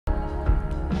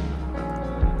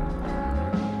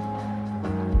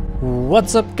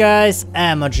What's up guys,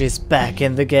 Emoji's back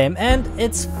in the game and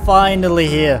it's finally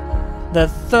here. The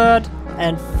third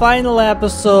and final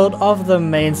episode of the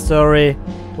main story,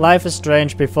 Life is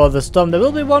Strange Before the Storm. There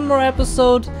will be one more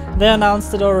episode, they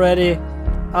announced it already.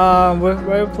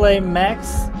 We'll play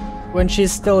Max when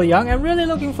she's still young. I'm really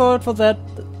looking forward for that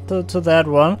to that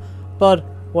one. But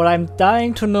what I'm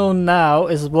dying to know now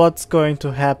is what's going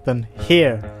to happen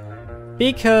here.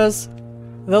 Because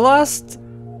the last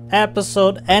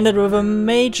episode ended with a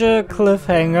major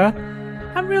cliffhanger.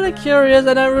 I'm really curious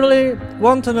and I really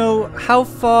want to know how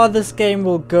far this game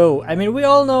will go. I mean, we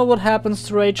all know what happens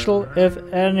to Rachel, if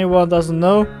anyone doesn't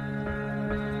know.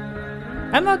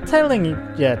 I'm not telling you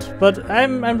yet, but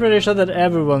I'm pretty sure that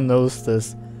everyone knows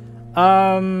this.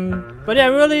 But yeah,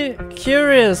 I'm really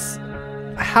curious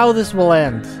how this will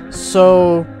end.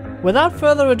 So, without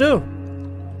further ado,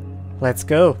 let's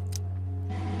go.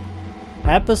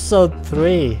 Episode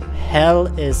 3, Hell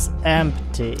is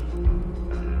Empty.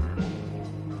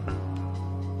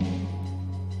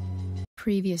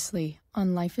 Previously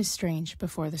on Life is Strange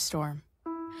Before the Storm.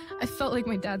 I felt like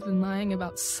my dad's been lying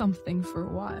about something for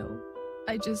a while.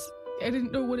 I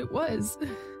didn't know what it was.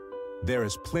 There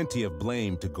is plenty of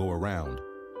blame to go around.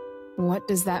 What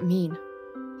does that mean?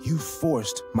 You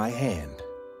forced my hand.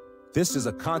 This is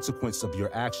a consequence of your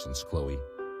actions, Chloe.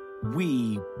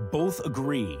 We both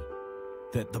agree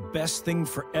that the best thing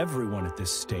for everyone at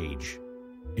this stage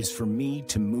is for me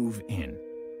to move in.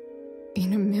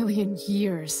 In a million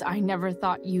years, I never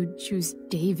thought you'd choose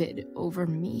David over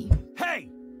me. Hey!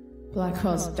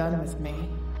 Blackwell's done with me.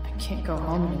 I can't go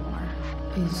home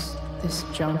anymore. Is this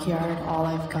junkyard all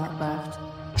I've got left?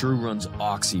 Drew runs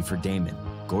Oxy for Damon.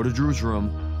 Go to Drew's room,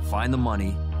 find the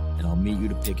money, and I'll meet you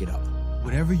to pick it up.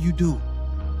 Whatever you do,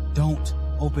 don't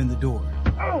open the door.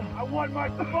 Oh, I want my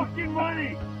fucking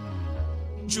money!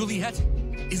 Juliet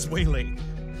is waylaid.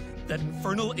 That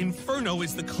infernal Inferno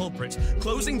is the culprit,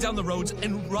 closing down the roads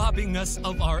and robbing us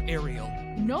of our aerial.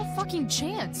 No fucking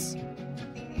chance.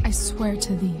 I swear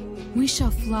to thee, we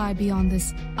shall fly beyond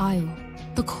this isle.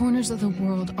 The corners of the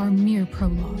world are mere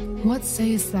prologue. What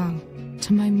sayest thou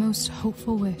to my most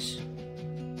hopeful wish?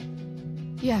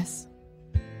 Yes.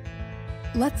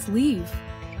 Let's leave.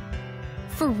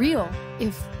 For real.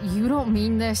 If you don't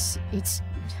mean this, it's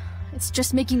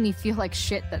just making me feel like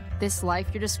shit that this life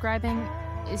you're describing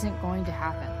isn't going to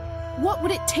happen. What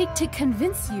would it take to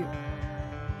convince you?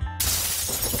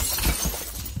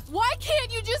 Why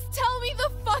can't you just tell me the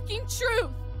fucking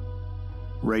truth?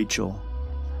 Rachel,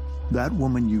 that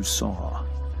woman you saw,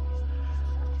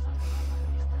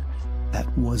 that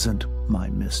wasn't my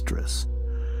mistress.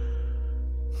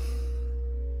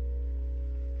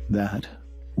 That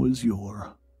was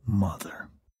your mother.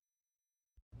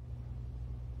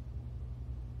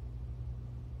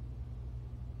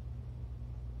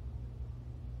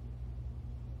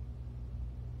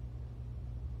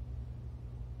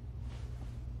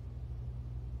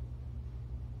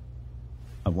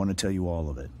 I want to tell you all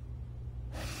of it.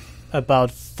 About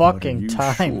fucking but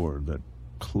are time. you sure that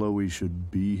Chloe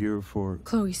should be here for...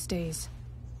 Chloe stays.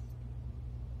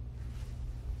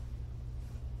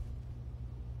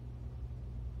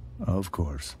 Of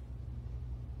course.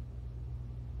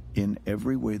 In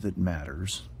every way that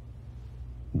matters,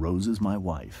 Rose is my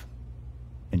wife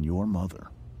and your mother.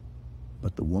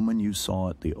 But the woman you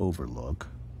saw at the Overlook,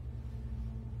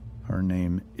 her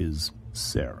name is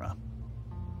Sarah.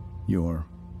 Your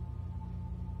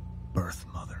birth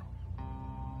mother.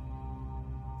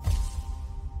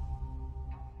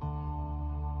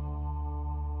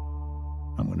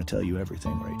 I'm going to tell you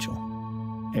everything,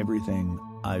 Rachel. Everything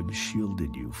I've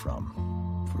shielded you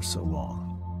from for so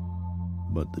long.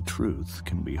 But the truth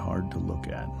can be hard to look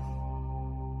at.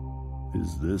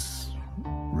 Is this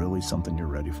really something you're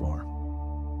ready for?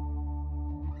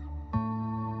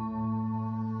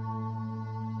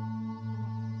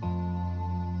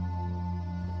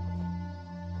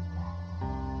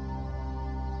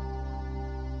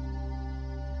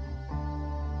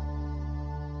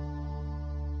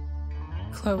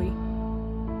 Chloe.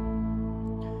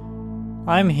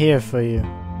 I'm here for you.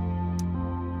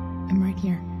 I'm right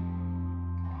here.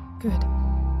 Good.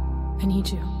 I need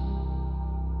you.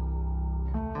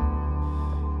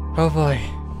 Oh boy.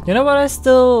 You know what? I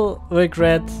still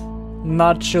regret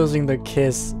not choosing the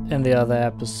kiss in the other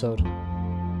episode.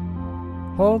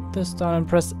 Hold this down and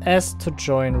press S to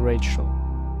join Rachel.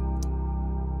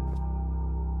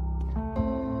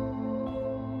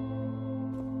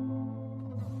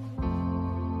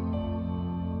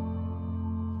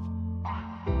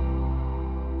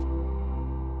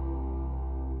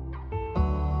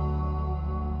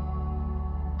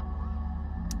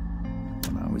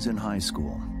 When I was in high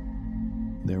school,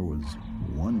 There was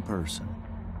one person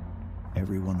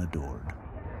everyone adored.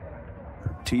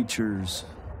 Her teachers,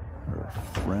 her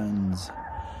friends.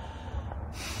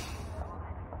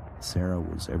 Sarah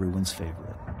was everyone's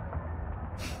favorite.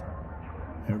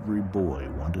 Every boy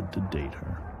wanted to date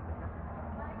her.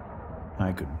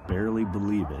 I could barely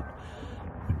believe it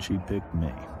when she picked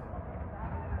me.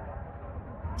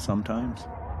 Sometimes,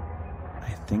 I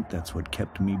think that's what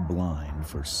kept me blind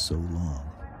for so long.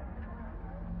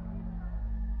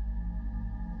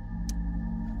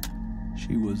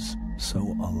 She was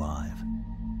so alive,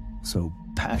 so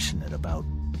passionate about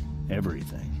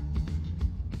everything.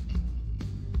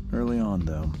 Early on,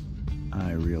 though,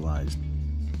 I realized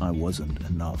I wasn't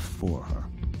enough for her.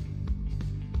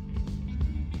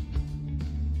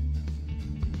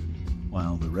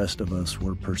 While the rest of us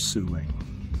were pursuing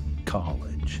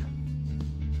college,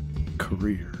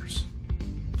 careers,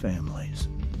 families,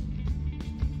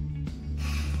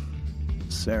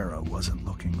 Sarah wasn't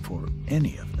looking for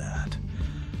any of that.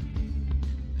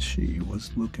 She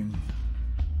was looking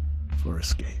for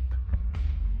escape.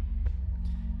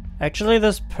 Actually,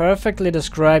 this perfectly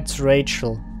describes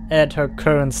Rachel at her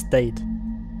current state.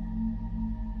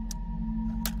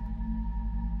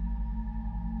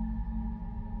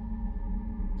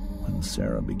 When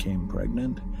Sarah became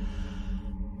pregnant,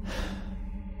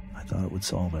 I thought it would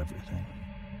solve everything.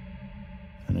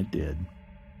 And it did.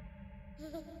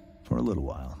 For a little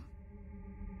while.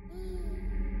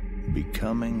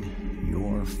 Becoming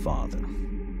your father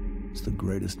was the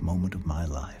greatest moment of my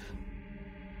life.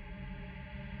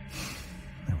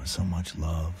 There was so much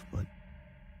love, but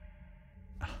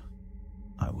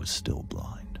I was still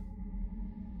blind.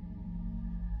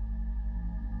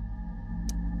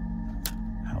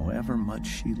 However much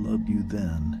she loved you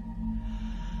then,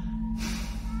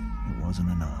 it wasn't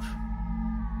enough.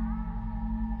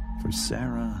 For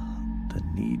Sarah, the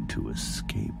need to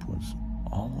escape was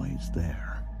always there.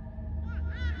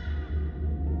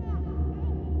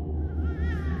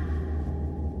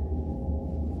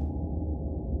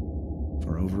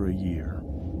 For over a year,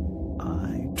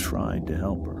 I tried to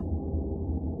help her.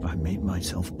 I made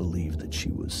myself believe that she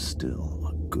was still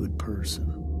a good person.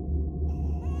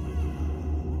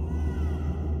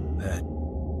 That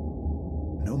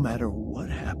no matter what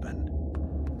happened,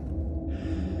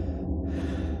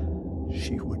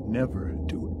 she would never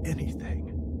do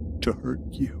anything to hurt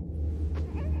you.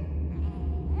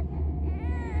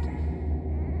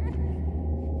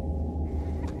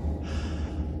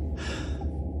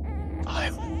 I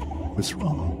was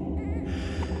wrong.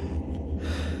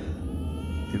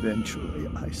 Eventually,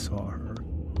 I saw her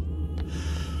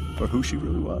for who she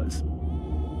really was.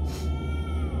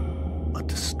 A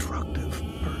destructive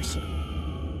person.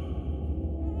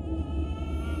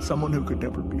 Someone who could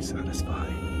never be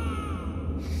satisfied.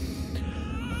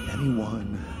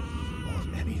 Anyone or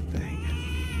anything.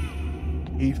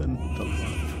 Even the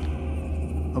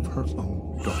love of her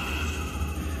own daughter.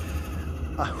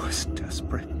 I was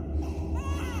desperate.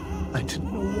 I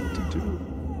didn't know what to do.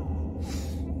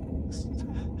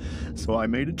 So I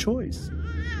made a choice.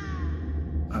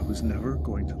 I was never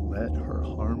going to let her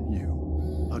harm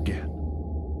you again.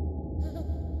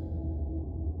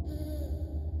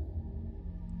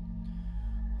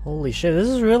 Holy shit, this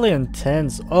is really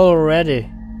intense already.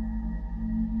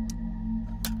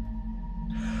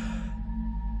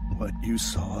 What you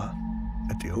saw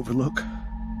at the Overlook,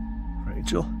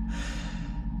 Rachel,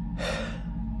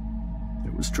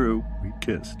 it was true. We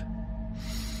kissed.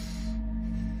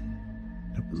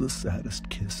 It was the saddest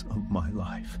kiss of my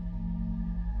life.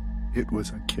 It was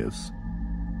a kiss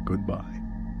goodbye.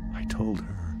 I told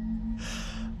her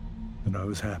that I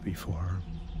was happy for her.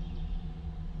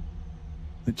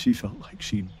 That she felt like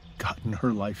she'd gotten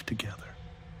her life together.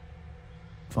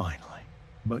 Finally.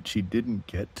 But she didn't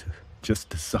get to just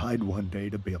decide one day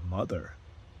to be a mother.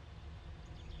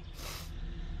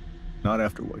 Not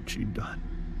after what she'd done.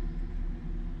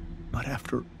 Not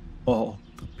after all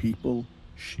the people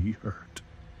she hurt.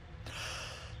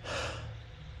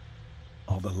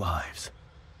 All the lives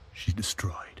she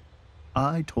destroyed.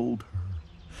 I told her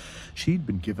she'd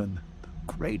been given the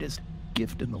greatest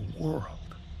gift in the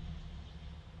world.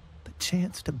 The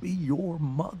chance to be your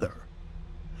mother.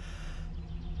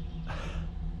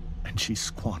 And she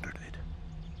squandered it.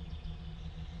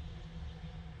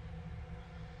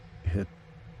 It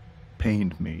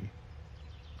pained me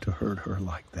to hurt her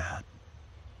like that.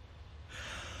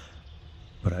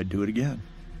 But I'd do it again.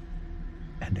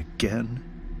 And again.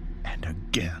 And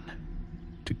again.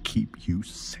 To keep you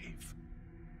safe.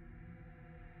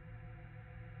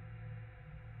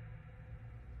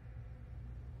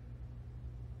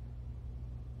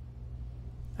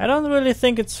 I don't really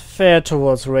think it's fair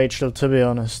towards Rachel, to be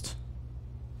honest.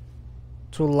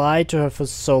 To lie to her for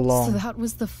so long. So that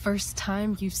was the first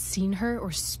time you've seen her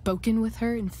or spoken with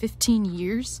her in 15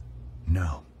 years?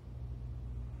 No.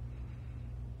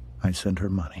 I sent her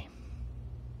money.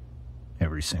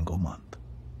 Every single month.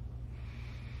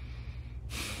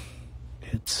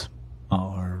 It's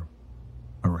our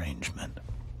arrangement.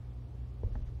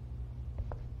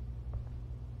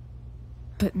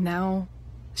 But now,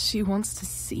 she wants to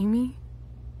see me?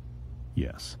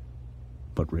 Yes.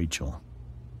 But Rachel,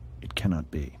 it cannot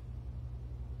be.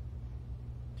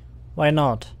 Why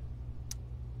not?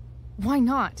 Why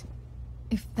not?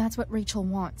 If that's what Rachel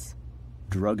wants.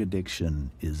 Drug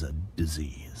addiction is a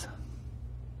disease.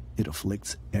 It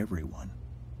afflicts everyone,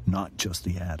 not just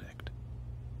the addict.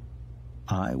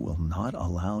 I will not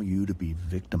allow you to be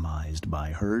victimized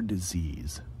by her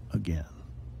disease again.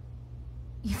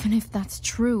 Even if that's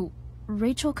true,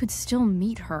 Rachel could still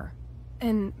meet her.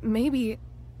 And maybe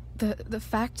the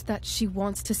fact that she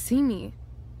wants to see me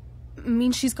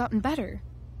means she's gotten better.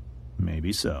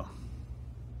 Maybe so.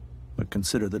 But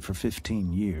consider that for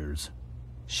 15 years,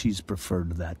 she's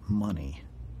preferred that money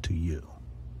to you.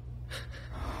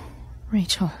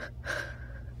 Rachel.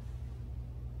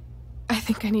 I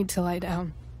think I need to lie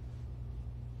down.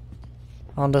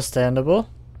 Understandable.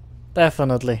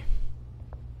 Definitely.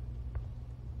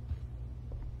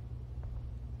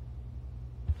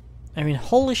 I mean,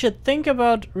 holy shit, think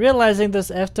about realizing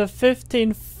this after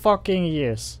 15 fucking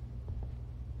years.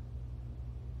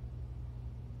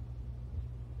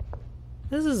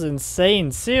 This is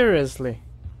insane, seriously.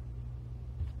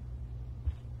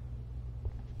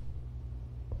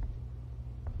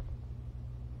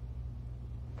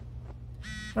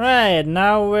 Right,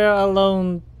 now we're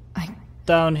alone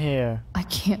down here. I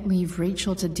can't leave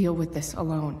Rachel to deal with this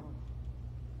alone.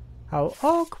 How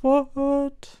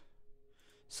awkward.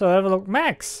 So have a look.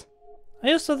 Max!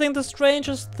 I used to think the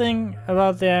strangest thing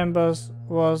about the Ambers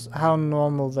was how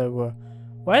normal they were.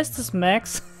 Why is this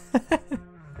Max?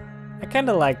 I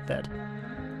kinda like that.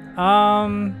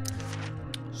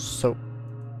 So,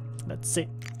 let's see.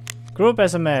 Group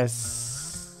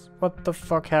SMS. What the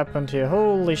fuck happened here?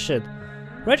 Holy shit.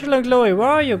 Rachel and Chloe, where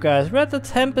are you guys? We're at the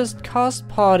Tempest cast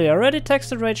party. I already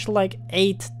texted Rachel like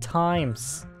 8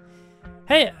 times.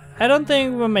 Hey, I don't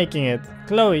think we're making it.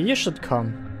 Chloe, you should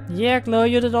come. Yeah,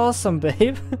 Chloe, you did awesome,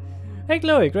 babe. Hey,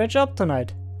 Chloe, great job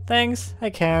tonight. Thanks, I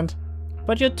can't.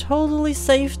 But you totally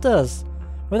saved us.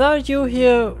 Without you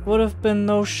here, would have been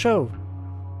no show.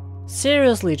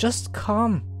 Seriously, just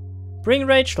come. Bring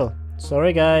Rachel.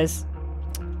 Sorry, guys.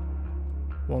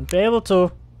 Won't be able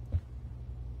to.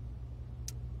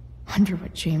 Wonder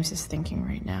what James is thinking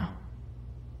right now.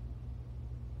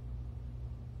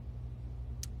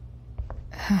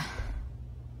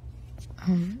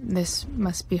 This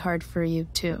must be hard for you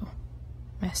too,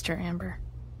 Master Amber.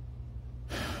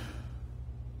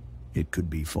 It could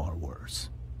be far worse.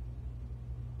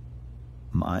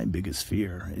 My biggest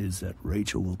fear is that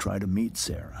Rachel will try to meet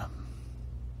Sarah.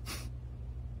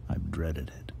 I've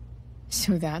dreaded it.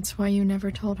 So that's why you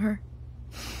never told her?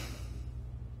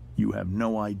 You have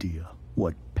no idea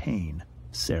what pain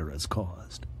Sarah's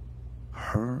caused.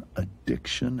 Her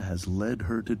addiction has led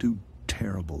her to do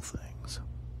terrible things.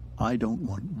 I don't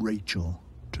want Rachel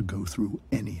to go through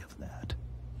any of that.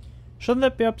 Shouldn't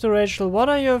that be up to Rachel? What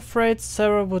are you afraid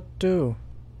Sarah would do?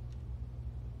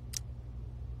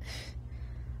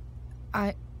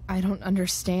 I don't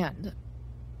understand.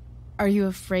 Are you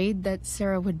afraid that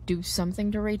Sarah would do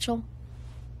something to Rachel?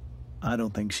 I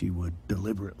don't think she would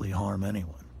deliberately harm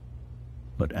anyone.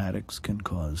 But addicts can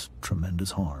cause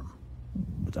tremendous harm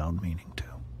without meaning to.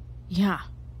 Yeah.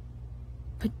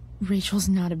 But Rachel's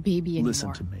not a baby anymore.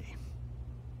 Listen to me.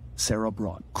 Sarah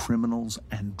brought criminals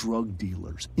and drug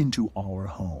dealers into our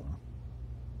home.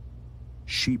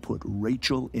 She put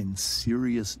Rachel in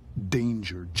serious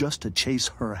danger just to chase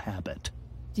her habit.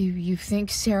 Do you think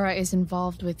Sarah is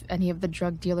involved with any of the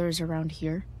drug dealers around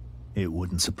here? It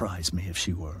wouldn't surprise me if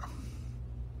she were.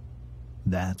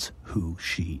 That's who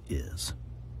she is.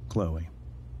 Chloe,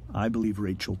 I believe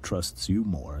Rachel trusts you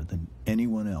more than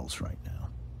anyone else right now.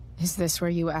 Is this where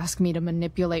you ask me to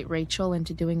manipulate Rachel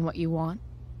into doing what you want?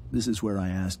 This is where I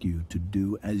ask you to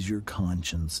do as your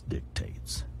conscience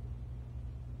dictates.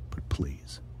 But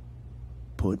please,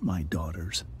 put my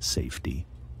daughter's safety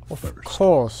first. Of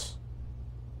course.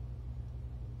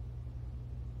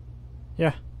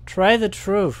 Yeah, try the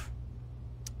truth.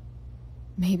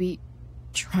 Maybe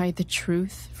try the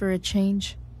truth for a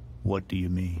change? What do you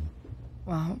mean?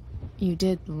 Well, you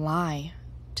did lie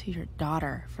to your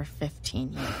daughter for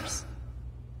 15 years.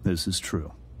 This is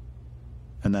true.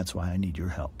 And that's why I need your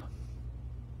help.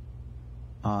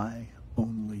 I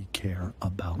only care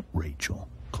about Rachel,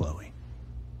 Chloe.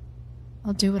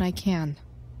 I'll do what I can.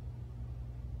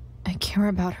 I care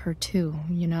about her too,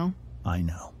 you know? I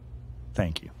know.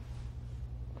 Thank you.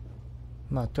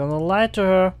 Not gonna lie to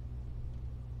her.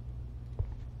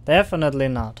 Definitely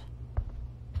not.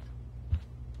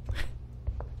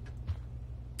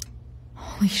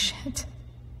 Holy shit.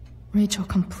 Rachel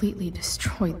completely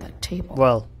destroyed that table.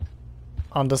 Well,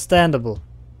 understandable.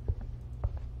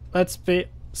 Let's be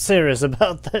serious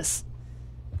about this.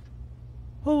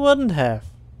 Who wouldn't have?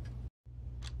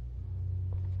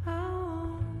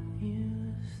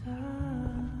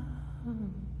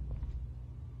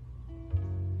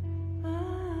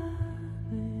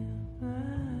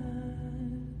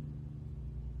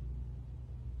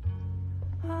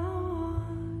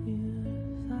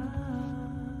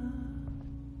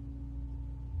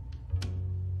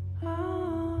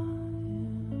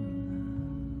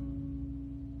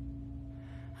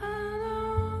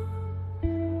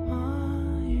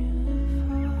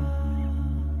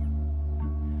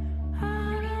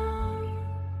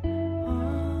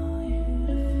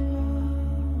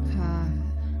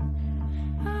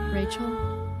 Rachel?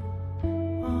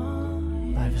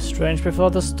 Life is Strange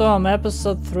Before the Storm,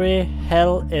 Episode 3,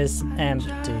 Hell is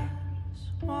Empty.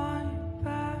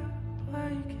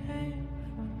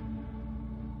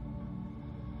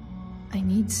 I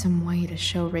need some way to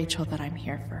show Rachel that I'm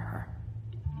here for her.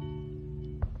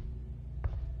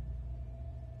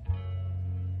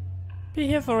 Be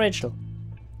here for Rachel.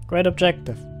 Great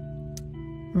objective.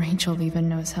 Rachel even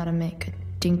knows how to make a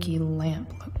dinky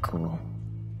lamp look cool.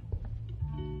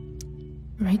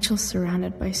 Rachel's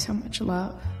surrounded by so much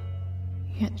love,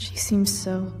 yet she seems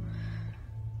so...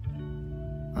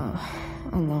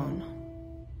 alone.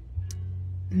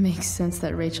 Makes sense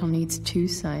that Rachel needs 2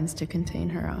 signs to contain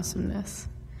her awesomeness.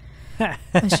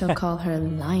 I shall call her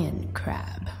Lion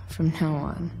Crab from now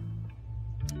on.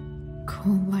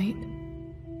 Cool light.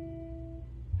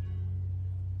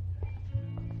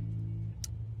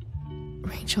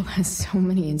 Rachel has so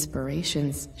many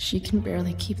inspirations, she can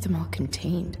barely keep them all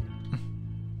contained.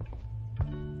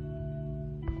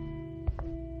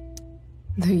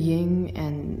 The yin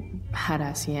and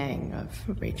badass yang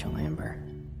of Rachel Amber.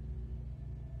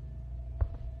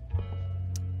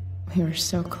 We were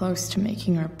so close to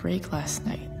making our break last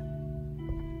night.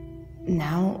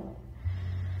 Now,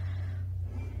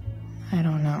 I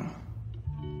don't know.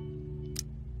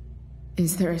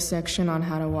 Is there a section on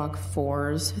how to walk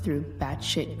 4s through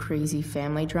batshit crazy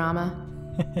family drama?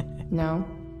 No?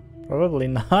 Probably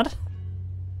not.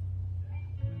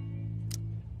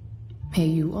 May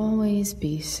you always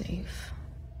be safe.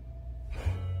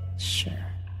 Sure.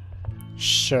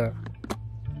 Sure.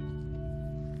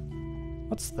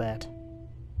 What's that?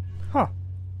 Huh.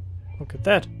 Look at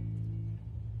that.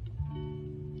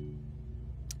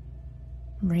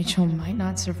 Rachel might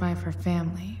not survive her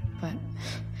family, but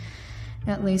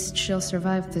at least she'll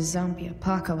survive the zombie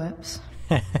apocalypse.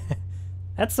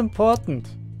 That's important.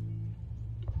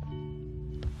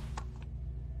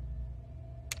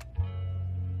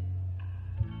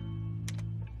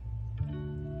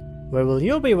 Where will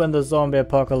you be when the zombie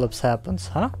apocalypse happens,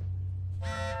 huh?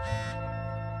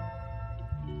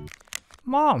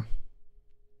 Mom!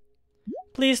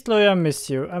 Please, Chloe, I miss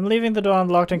you. I'm leaving the door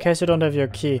unlocked in case you don't have your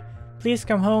key. Please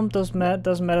come home, doesn't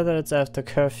matter that it's after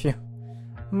curfew.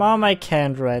 Mom, I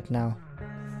can't right now.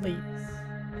 Please.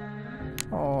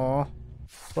 Aww.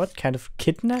 What kind of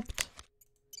kidnapped?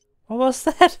 What was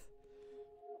that?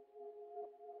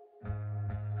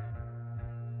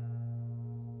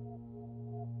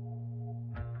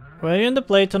 Were you in the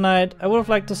play tonight? I would have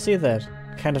liked to see that.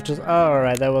 Kind of just... Oh,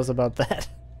 alright, that was about that.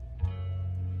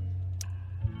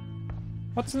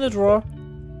 What's in the drawer?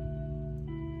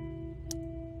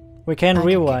 We can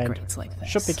rewind. Like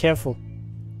Should be careful.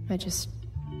 I just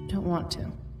don't want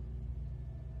to.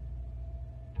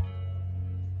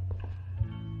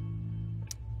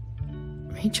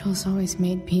 Rachel's always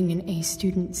made being an A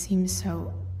student seem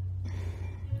so...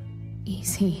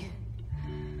 easy.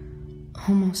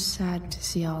 Almost sad to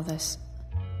see all this.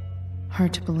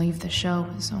 Hard to believe the show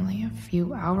was only a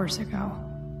few hours ago.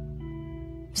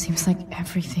 Seems like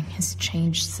everything has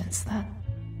changed since then.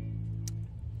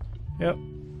 Yep.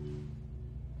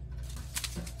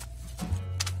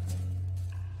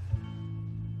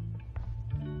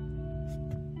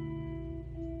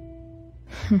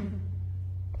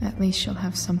 At least she'll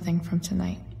have something from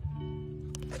tonight.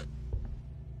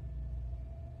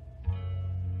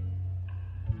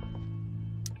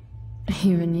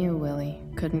 Even you, Willie,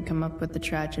 couldn't come up with the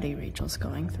tragedy Rachel's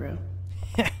going through.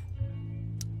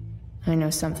 I know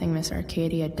something Miss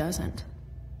Arcadia doesn't.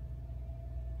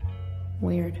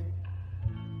 Weird.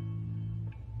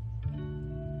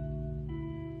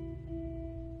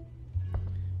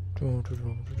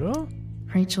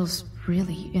 Rachel's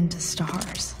really into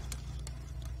stars.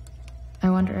 I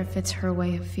wonder if it's her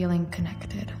way of feeling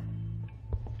connected.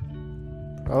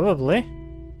 Probably.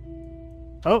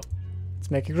 Oh, it's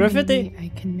making graffiti. Maybe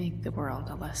I can make the world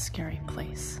a less scary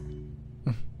place.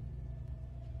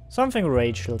 Something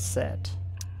Rachel said.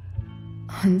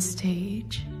 On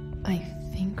stage, I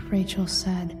think Rachel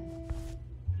said,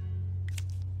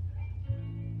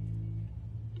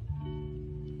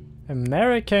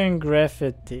 American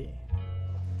Graffiti.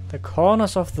 The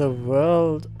corners of the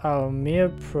world are a mere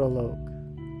prologue.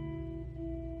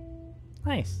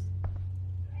 Nice.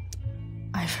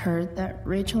 I've heard that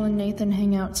Rachel and Nathan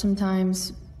hang out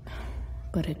sometimes,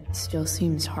 but it still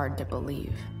seems hard to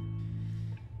believe.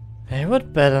 They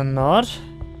would better not.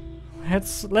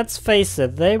 Let's face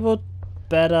it, they would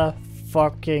better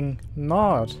fucking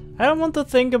not. I don't want to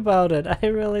think about it. I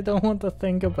really don't want to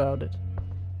think about it.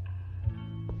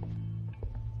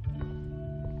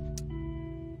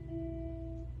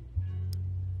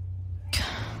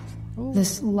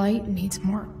 This light needs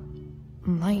more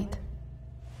light.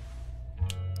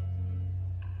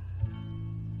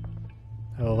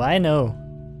 Oh, I know.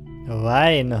 Oh,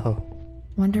 I know.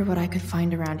 Wonder what I could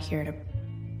find around here to...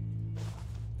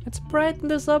 Let's brighten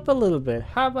this up a little bit.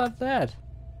 How about that?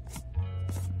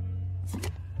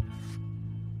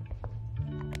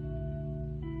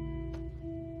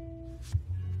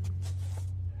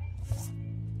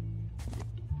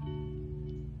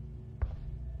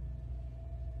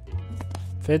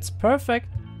 Fits perfect.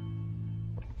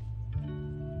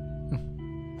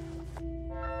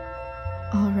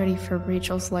 All ready for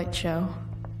Rachel's light show.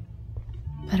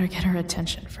 Better get her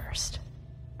attention first.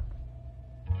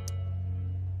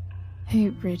 Hey,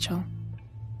 Rachel.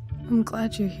 I'm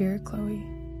glad you're here, Chloe.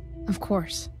 Of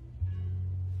course.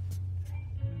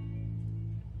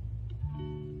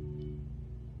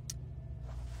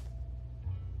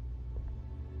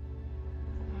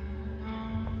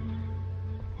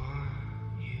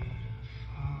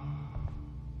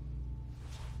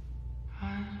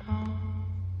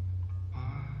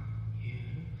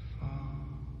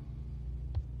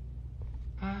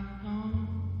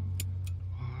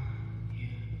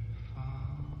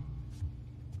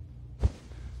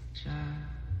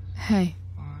 Hey,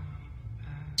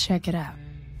 check it out.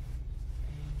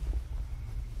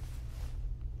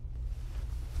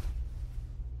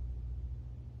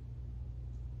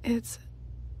 It's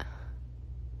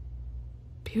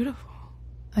beautiful.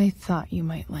 I thought you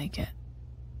might like it.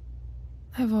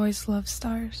 I've always loved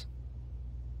stars.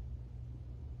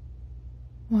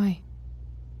 Why?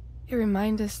 They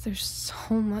remind us there's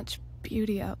so much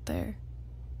beauty out there,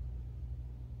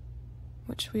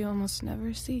 which we almost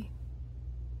never see.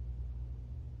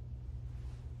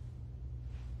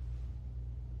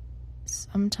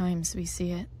 Sometimes we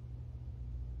see it.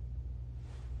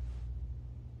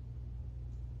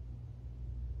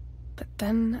 But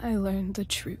then I learned the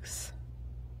truth.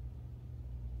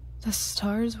 The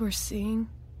stars we're seeing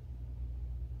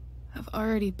have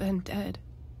already been dead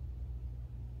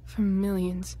for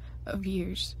millions of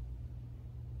years.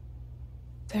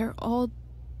 They're all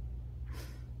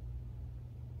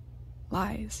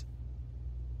lies.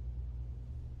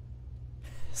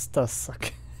 This does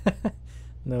suck.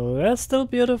 No, they're still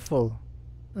beautiful.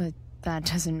 But that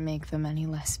doesn't make them any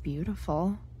less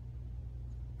beautiful,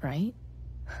 right?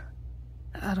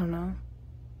 I don't know.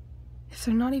 If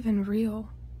they're not even real,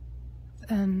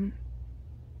 then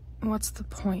what's the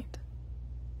point?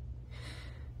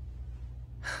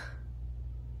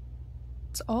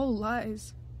 It's all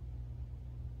lies.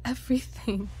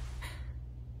 Everything.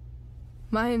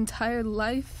 My entire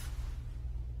life.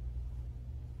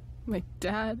 My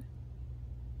dad.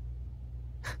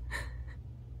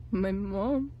 My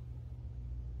mom.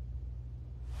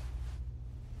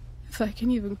 If I can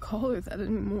even call her that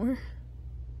anymore.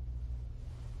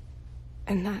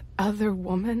 And that other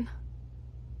woman.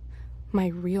 My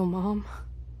real mom.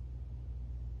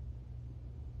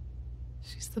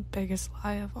 She's the biggest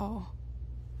lie of all.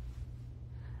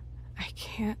 I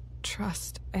can't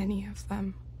trust any of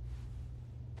them.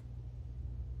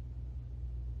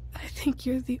 I think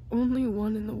you're the only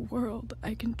one in the world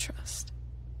I can trust.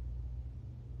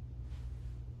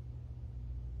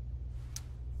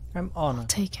 I'm honored. I'll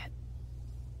take it.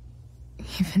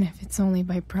 Even if it's only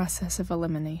by process of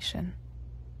elimination.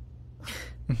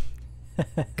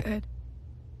 Good.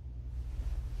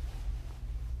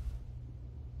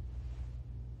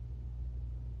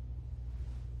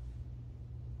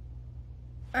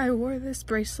 I wore this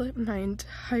bracelet my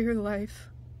entire life.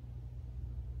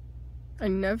 I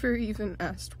never even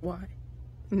asked why.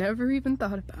 Never even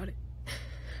thought about it.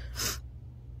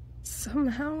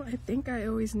 Somehow, I think I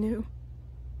always knew.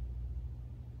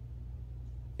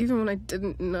 Even when I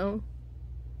didn't know.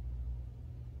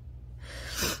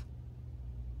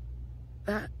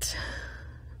 That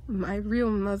my real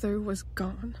mother was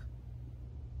gone.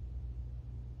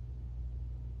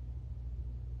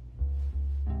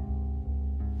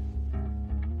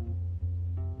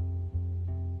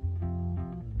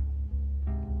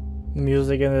 The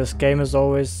music in this game is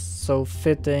always so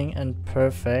fitting and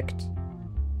perfect.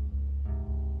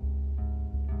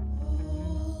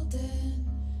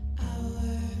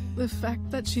 The fact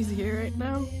that she's here right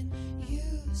now,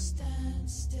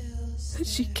 that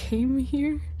she came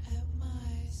here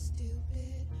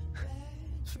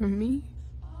for me,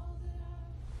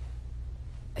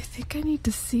 I think I need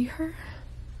to see her.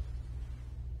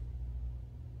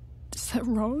 Is that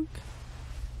wrong?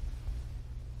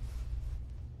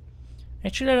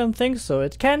 Actually, I don't think so.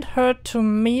 It can't hurt to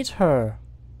meet her.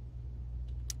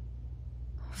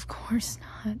 Of course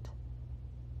not.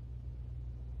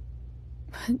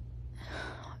 But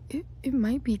it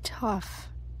might be tough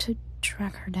to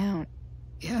track her down.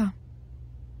 Yeah,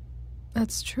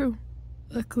 that's true.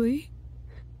 Luckily,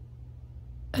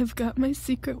 I've got my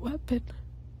secret weapon.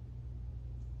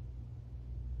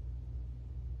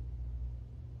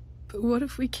 But what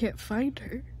if we can't find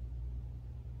her?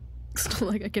 It's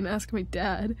not like I can ask my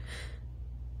dad.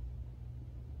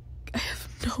 I have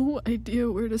no idea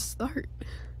where to start.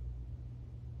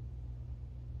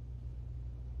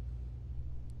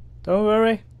 Don't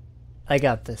worry, I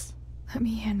got this. Let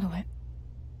me handle it.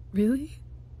 Really?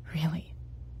 Really.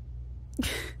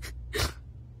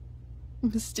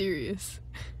 Mysterious.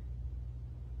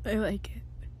 I like it.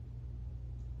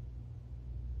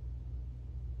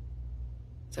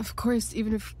 Of course,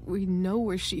 even if we know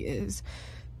where she is,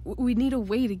 we need a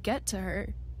way to get to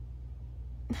her.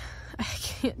 I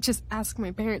can't just ask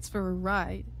my parents for a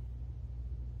ride.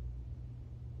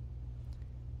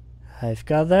 I've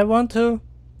got that one too.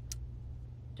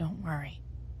 Don't worry.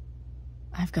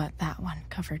 I've got that one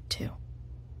covered too.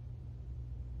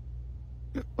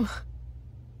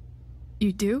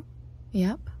 You do?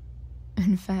 Yep.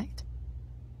 In fact,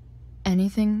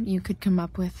 anything you could come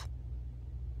up with,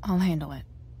 I'll handle it.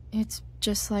 It's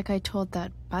just like I told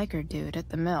that biker dude at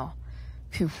the mill,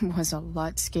 who was a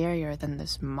lot scarier than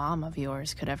this mom of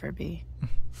yours could ever be.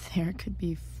 There could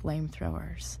be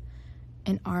flamethrowers,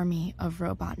 an army of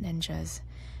robot ninjas,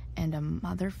 and a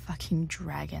motherfucking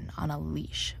dragon on a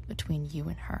leash between you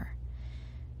and her.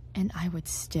 And I would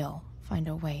still find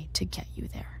a way to get you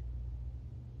there.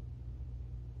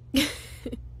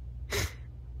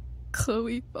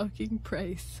 Chloe fucking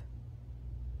Price.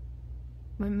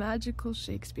 My magical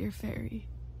Shakespeare fairy.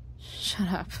 Shut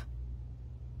up.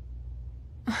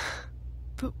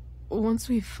 But once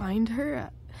we find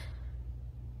her,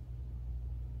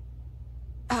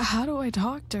 how do I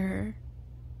talk to her?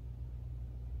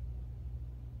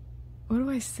 What do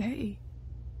I say?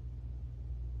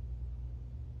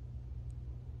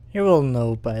 You will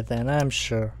know by then, I'm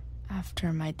sure.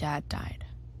 After my dad died,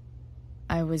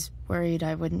 I was worried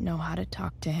I wouldn't know how to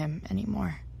talk to him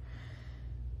anymore.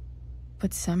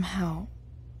 But somehow,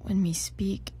 when we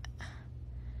speak,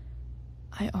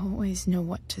 I always know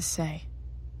what to say.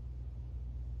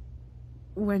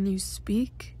 When you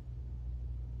speak?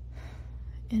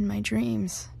 In my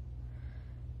dreams.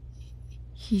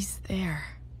 He's there.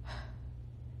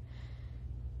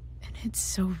 And it's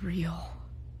so real.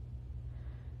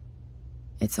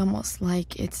 It's almost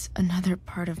like it's another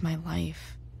part of my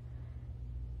life.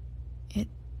 It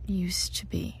used to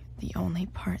be the only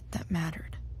part that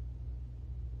mattered.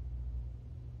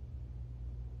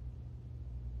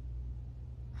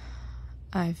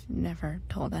 I've never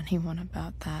told anyone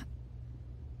about that.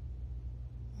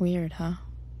 Weird, huh?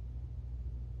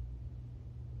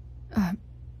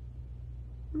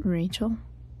 Rachel?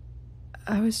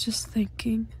 I was just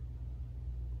thinking.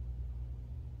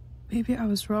 Maybe I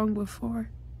was wrong before.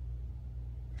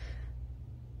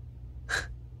 Who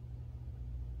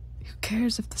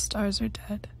cares if the stars are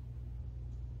dead?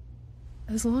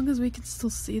 As long as we can still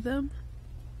see them,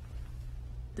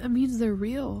 that means they're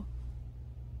real.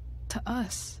 To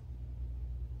us.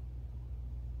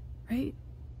 Right?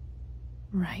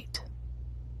 Right.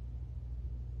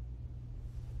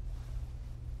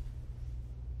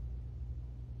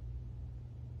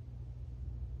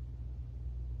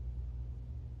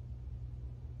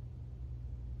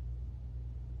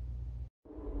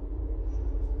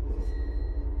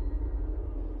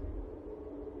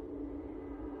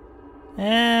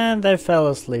 And they fell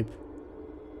asleep.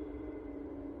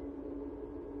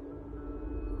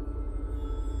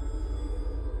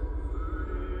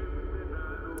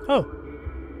 Oh.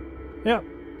 Yeah,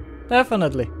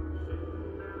 definitely.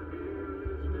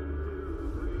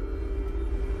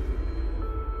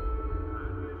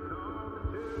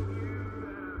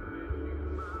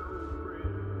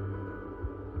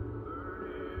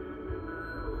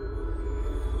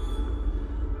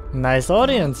 Nice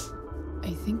audience.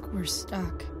 I think we're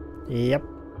stuck. Yep.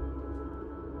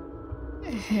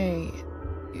 Hey,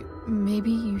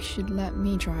 maybe you should let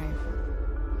me drive.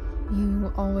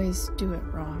 You always do it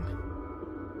wrong.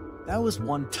 That was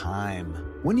one time.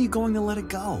 When are you going to let it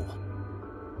go?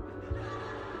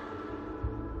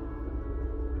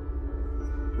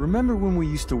 Remember when we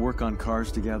used to work on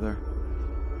cars together?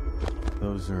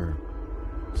 Those are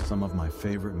some of my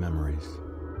favorite memories.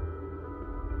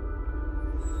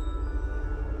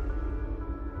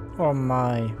 Or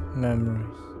my memories.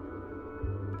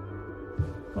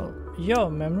 Well, your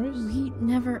memories? We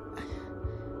never...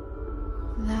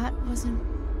 That wasn't...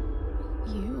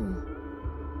 you.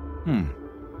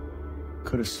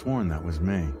 Could have sworn that was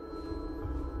me.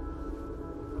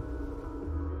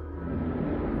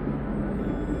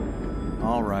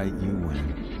 All right, you win.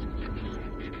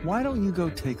 Why don't you go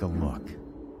take a look?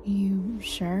 You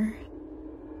sure?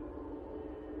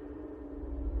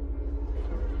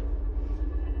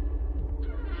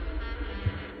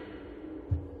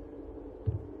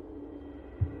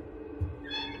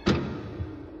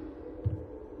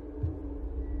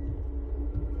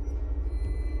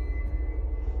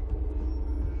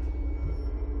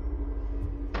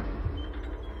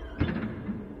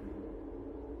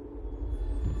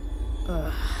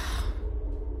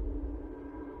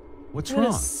 What's That wrong?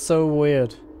 is so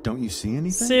weird. Don't you see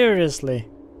anything? Seriously.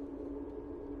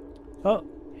 Oh,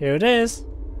 here it is.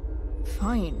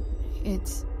 Fine.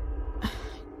 It's...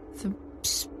 the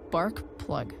spark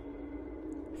plug.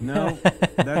 No,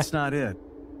 that's not it.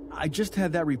 I just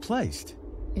had that replaced.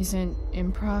 Isn't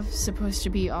improv supposed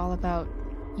to be all about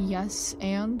yes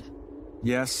and?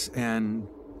 Yes, and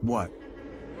what?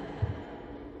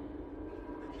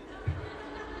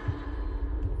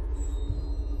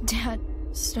 Dad,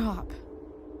 stop.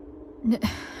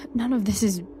 None of this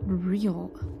is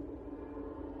real.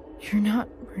 You're not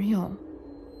real.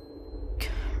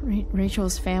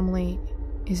 Rachel's family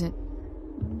isn't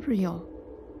real.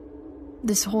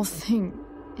 This whole thing,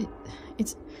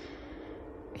 it's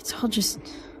all just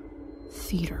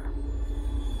theater.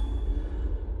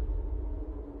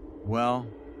 Well,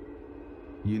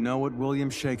 you know what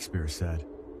William Shakespeare said.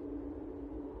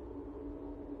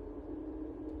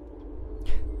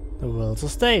 The world's a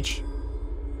stage.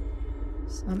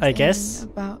 Something I guess.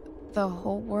 About the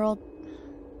whole world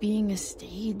being a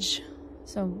stage.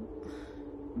 So,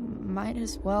 might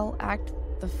as well act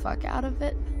the fuck out of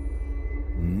it.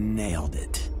 Nailed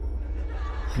it.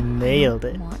 Nailed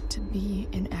it. I don't want to be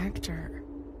an actor.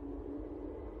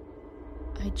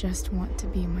 I just want to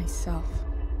be myself.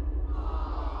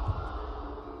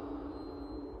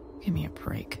 Give me a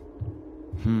break.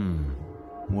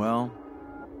 Well,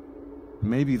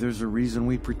 maybe there's a reason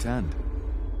we pretend.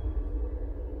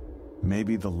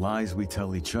 Maybe the lies we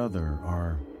tell each other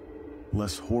are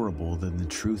less horrible than the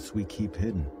truths we keep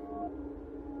hidden.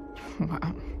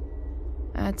 Wow.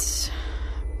 That's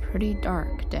pretty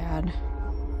dark, Dad.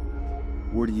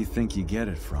 Where do you think you get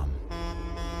it from?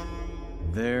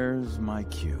 There's my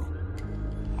cue.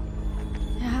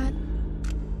 Dad?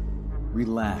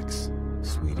 Relax,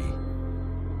 sweetie.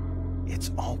 It's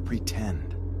all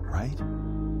pretend, right?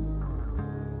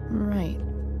 Right.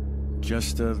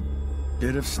 Just a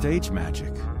bit of stage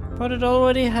magic. But it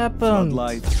already happened.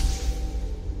 Floodlights,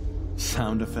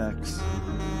 sound effects.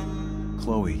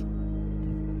 Chloe,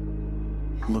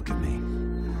 look at me.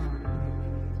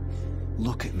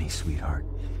 Look at me, sweetheart.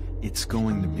 It's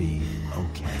going to be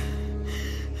okay.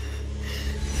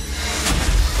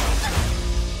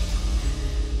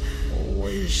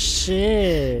 Holy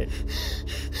shit.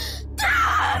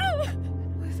 Dad!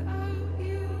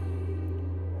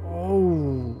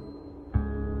 Oh.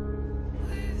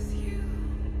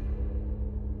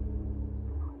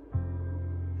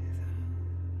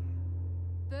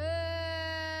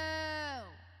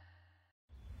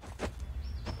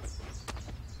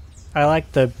 I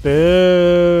like the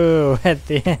boo at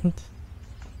the end.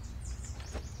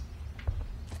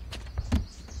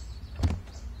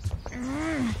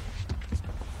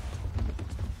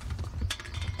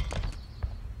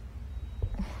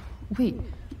 Wait.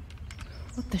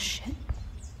 What the shit?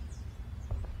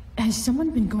 Has someone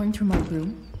been going through my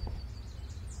room?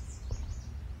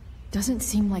 Doesn't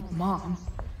seem like Mom.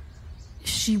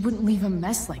 She wouldn't leave a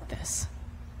mess like this.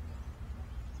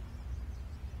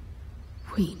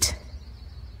 Wait.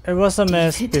 It was a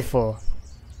mess David? before.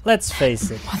 Let's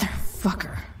face it.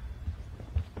 Motherfucker.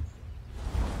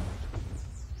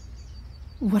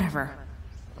 Whatever.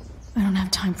 I don't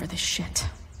have time for this shit.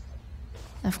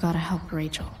 I've gotta help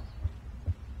Rachel.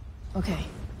 Okay.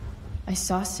 I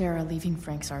saw Sarah leaving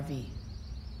Frank's RV.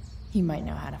 He might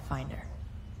know how to find her.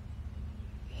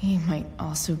 He might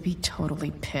also be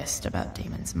totally pissed about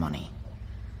Damon's money.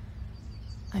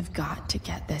 I've got to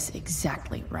get this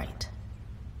exactly right.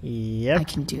 Yep. I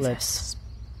can do this.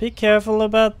 Be careful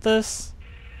about this.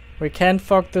 We can't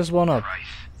fuck this one up.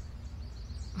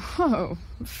 Oh,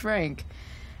 Frank.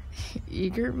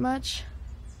 Eager much?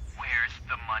 Where's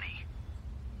the money?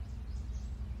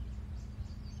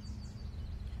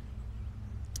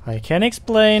 I can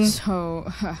explain.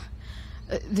 So,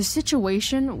 the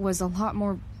situation was a lot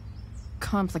more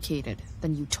complicated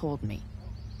than you told me.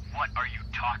 What are you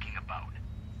talking about?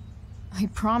 I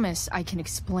promise I can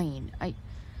explain. I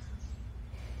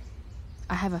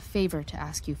have a favor to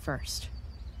ask you first.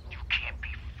 You can't be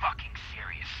fucking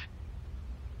serious.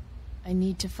 I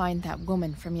need to find that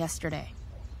woman from yesterday.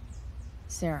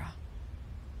 Sarah.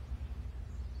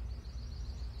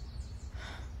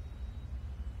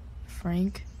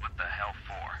 Frank? What the hell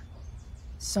for?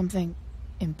 Something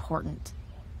important.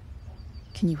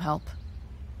 Can you help?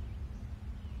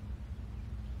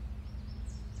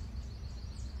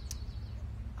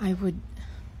 I would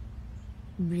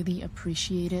really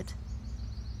appreciate it.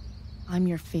 I'm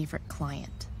your favorite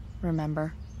client,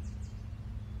 remember?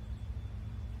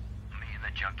 Meet in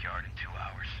the junkyard in 2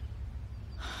 hours.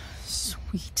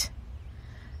 Sweet.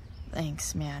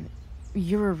 Thanks, man.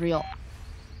 You're a real...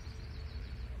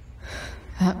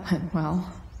 That went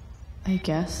well, I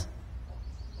guess.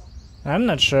 I'm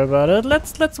not sure about it.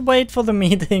 Let's wait for the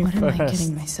meeting first. What am I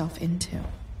getting myself into?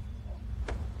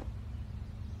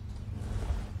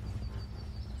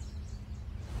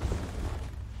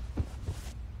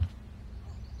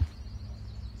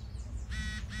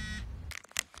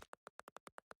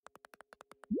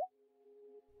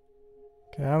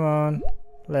 Come on,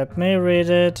 let me read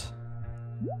it.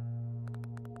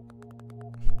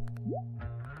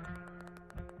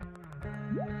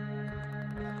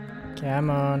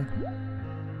 Come on.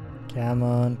 Come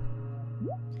on.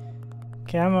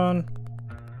 Come on.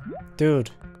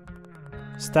 Dude.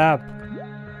 Stop.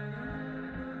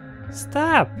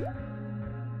 Stop!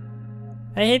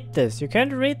 I hate this. You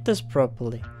can't read this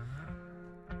properly.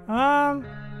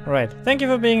 Right. Thank you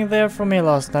for being there for me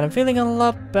last night. I'm feeling a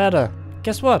lot better.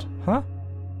 Guess what? Huh?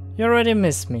 You already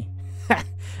missed me.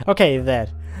 Okay,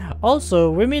 that.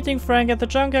 Also, we're meeting Frank at the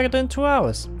junkyard in 2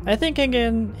 hours. I think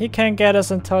he can get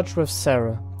us in touch with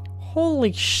Sarah.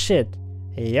 Holy shit.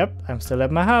 Yep, I'm still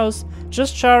at my house,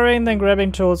 just showering then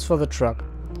grabbing tools for the truck.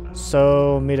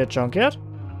 So, meet at junkyard?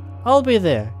 I'll be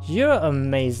there. You're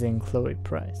amazing, Chloe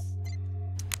Price.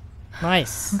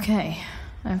 Nice. Okay,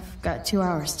 I've got 2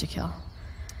 hours to kill.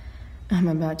 I'm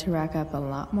about to rack up a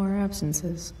lot more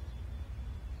absences.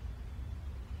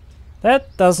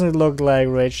 That doesn't look like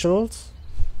Rachel's.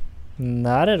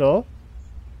 Not at all.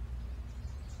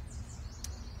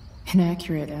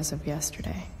 Inaccurate as of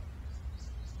yesterday.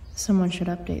 Someone should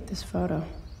update this photo.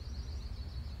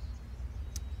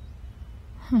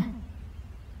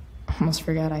 Almost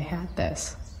forgot I had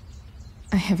this.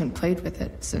 I haven't played with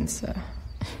it since,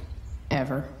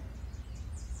 ever.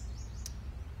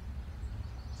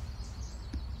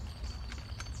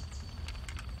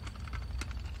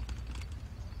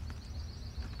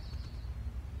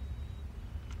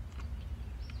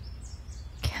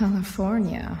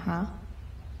 California, huh?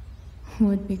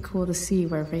 Would be cool to see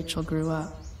where Rachel grew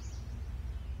up.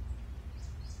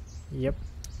 Yep.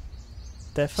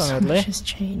 Definitely. So much has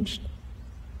changed.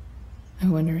 I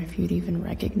wonder if you'd even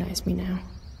recognize me now.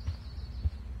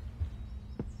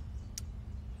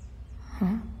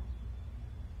 Huh?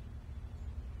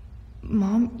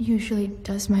 Mom usually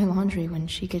does my laundry when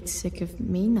she gets sick of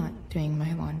me not doing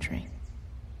my laundry.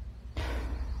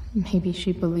 Maybe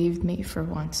she believed me for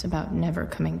once about never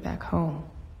coming back home.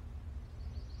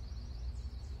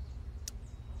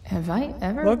 Have I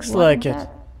ever? Looks like that? it.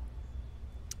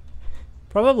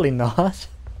 Probably not.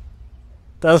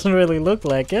 Doesn't really look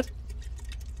like it.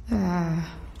 Better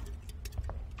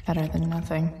than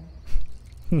nothing.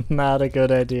 Not a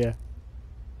good idea.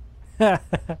 Oh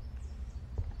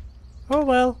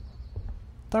well.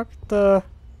 Doctor...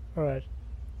 Alright.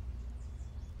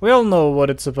 We all know what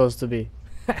it's supposed to be.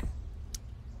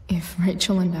 If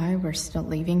Rachel and I were still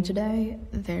leaving today,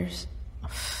 there's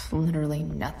literally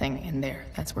nothing in there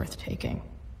that's worth taking.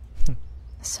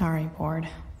 Sorry, Ward.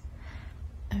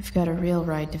 I've got a real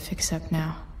ride to fix up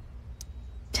now.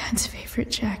 Dad's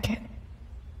favorite jacket.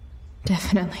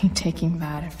 Definitely taking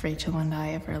that if Rachel and I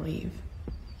ever leave.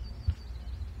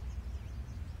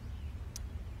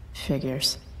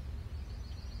 Figures.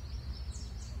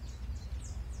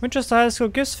 Winchester High School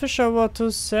gives Fish Award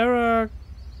to Sarah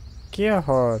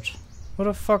Gerhardt. What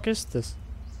the fuck is this?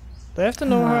 Do I have to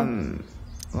know her?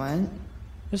 What?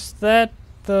 Is that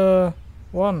the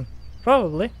one?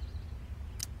 Probably.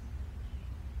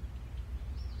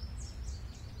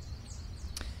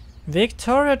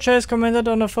 Victoria Chase commented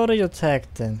on a photo you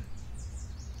tagged in.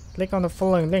 Click on the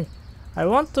following link. I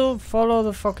want to follow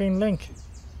the fucking link.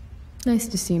 Nice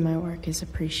to see my work is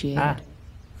appreciated.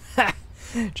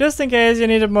 Just in case you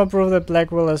needed more proof that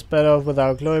Blackwell is better off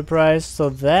without Chloe Price, so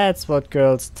that's what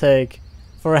girls take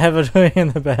forever doing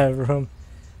in the bathroom.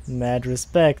 Mad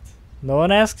respect. No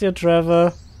one asked you,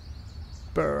 Trevor.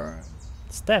 Burn.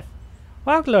 Steph.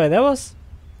 Wow, Chloe, that was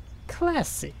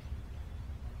classy.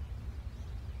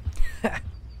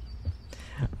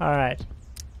 Alright.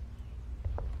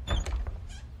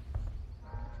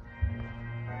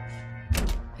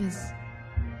 Is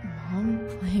Mom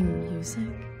playing music?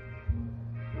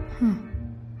 Huh.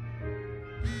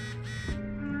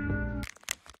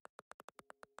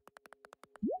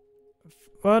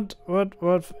 What?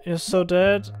 You're so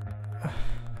dead?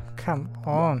 Come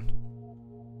on.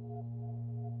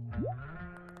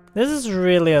 This is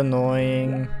really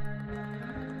annoying.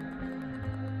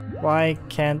 Why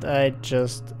can't I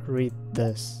just read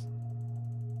this?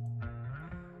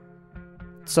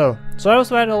 So I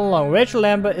was right all along. Rachel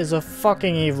Lambert is a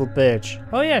fucking evil bitch.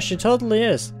 Oh yeah, she totally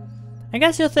is. I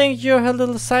guess you think you're her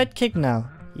little sidekick now.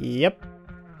 Yep.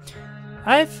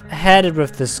 I've had it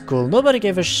with this school. Nobody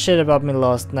gave a shit about me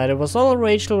last night. It was all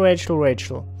Rachel.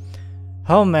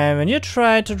 Oh man, when you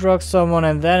try to drug someone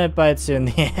and then it bites you in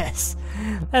the ass.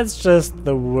 That's just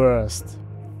the worst.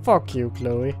 Fuck you,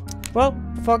 Chloe. Well,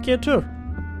 fuck you too.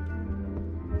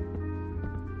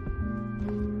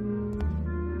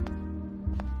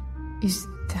 Is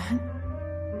that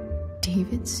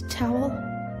David's towel?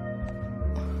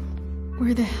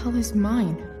 Where the hell is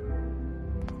mine?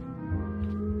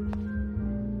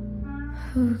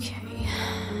 Okay.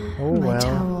 Oh, my well.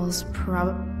 towel's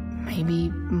maybe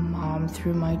Mom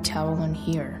threw my towel in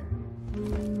here.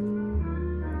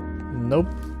 Nope.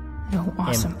 No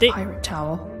awesome Empty. pirate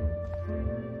towel.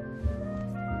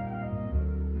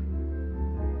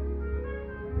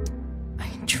 I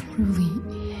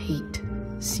truly hate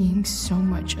seeing so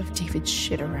much of David's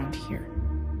shit around here.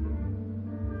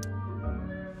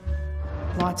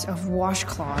 Lots of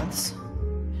washcloths.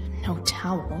 No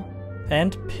towel.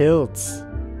 And pills.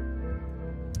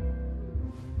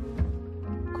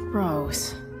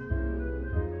 Gross.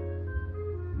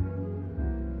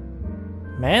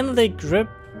 Manly grip.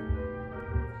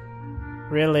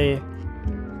 Really?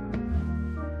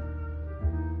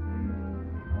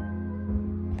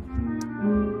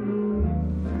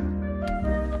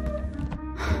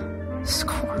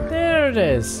 Score. There it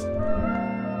is.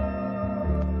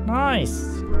 Nice.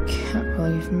 Can't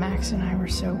believe Max and I were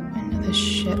so into this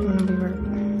shit when we were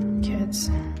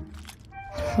kids.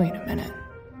 Wait a minute.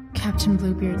 Captain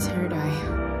Bluebeard's hair dye.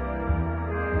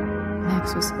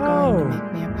 Max was going to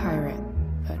make me a pirate,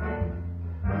 but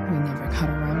we never got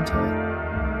around to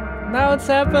it. Now it's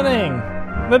happening.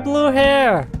 With blue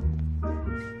hair.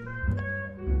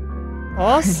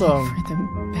 Awesome. Ready for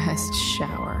the best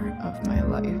shower of my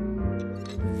life.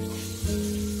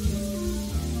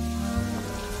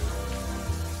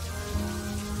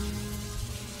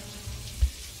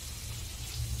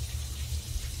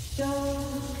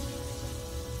 Don't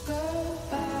go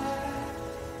back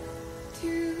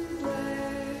to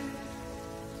where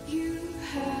you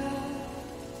had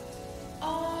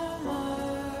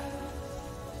armor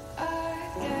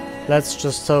again. Let's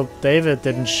just hope David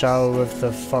didn't shower with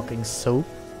the fucking soap.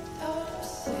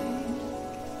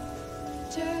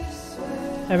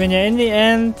 I mean, yeah, in the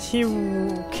end, he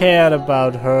cared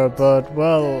about her, but,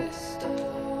 well,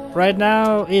 right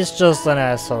now, he's just an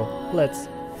asshole. Let's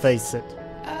face it.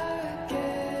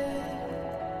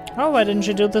 Oh, why didn't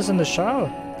you do this in the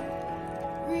shower?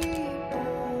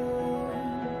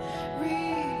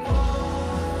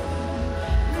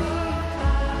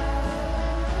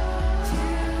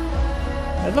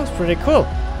 That looks pretty cool.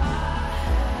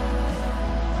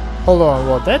 Hold on,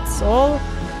 what? That's all?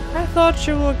 I thought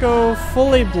you would go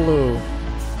fully blue.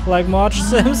 Like Marge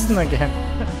Simpson again.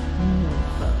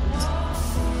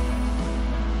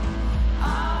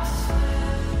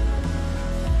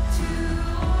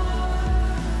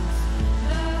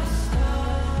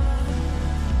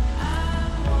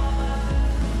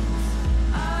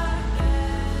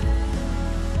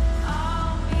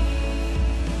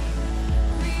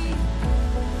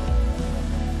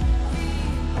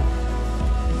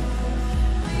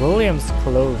 Williams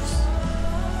clothes.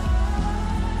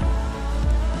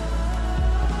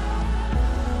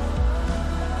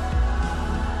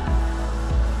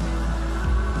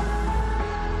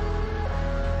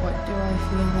 do I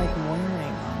feel like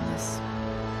wearing on this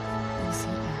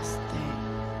busy-ass day?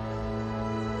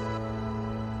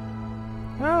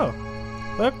 Oh,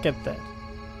 look at that.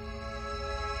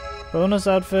 Bonus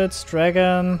outfits,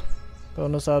 dragon,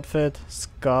 bonus outfit,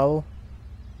 skull.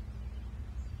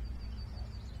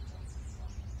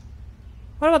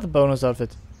 What about the bonus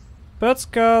outfit? Bird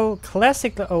skull,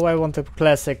 classic. Oh, I want the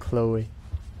classic Chloe.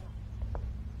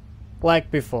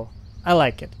 Like before. I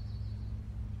like it.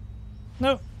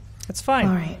 No, it's fine.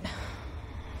 Alright.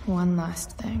 One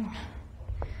last thing.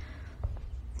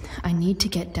 I need to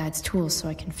get Dad's tools so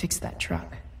I can fix that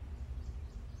truck.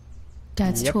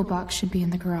 Dad's toolbox should be in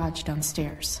the garage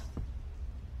downstairs.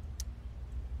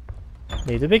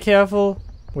 Need to be careful.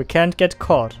 We can't get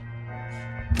caught.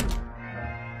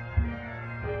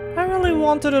 I really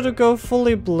wanted her to go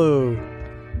fully blue.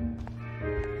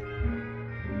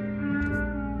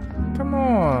 Come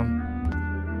on.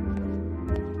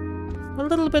 A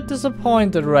little bit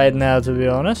disappointed right now, to be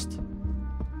honest.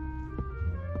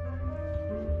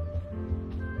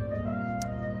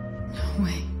 No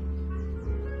way.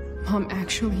 Mom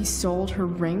actually sold her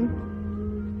ring?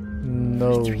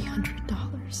 No. For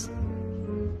 $300.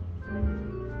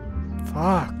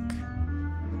 Fuck.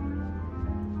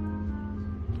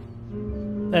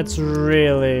 That's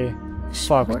really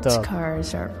fucked Sports up.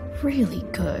 cars are really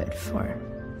good for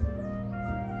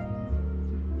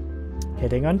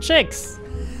hitting on chicks.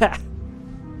 I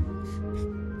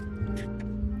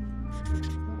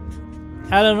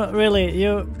don't know, really,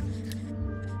 you...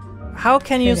 How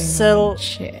can you hitting sell... on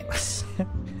chicks.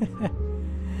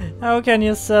 How can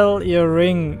you sell your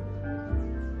ring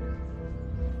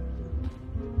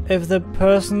if the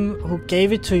person who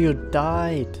gave it to you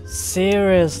died?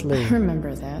 Seriously. I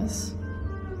remember this.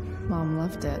 Mom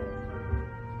loved it.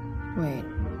 Wait.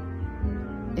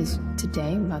 Is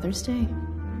today Mother's Day?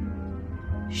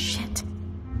 Shit.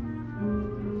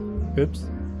 Oops.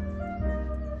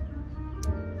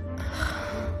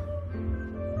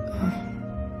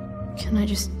 Can I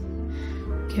just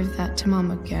give that to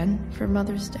Mom again for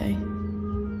Mother's Day?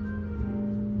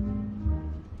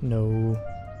 No.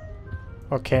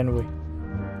 Or can we?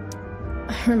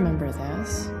 I remember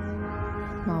this.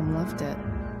 Mom loved it.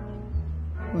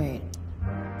 Wait.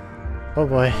 Oh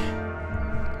boy.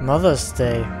 Mother's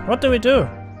Day. What do? We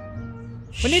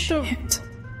need to...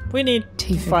 We need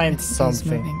to find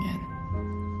something.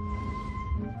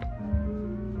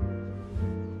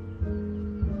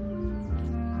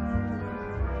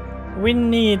 We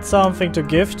need something to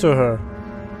give to her.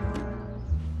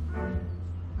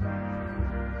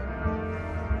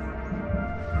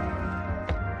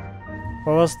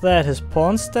 What was that? His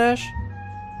pawn stash?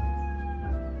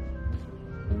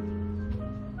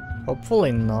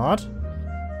 Hopefully not.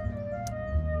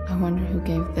 I wonder who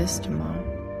gave this to Mom.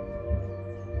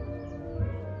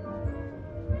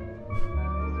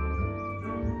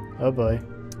 Oh boy.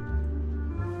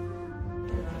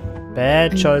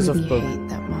 Bad choice of book. I hate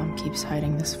that Mom keeps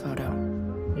hiding this photo.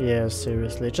 Yeah,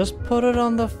 seriously. Just put it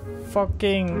on the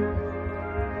fucking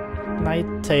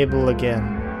night table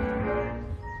again.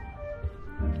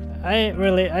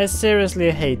 I seriously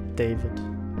hate David.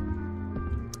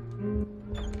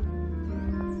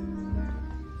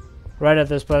 Right at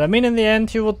this point. I mean, in the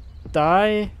end, he would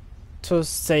die to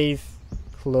save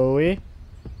Chloe.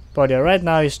 But yeah, right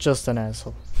now he's just an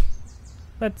asshole.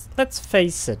 Let's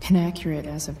face it. Inaccurate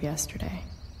as of yesterday.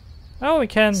 Oh, we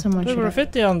can Someone do should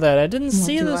graffiti on that. I didn't What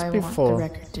see do this I before. want the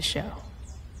record to show?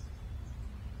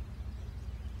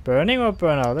 Burning or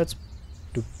burnout? Let's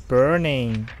do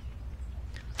burning.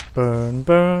 Burn,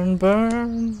 burn,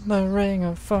 burn, the ring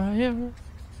of fire.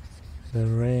 The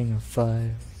ring of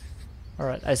fire.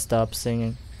 Alright, I stopped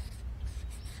singing.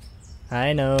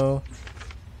 I know.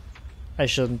 I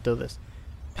shouldn't do this.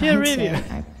 Peer I'd say review.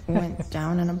 I went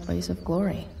down in a blaze of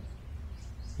glory.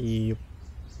 You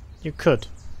could,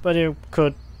 but you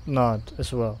could not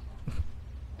as well.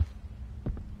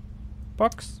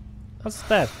 Box? What's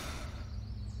that?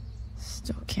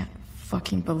 Still can't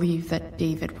fucking believe that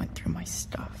David went through my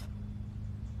stuff.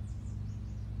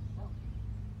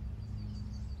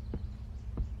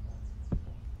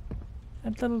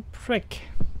 That little prick.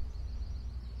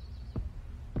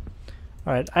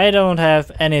 Alright, I don't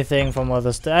have anything from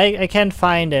Mother's Day. I can't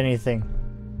find anything.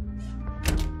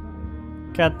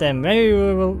 God damn,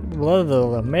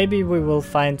 maybe we will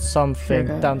find something Here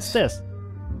goes. downstairs.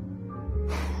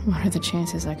 What are the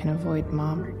chances I can avoid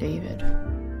Mom or David?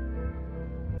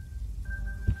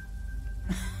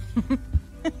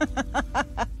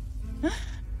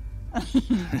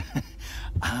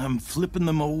 I'm flipping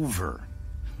them over.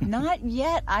 Not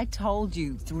yet. I told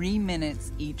you, 3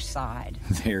 minutes each side.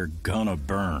 They're gonna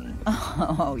burn.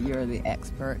 Oh, you're the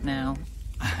expert now.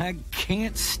 I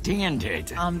can't stand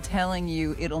it. I'm telling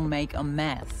you, it'll make a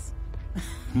mess.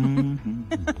 You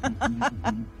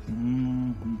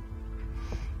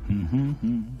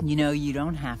know, you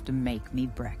don't have to make me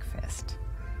breakfast.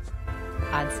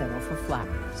 I'd settle for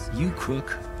flowers. You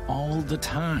cook all the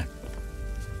time.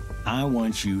 I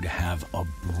want you to have a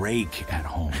break at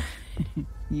home.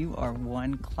 You are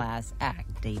one class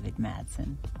act, David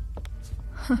Madsen.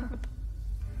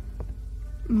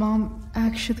 Mom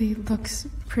actually looks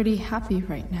pretty happy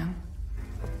right now.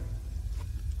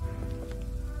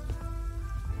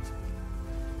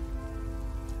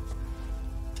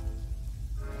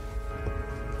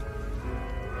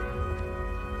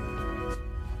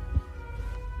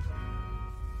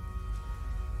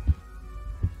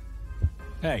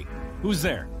 Hey, who's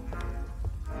there?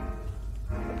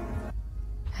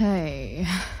 Hey.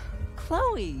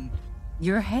 Chloe,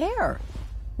 your hair.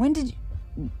 When did you...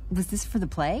 Was this for the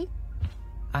play?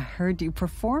 I heard you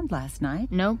performed last night.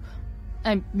 Nope.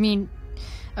 I mean,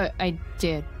 I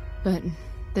did, but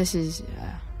this is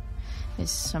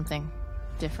something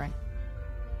different.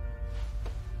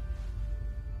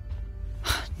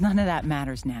 None of that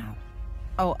matters now.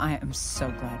 Oh, I am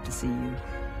so glad to see you.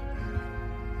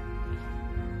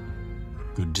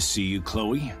 Good to see you,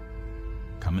 Chloe.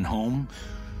 Coming home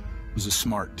was a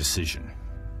smart decision.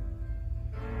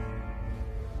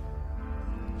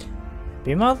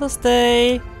 Happy Mother's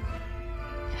Day!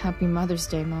 Happy Mother's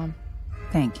Day, Mom.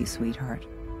 Thank you, sweetheart.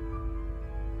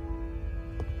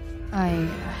 I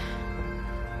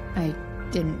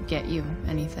didn't get you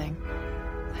anything.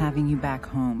 Having you back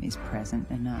home is present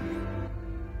enough.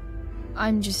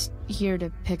 I'm just here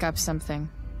to pick up something.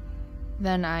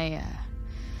 Then I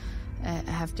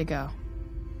have to go.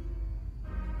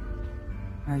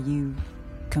 Are you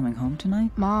coming home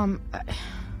tonight? Mom,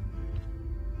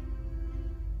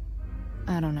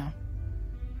 I don't know.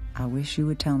 I wish you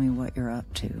would tell me what you're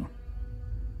up to.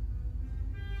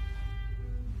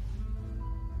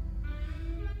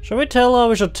 Should we tell her?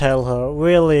 We should tell her.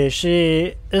 Really,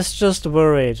 she is just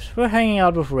worried. We're hanging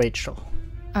out with Rachel.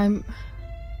 I'm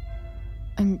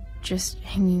just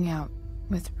hanging out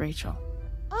with Rachel.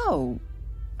 Oh,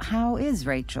 how is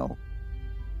Rachel?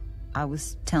 I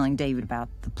was telling David about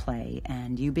the play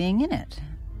and you being in it.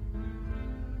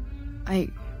 I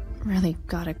really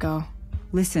gotta go.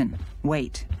 Listen,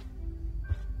 wait.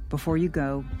 Before you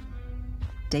go,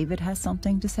 David has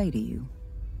something to say to you.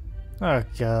 Oh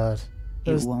god.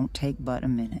 It won't take but a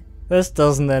minute. This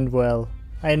doesn't end well.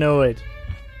 I know it.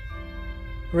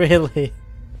 Really.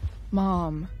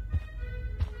 Mom.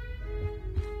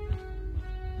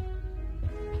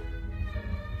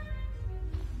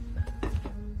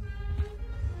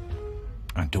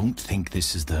 I don't think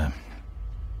this is the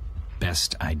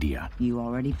best idea. You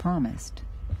already promised.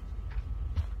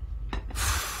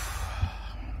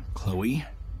 Chloe,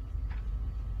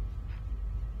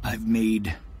 I've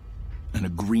made an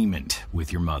agreement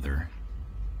with your mother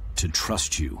to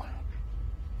trust you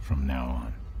from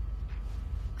now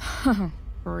on.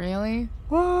 Really?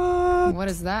 What? What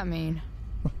does that mean?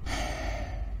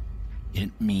 It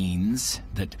means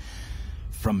that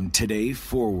from today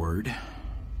forward,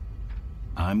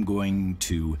 I'm going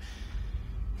to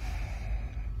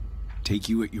take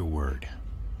you at your word.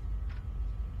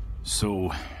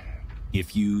 So,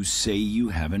 if you say you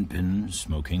haven't been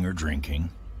smoking or drinking,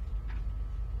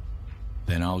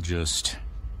 then I'll just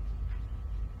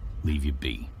leave you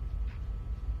be.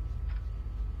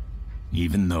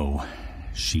 Even though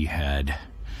she had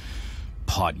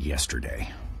pot yesterday.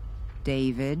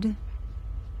 David,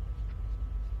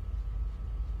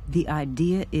 the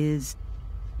idea is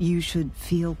you should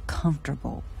feel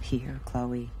comfortable here,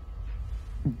 Chloe.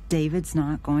 David's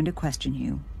not going to question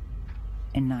you,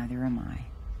 and neither am I.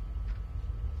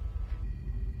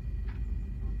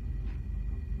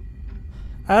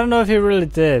 I don't know if he really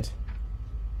did.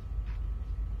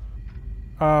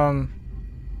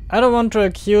 I don't want to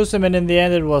accuse him and in the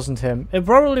end it wasn't him. It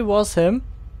probably was him,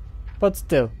 but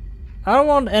still. I don't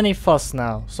want any fuss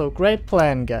now, so great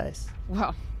plan, guys.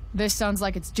 Well, this sounds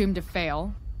like it's doomed to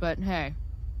fail, but hey.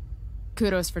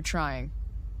 Kudos for trying.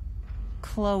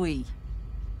 Chloe.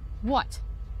 What?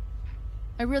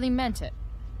 I really meant it.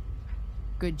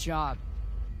 Good job.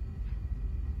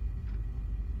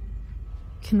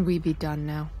 Can we be done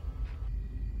now?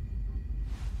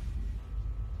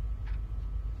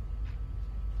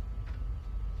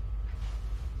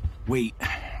 Wait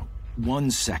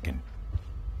 1 second.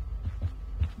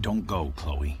 Don't go,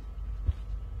 Chloe.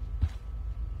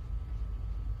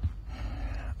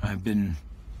 I've been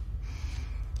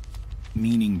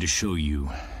meaning to show you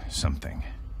something.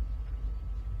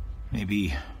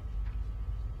 Maybe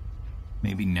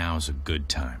now's a good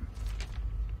time.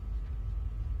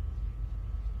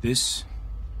 This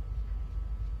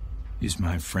is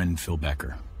my friend Phil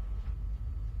Becker.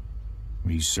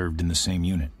 We served in the same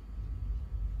unit.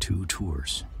 2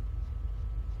 tours.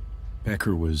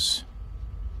 Becker was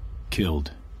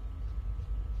killed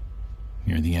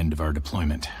near the end of our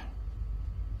deployment.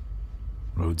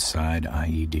 Roadside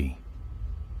IED.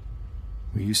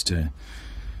 We used to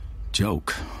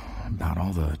joke about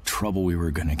all the trouble we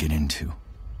were gonna get into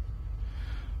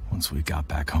once we got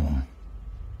back home.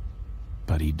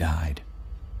 But he died.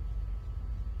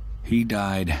 He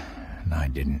died, and I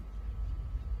didn't.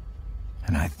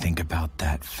 And I think about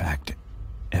that fact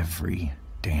every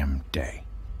damn day.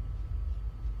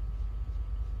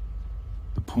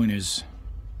 The point is,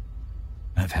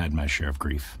 I've had my share of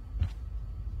grief.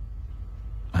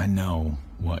 I know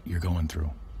what you're going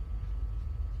through.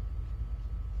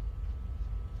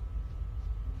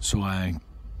 So I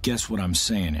guess what I'm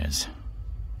saying is,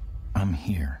 I'm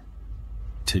here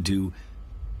to do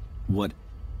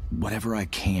whatever I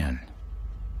can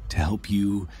to help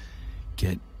you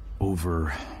get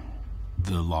over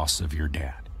the loss of your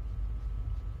dad.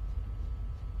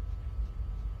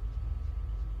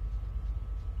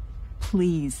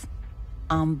 Please,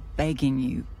 I'm begging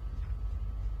you.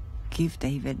 Give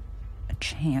David a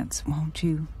chance, won't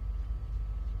you?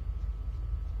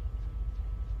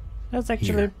 That's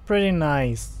actually pretty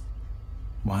nice.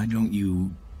 Why don't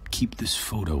you keep this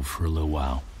photo for a little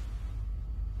while?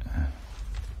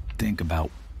 Think about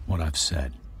what I've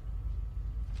said.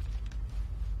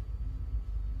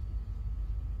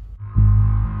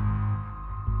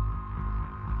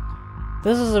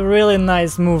 This is a really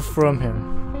nice move from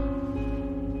him.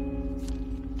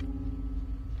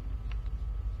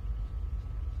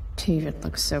 David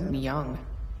looks so young.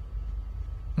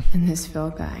 And this Phil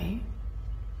guy,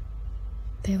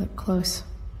 they look close.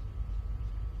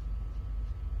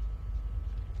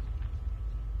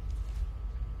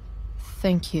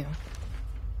 Thank you,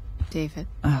 David.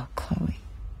 Oh, Chloe.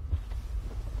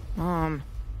 Mom.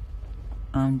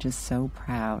 I'm just so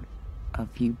proud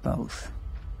of you both.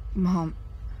 Mom,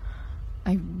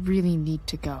 I really need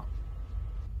to go.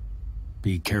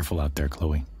 Be careful out there,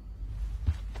 Chloe.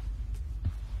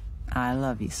 I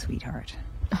love you, sweetheart.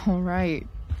 All right,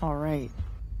 all right.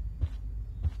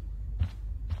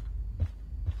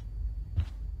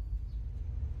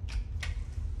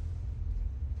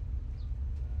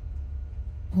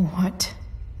 What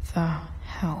the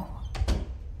hell?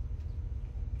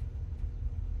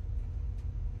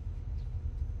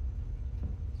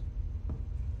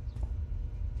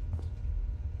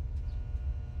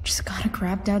 Just gotta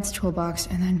grab Dad's toolbox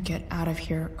and then get out of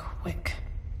here quick.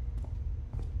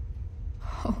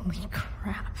 Holy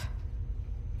crap.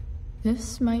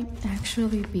 This might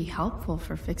actually be helpful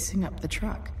for fixing up the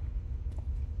truck.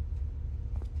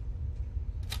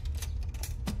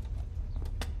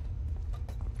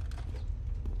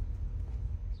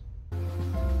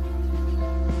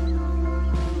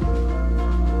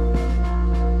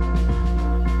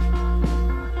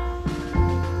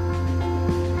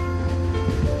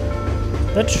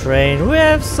 The train. We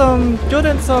have some good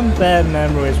and some bad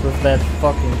memories with that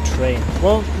fucking train.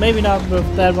 Well, maybe not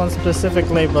with that one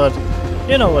specifically, but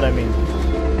you know what I mean.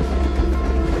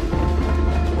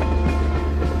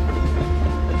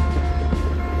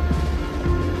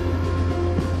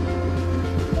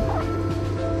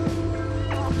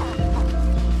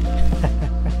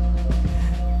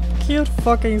 Cute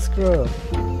fucking squirrel.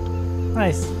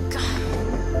 Nice.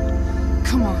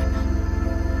 Come on.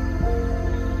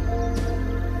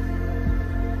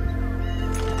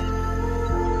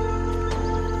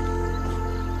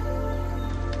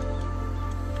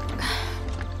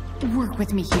 Work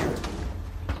with me here.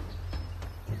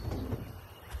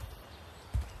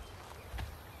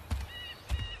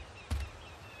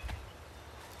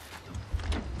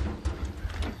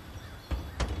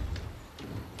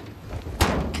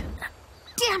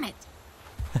 Damn it!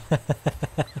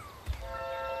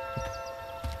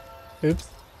 Oops.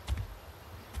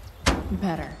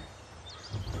 Better.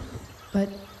 But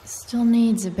still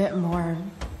needs a bit more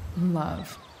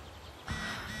love.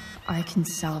 I can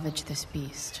salvage this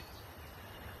beast.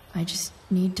 I just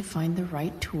need to find the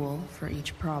right tool for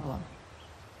each problem.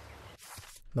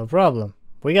 No problem.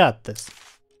 We got this.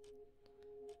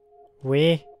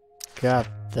 We got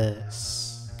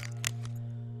this.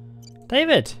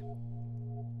 David!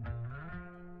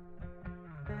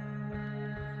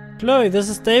 Chloe, this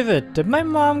is David. Did my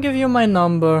mom give you my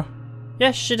number?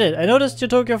 Yes, she did. I noticed you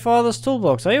took your father's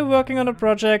toolbox. Are you working on a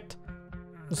project?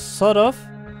 Sort of.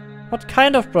 What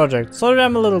kind of project? Sorry,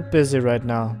 I'm a little busy right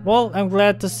now. Well, I'm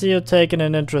glad to see you taking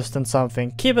an interest in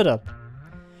something. Keep it up.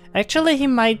 Actually, he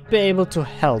might be able to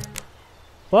help.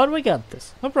 But we got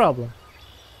this. No problem.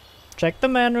 Check the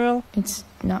manual. It's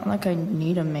not like I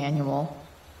need a manual.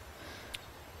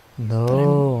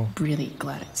 No. But I'm really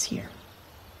glad it's here.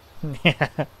 Yeah,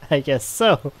 I guess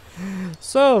so.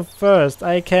 So, first,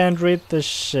 I can't read this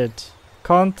shit.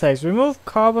 Context. Remove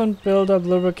carbon buildup,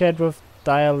 lubricate with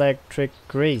dielectric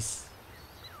grease.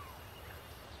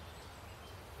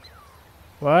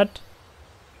 What?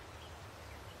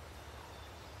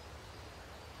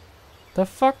 The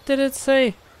fuck did it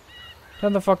say?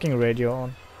 Turn the fucking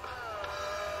radio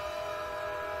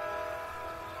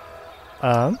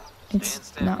on.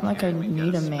 It's not like I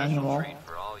need a manual.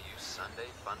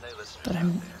 But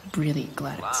I'm really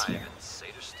glad it's here.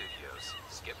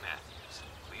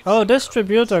 Oh,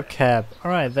 distributor cap.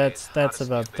 Alright, that's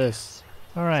about this.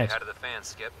 Alright.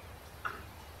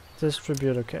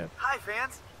 Distributor cap. Hi,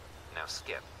 fans. Now,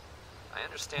 Skip. I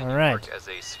understand you work as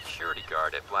a security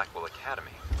guard at Blackwell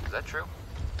Academy. Is that true?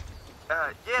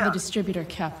 Yeah. The distributor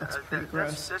cap looks pretty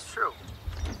gross. That's true.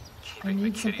 I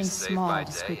need something small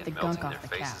to sweep the gunk off the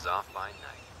cap.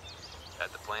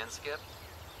 That the plan, Skip?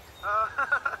 I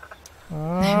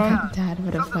bet Dad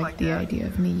would have liked the idea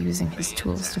of me using his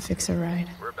tools to fix a ride.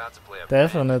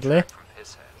 Definitely.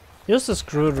 Use a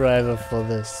screwdriver for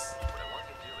this. What I want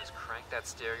you to do is crank that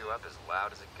stereo up as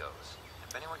loud as it goes.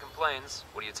 If anyone complains,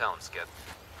 what do you tell him, Skip?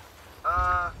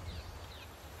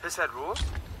 His head rules?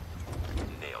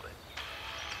 Nailed it.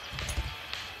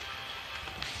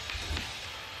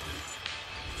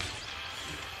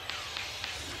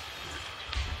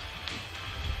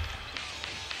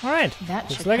 Alright, that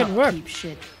looks should like it help worked. keep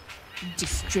shit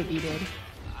distributed.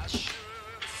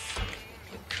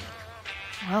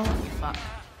 Well, fuck.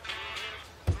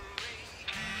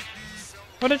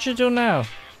 What did you do now?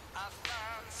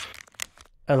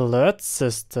 Alert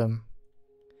system.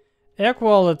 Air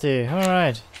quality,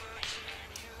 alright.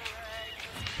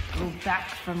 Go back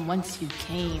from whence you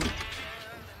came.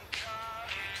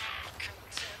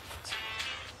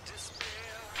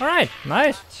 Alright,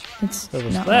 nice. It's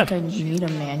not like I need a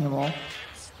manual.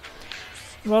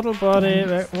 Throttle body,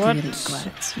 what? Really glad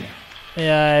it's here.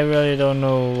 Yeah, I really don't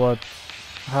know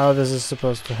how this is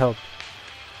supposed to help.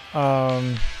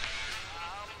 I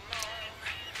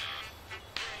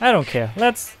don't care.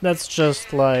 Let's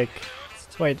just like,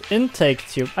 wait, intake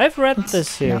tube. I've read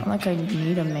this here. Not like I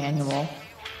need a manual.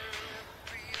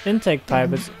 Intake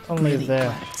pipe is only really there.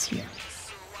 Glad it's here.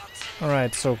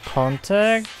 Alright, so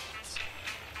contact.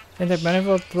 Intake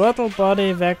manifold, throttle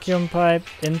body, vacuum pipe,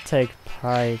 intake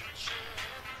pipe.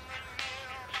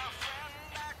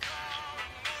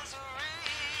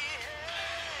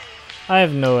 I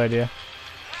have no idea.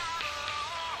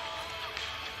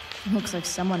 Looks like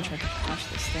someone tried to patch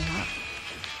this thing up.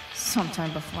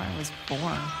 Sometime before I was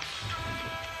born.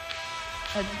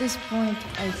 At this point,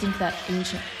 I think that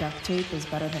ancient duct tape is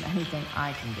better than anything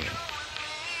I can do.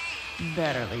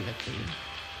 Better leave it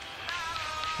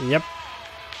be. Yep.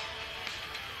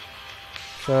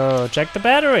 So, check the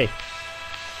battery.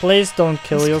 Please don't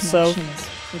kill yourself. This connection is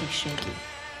pretty shaky.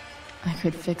 I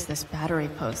could fix this battery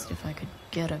post if I could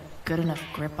get a good enough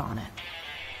grip on it.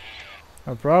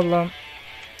 No problem.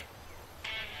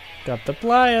 Got the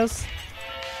pliers.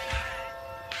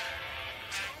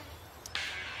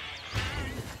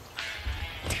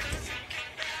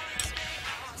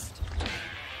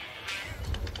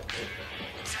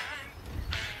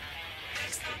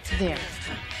 There.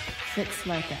 Fits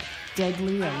like a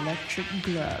deadly electric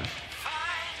glove.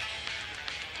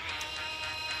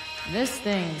 This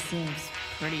thing seems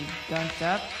pretty gunked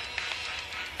up.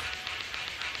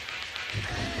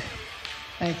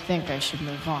 I think I should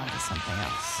move on to something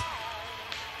else.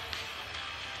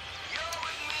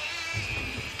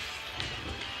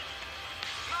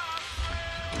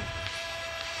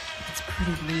 It's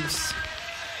pretty loose.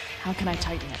 How can I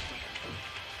tighten it?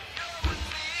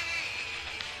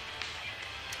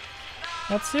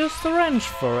 Let's use the wrench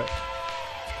for it.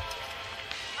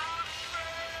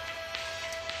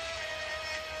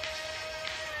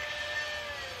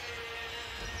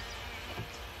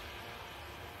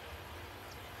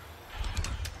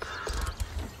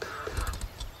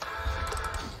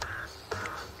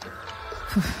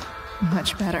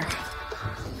 Much better.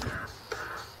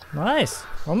 Nice.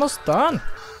 Almost done.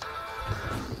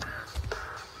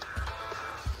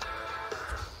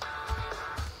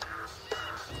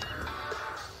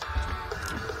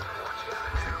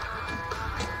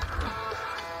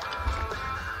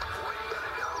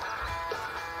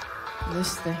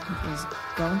 This thing is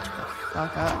going to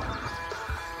fuck up.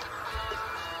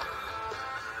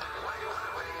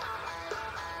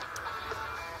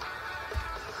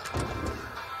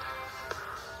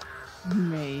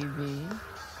 Maybe.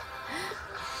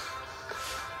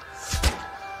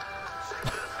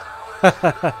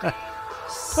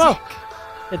 Oh,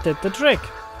 it did the trick.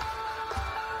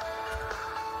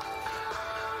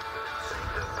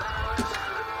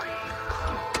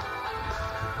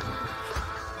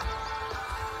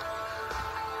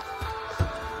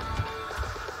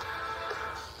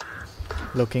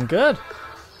 Looking good.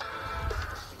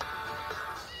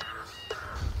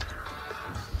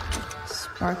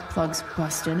 Spark plugs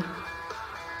busted.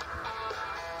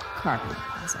 Carbon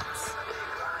deposits.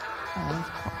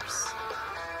 Of course.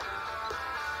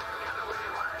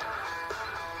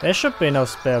 There should be no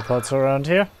spare parts around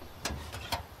here.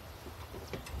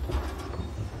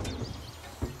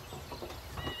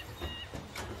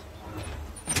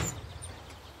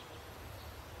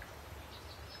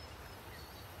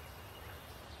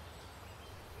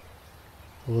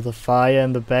 Oh, the fire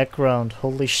in the background.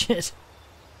 Holy shit.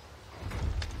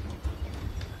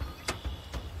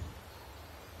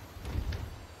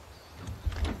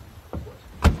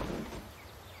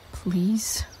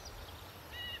 Please.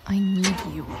 I need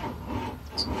you.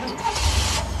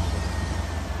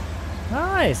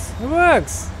 Nice. It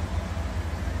works.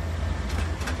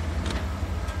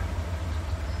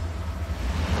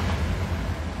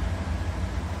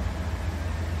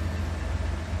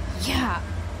 Yeah.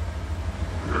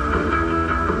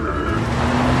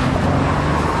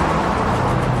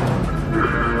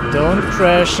 Don't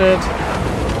crash it.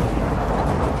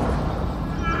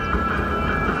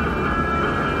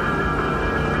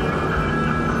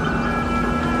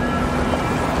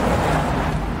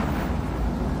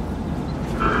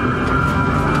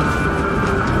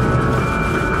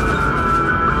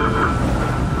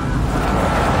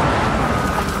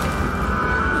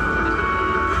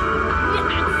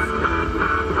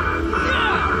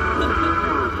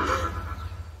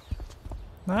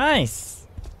 Nice.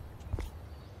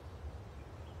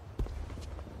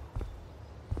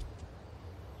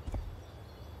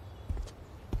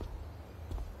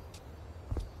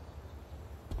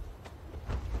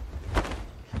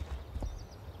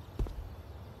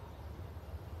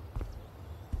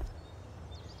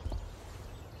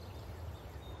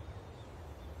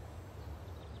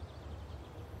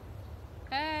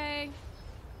 Hey,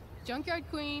 Junkyard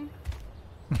Queen,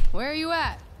 where are you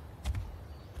at?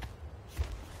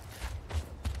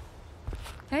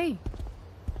 Hey,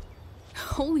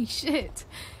 holy shit,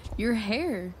 your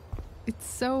hair, it's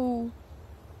so...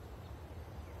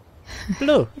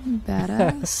 Blue.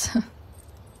 Badass.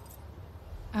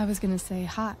 I was gonna say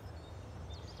hot.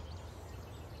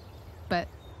 But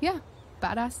yeah,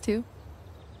 badass too.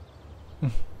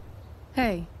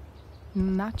 Hey,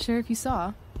 not sure if you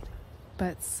saw,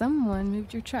 but someone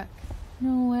moved your truck.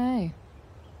 No way.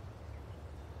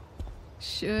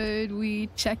 Should we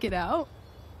check it out?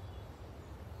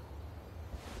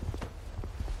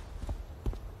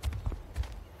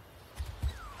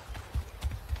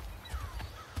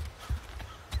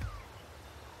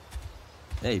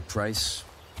 Hey, Price.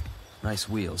 Nice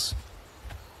wheels.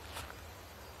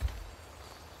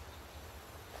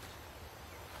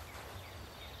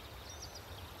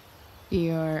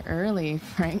 You're early,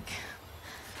 Frank.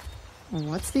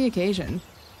 What's the occasion?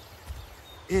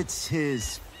 It's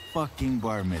his fucking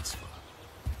bar mitzvah.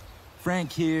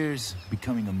 Frank here's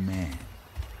becoming a man.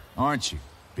 Aren't you,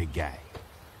 big guy?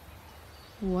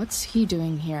 What's he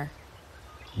doing here?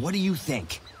 What do you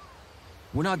think?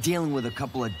 We're not dealing with a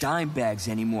couple of dime bags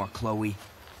anymore, Chloe.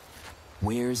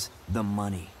 Where's the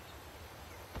money?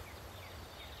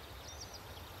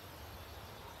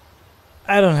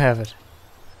 I don't have it.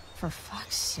 For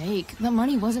fuck's sake, the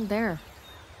money wasn't there.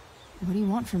 What do you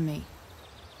want from me?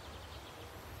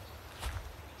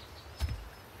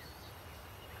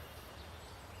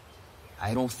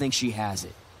 I don't think she has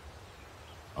it.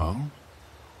 Oh?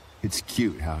 It's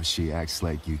cute how she acts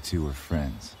like you two are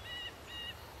friends.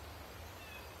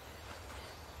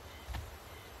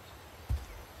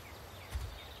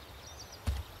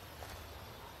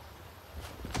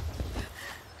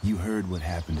 You heard what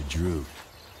happened to Drew,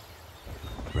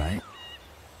 right?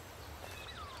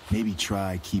 Maybe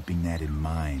try keeping that in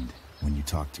mind when you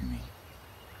talk to me.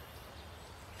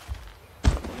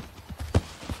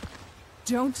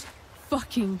 Don't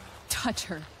fucking touch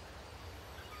her.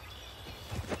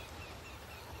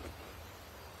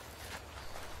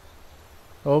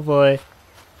 Oh boy.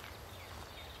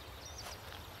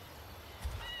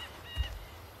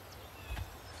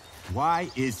 Why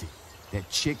is it that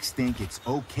chicks think it's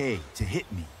okay to hit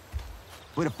me?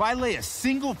 But if I lay a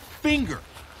single finger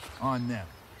on them,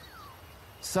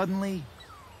 suddenly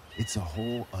it's a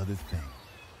whole other thing.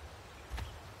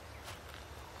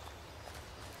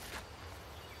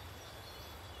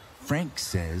 Frank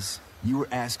says you were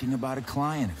asking about a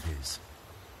client of his.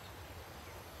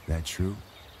 That true?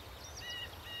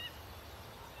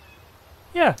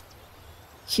 Yeah.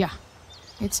 Yeah,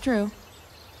 it's true.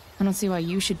 I don't see why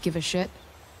you should give a shit.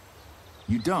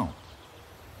 You don't?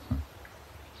 Huh.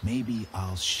 Maybe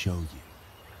I'll show you.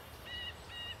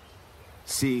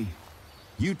 See,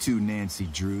 you two Nancy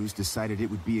Drews decided it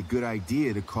would be a good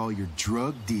idea to call your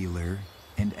drug dealer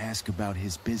and ask about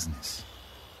his business.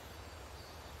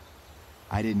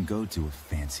 I didn't go to a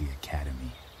fancy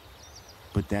academy,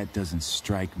 but that doesn't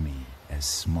strike me as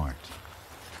smart.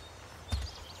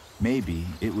 Maybe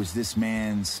it was this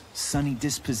man's sunny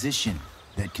disposition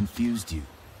that confused you,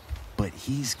 but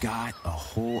he's got a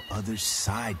whole other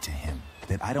side to him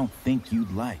that I don't think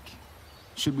you'd like.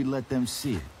 Should we let them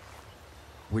see it?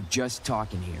 We're just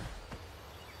talking here.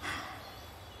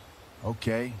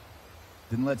 Okay,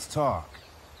 then let's talk.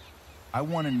 I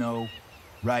want to know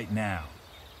right now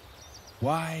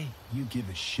why you give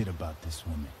a shit about this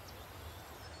woman.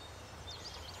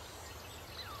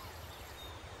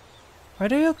 Why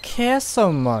do you care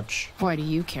so much? Why do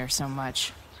you care so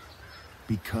much?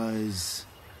 Because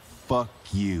fuck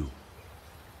you.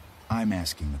 I'm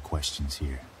asking the questions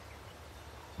here.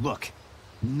 Look,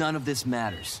 none of this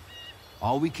matters.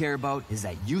 All we care about is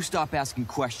that you stop asking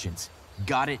questions.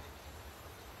 Got it?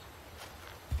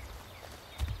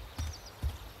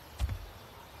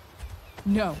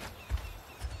 No.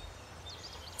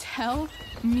 Tell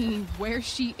me where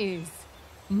she is.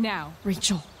 Now.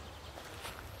 Rachel.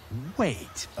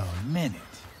 Wait a minute.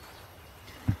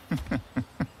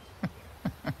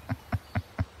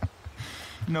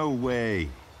 No way.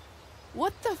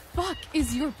 What the fuck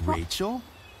is your Rachel?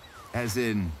 As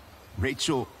in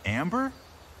Rachel Amber?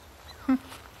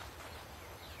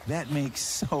 That makes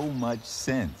so much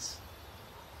sense.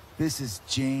 This is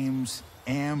James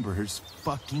Amber's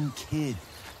fucking kid.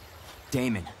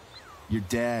 Damon. Your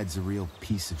dad's a real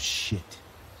piece of shit,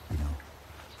 you know.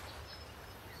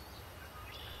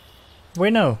 We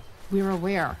know. We're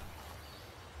aware.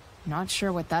 Not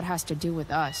sure what that has to do with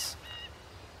us.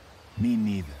 Me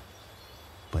neither.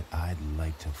 But I'd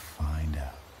like to find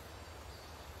out.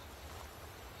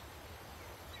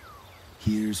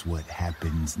 Here's what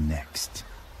happens next.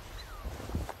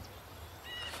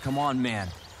 Come on, man.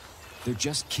 They're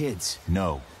just kids.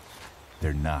 No,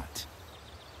 they're not.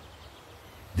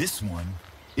 This one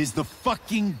is the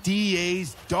fucking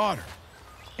DA's daughter.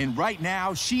 And right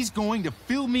now, she's going to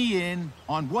fill me in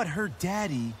on what her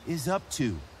daddy is up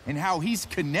to and how he's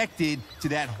connected to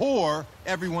that whore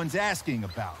everyone's asking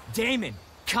about. Damon,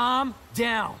 calm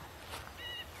down.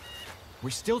 We're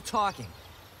still talking.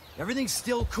 Everything's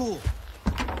still cool.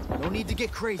 No need to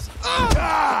get crazy.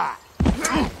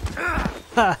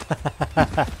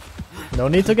 No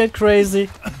need to get crazy.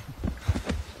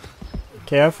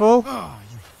 Careful. Oh,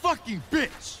 you fucking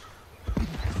bitch!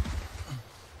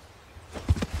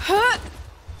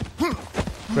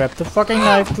 Grab the fucking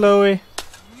knife, Chloe.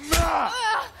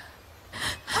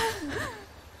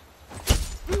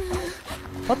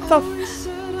 What the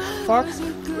fuck?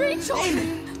 Rachel!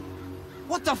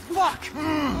 What the fuck?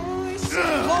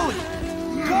 Chloe!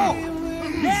 Go!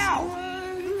 Now!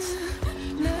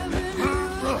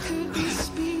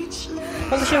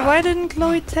 Holy shit, why didn't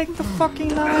Chloe take the fucking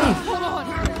knife? Hold on.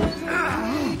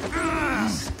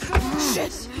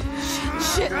 Shit!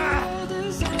 Shit!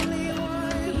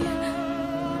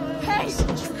 Hey!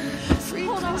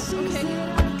 Hold on, okay.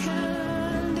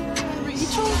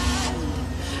 Rachel?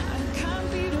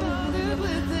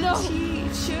 No!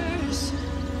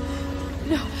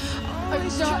 No, I'm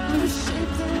not.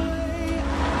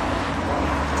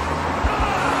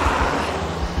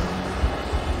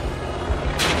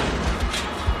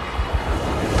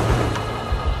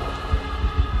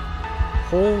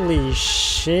 Holy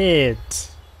shit.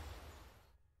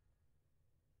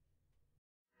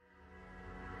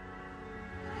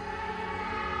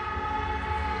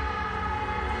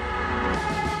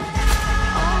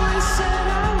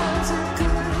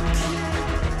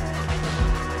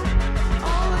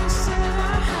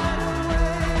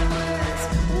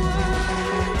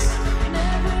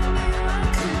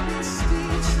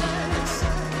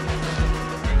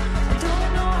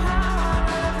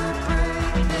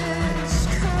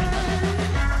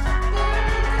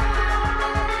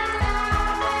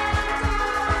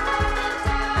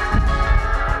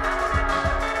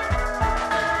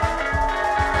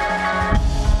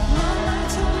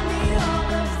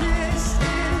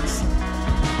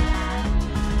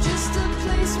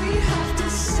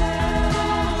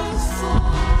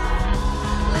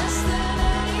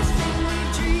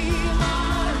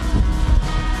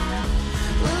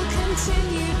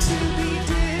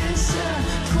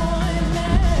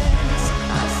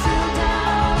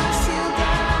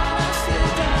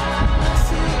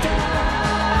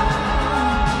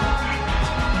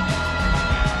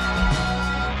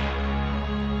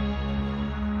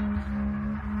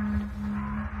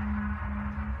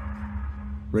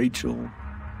 Rachel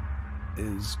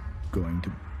is going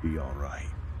to be all right.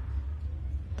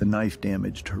 The knife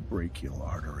damaged her brachial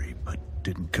artery, but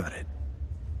didn't cut it.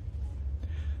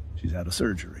 She's out of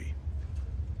surgery,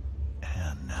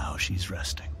 and now she's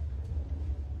resting.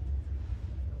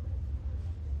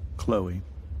 Chloe,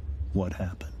 what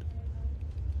happened?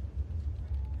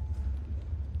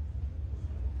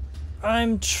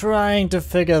 I'm trying to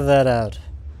figure that out.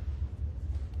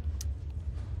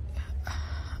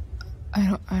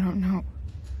 I don't know.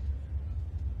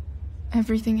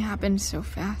 Everything happened so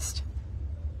fast.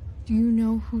 Do you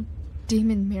know who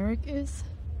Damon Merrick is?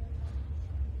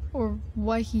 Or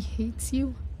why he hates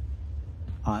you?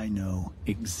 I know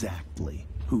exactly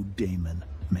who Damon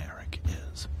Merrick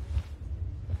is.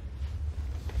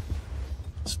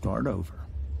 Start over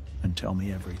and tell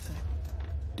me everything.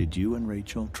 Did you and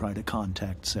Rachel try to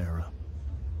contact Sarah?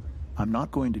 I'm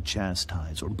not going to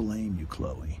chastise or blame you,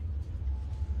 Chloe,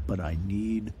 but I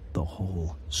need the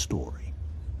whole story.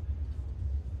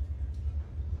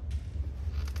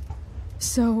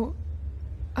 So,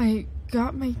 I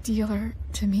got my dealer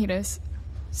to meet us,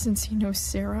 since he knows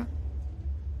Sarah.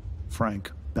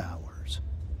 Frank Bowers.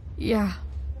 Yeah,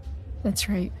 that's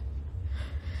right.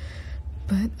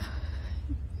 But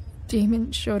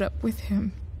Damon showed up with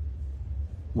him.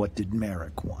 What did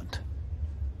Merrick want?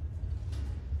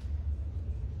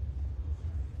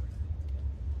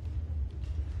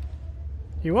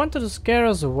 He wanted to scare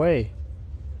us away.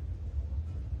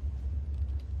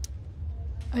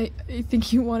 I think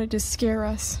he wanted to scare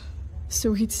us,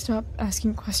 so he'd stop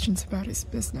asking questions about his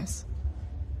business.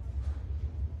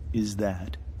 Is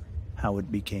that how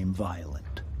it became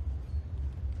violent?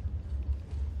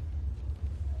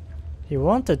 He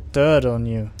wanted dirt on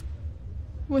you.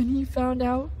 When he found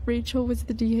out Rachel was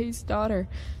the DA's daughter,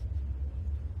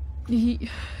 he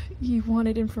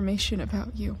wanted information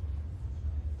about you.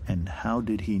 And how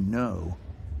did he know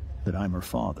that I'm her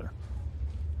father?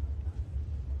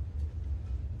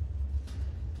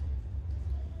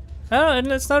 Oh, and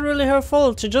it's not really her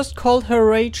fault. She just called her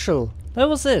Rachel. That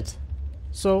was it.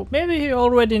 So maybe he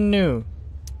already knew.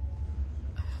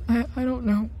 I don't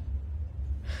know.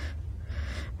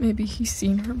 Maybe he's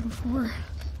seen her before.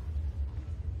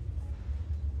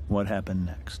 What happened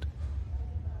next?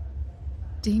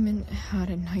 Damon had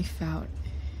a knife out,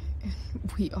 and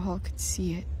we all could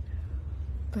see it.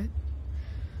 But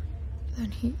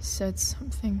then he said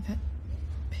something that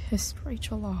pissed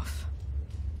Rachel off.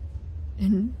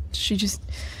 And she just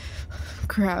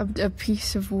grabbed a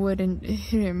piece of wood and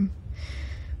hit him.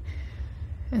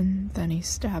 And then he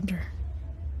stabbed her.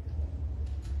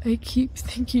 I keep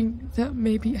thinking that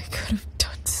maybe I could have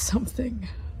done something,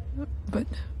 but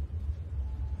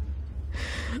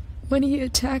when he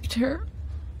attacked her,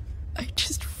 I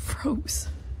just froze.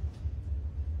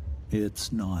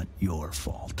 It's not your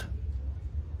fault.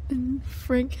 And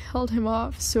Frank held him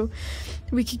off so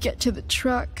we could get to the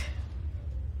truck.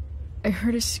 I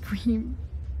heard a scream,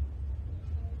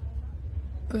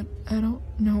 but I don't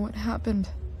know what happened.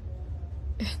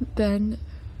 And then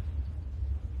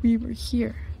we were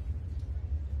here.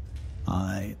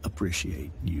 I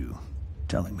appreciate you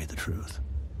telling me the truth.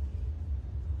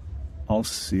 I'll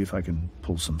see if I can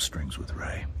pull some strings with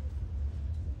Ray.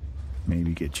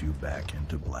 Maybe get you back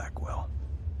into Blackwell.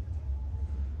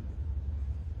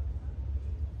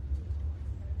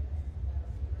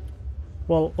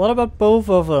 Well, what about both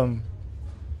of them?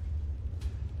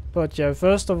 But yeah,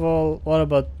 first of all, what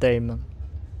about Damon?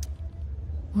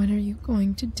 What are you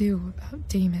going to do about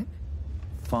Damon?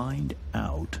 Find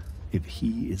out if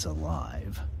he is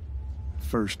alive.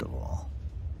 First of all,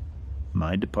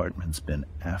 my department's been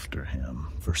after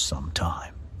him for some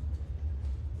time.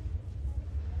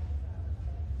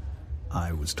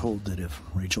 I was told that if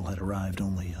Rachel had arrived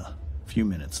only a few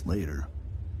minutes later,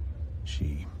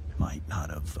 she might not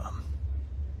have,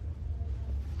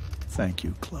 Thank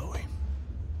you, Chloe.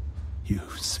 You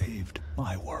saved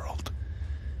my world.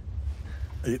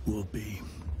 It will be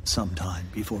some time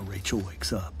before Rachel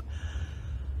wakes up.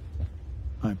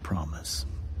 I promise.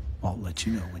 I'll let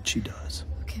you know when she does.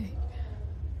 Okay.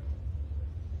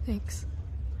 Thanks.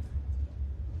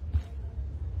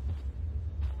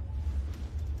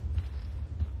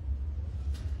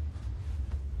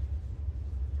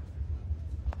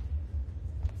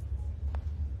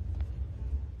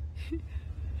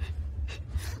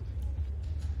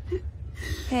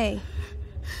 Hey.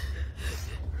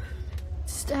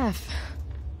 Steph,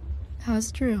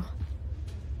 how's Drew?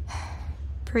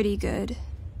 Pretty good.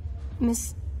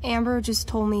 Miss Amber just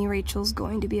told me Rachel's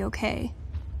going to be okay.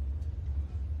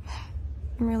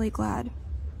 I'm really glad.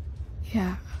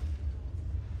 Yeah.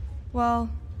 Well,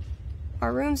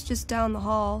 our room's just down the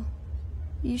hall.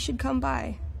 You should come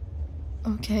by.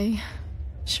 Okay.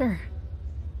 Sure.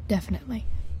 Definitely.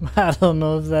 I don't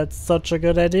know if that's such a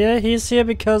good idea. He's here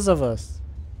because of us.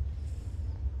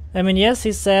 I mean, yes,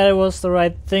 he said it was the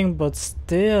right thing, but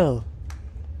still.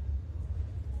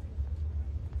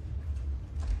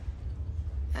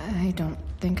 I don't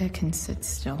think I can sit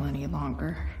still any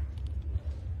longer.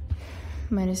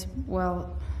 Might as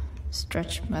well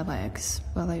stretch my legs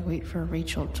while I wait for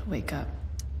Rachel to wake up.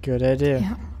 Good idea.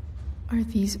 Yeah. Are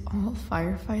these all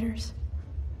firefighters?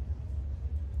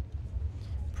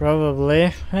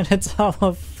 Probably, and it's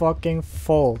our fucking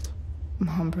fault.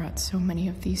 Mom brought so many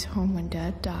of these home when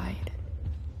Dad died,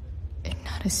 and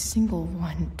not a single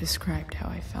one described how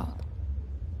I felt.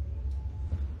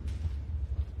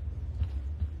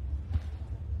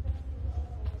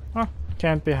 Oh,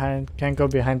 can't go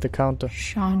behind the counter.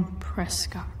 Sean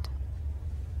Prescott.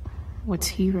 What's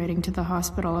he writing to the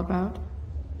hospital about?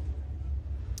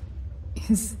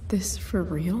 Is this for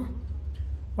real?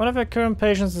 One of our current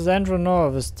patients is Andrew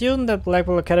North, a student at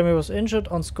Blackwell Academy was injured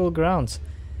on school grounds.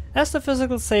 As the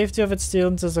physical safety of its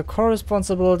students is a core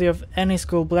responsibility of any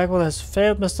school, Blackwell has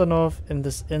failed Mr. North in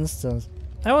this instance.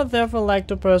 I would therefore like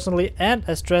to personally, and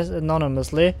I stress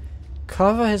anonymously,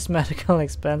 cover his medical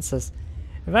expenses.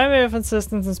 If I may have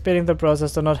insistence in speeding the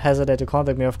process, do not hesitate to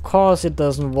contact me. Of course he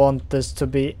doesn't want this to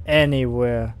be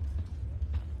anywhere.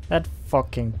 That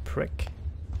fucking prick.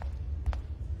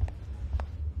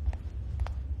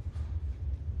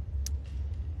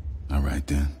 All right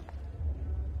then.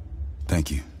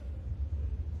 Thank you.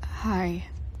 Hi,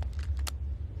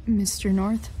 Mr.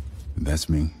 North. That's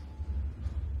me.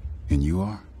 And you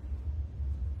are?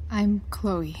 I'm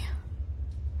Chloe.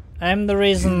 I'm the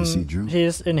reason see Drew?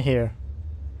 he's in here.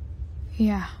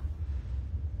 Yeah.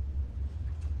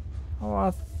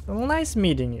 Oh, nice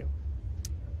meeting you.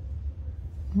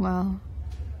 Well,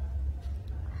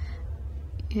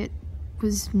 it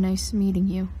was nice meeting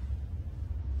you.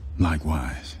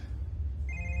 Likewise.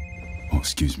 Oh,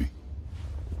 excuse me.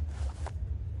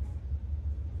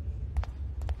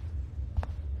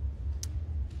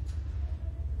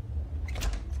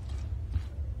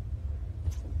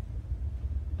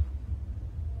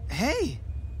 Hey!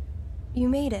 You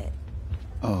made it.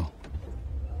 Oh.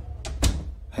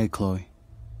 Hey, Chloe.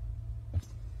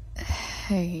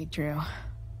 Hey, Drew.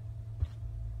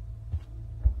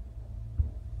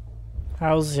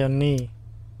 How's your knee?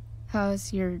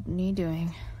 How's your knee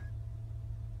doing?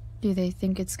 Do they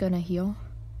think it's gonna heal?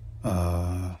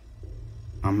 I'm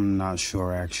not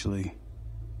sure, actually.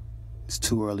 It's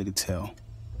too early to tell.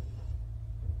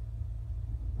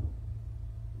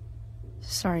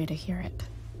 Sorry to hear it.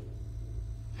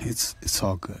 It's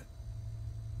all good.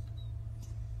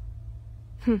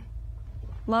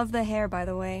 Love the hair, by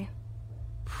the way.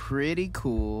 Pretty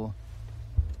cool.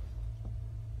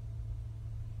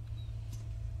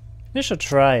 You should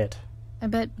try it. I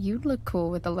bet you'd look cool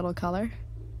with a little color.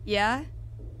 Yeah?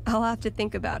 I'll have to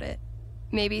think about it.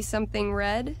 Maybe something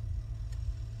red?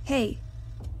 Hey,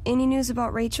 any news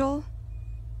about Rachel?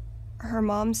 Her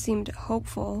mom seemed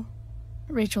hopeful.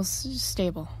 Rachel's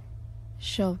stable.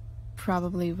 She'll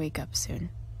probably wake up soon.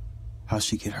 How'd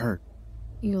she get hurt?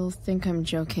 You'll think I'm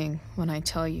joking when I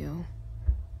tell you,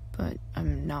 but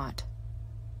I'm not.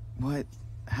 What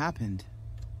happened?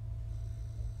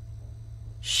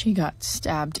 She got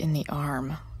stabbed in the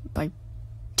arm by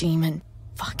Demon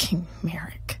fucking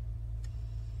Merrick.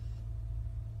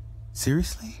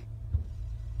 Seriously?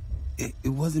 It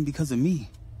wasn't because of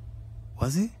me,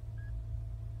 was it?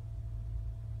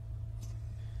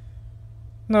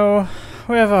 No,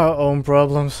 we have our own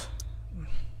problems.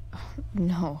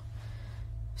 No.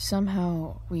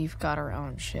 Somehow we've got our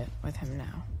own shit with him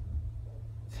now.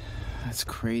 That's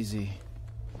crazy.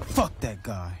 Fuck that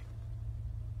guy.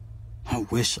 I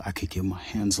wish I could get my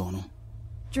hands on him.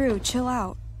 Drew, chill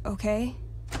out, okay?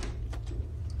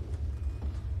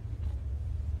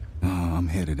 I'm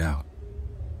headed out.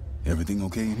 Everything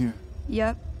okay in here?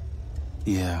 Yep.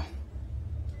 Yeah.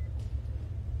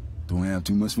 Don't have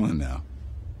too much fun now.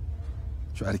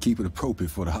 Try to keep it appropriate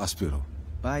for the hospital.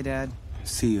 Bye, Dad.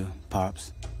 See ya,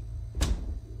 Pops.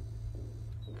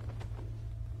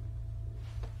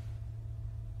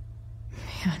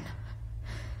 Man.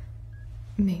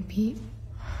 Maybe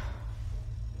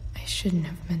I shouldn't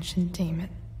have mentioned Damon.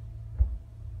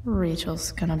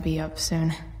 Rachel's gonna be up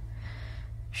soon.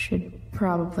 Should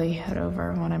probably head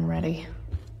over when I'm ready.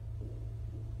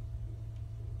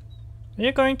 Are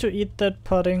you going to eat that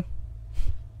pudding?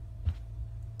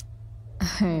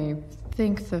 I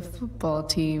think the football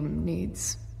team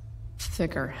needs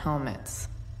thicker helmets.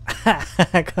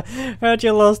 Heard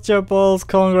you lost your balls.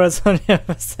 Congrats on your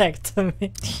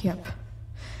vasectomy. Yep.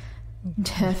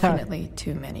 Definitely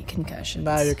too many concussions.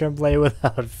 Now you can play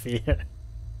without fear.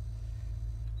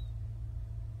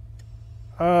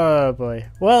 Oh boy.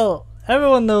 Well,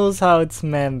 everyone knows how it's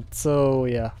meant, so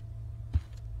yeah.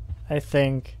 I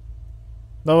think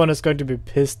no one is going to be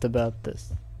pissed about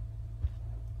this.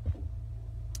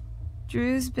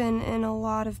 Drew's been in a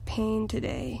lot of pain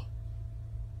today.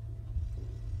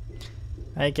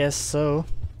 I guess so.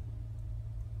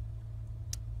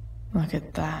 Look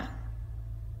at that.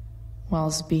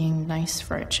 Wells being nice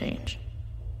for a change.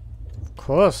 Of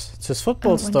course, it's his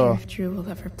football I wonder store. if Drew will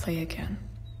ever play again.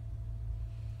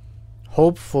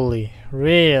 Hopefully,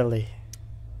 really.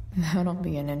 That'll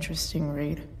be an interesting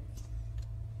read.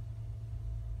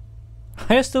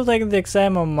 I'm still taking the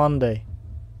exam on Monday.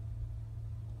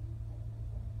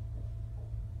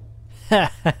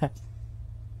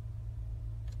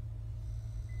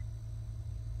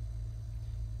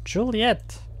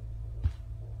 Juliet.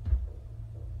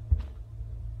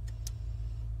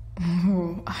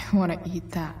 Ooh, I want to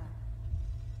eat that.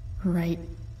 Right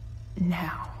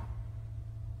now.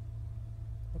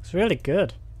 Looks really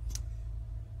good.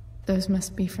 Those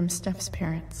must be from Steph's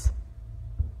parents.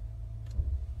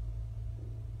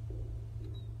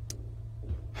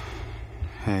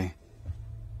 Hey.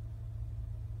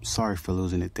 Sorry for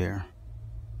losing it there.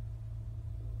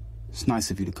 It's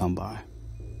nice of you to come by.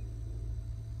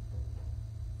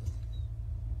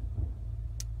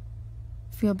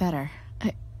 Feel better.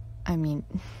 I mean,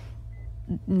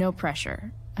 no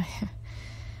pressure.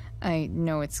 I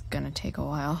know it's gonna take a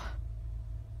while.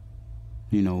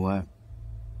 You know what?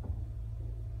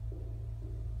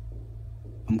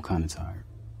 I'm kinda tired.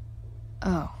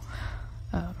 Oh.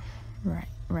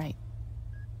 Right.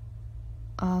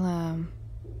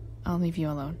 I'll leave you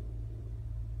alone.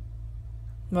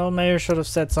 Well, Mayor should have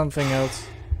said something else.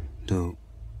 Dude,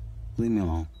 leave me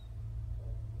alone.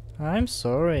 I'm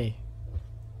sorry.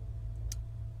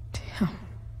 Damn.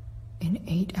 An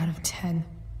 8 out of 10.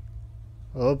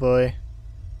 Oh boy.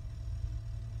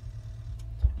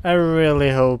 I really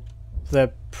hope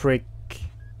that prick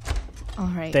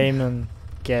Alright. Damon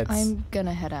gets I'm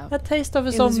gonna head out. a taste of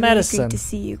his It was own really medicine. great to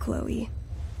see you, Chloe.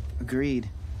 Agreed.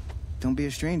 Don't be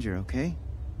a stranger, okay?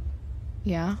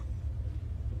 Yeah?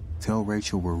 Tell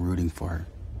Rachel we're rooting for her.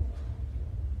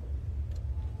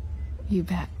 You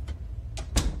bet.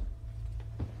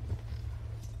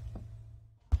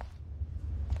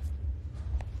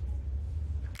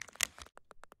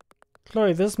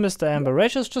 Chloe, this is Mr. Amber.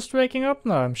 Rachel's just waking up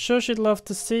now. I'm sure she'd love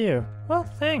to see you. Well,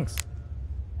 thanks.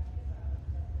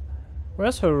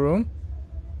 Where's her room?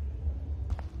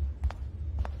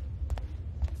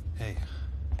 Hey.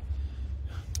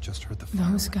 Just heard the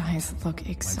fire. Those guys look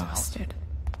exhausted.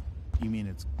 You mean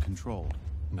it's controlled?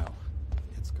 No.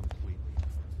 It's completely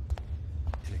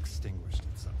different. It extinguished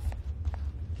itself.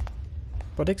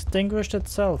 But extinguished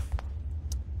itself.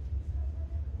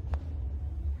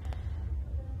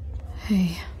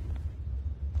 Hey.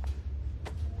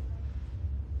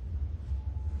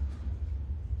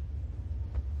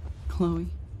 Chloe,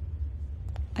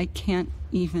 I can't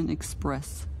even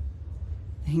express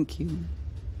thank you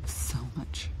so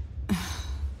much.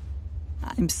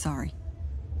 I'm sorry.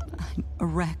 I'm a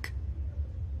wreck.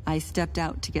 I stepped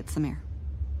out to get some air.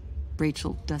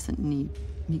 Rachel doesn't need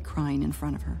me crying in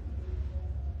front of her.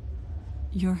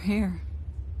 Your hair.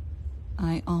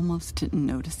 I almost didn't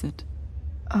notice it.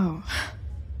 Oh.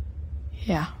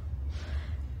 Yeah.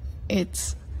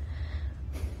 It's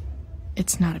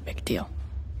not a big deal.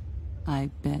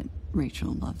 I bet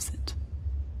Rachel loves it.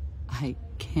 I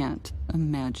can't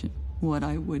imagine what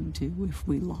I would do if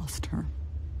we lost her.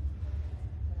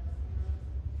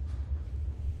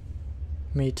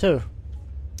 Me too.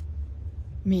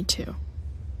 Me too.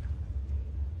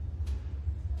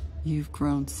 You've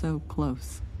grown so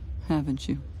close, haven't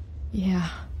you? Yeah.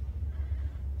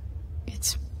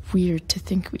 It's weird to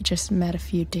think we just met a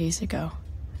few days ago.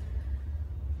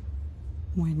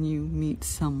 When you meet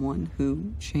someone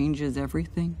who changes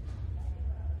everything,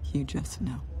 you just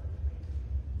know.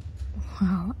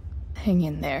 Well, hang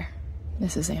in there,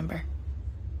 Mrs. Amber.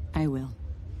 I will.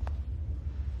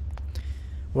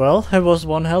 Well, it was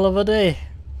one hell of a day.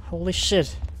 Holy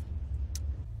shit.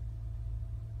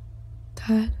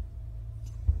 Dad,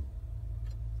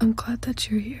 I'm glad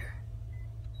that you're here.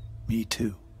 Me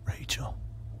too, Rachel.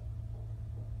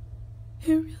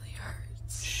 It really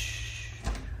hurts. Shh.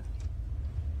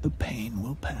 The pain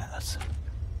will pass.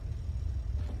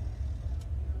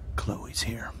 Chloe's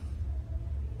here.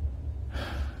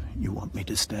 You want me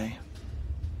to stay?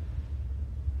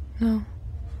 No.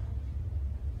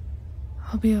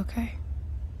 I'll be okay.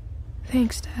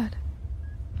 Thanks, Dad.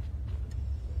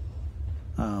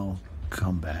 I'll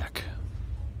come back.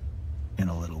 in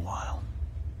a little while.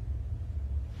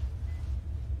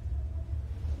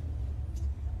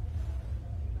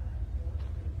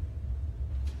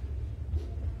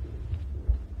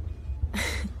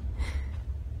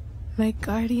 My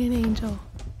guardian angel.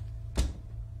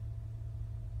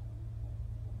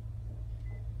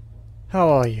 How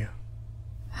are you?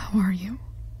 How are you?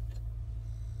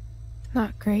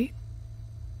 Not great.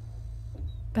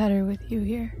 Better with you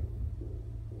here.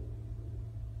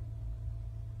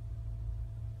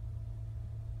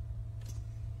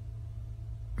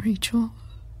 Rachel,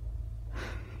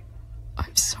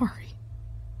 I'm sorry.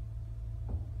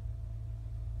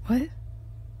 What?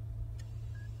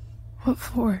 What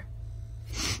for?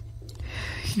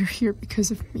 You're here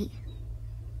because of me.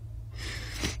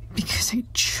 Because I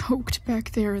choked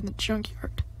back there in the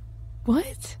junkyard.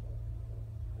 What?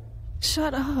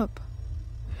 Shut up.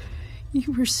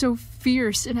 You were so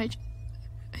fierce and I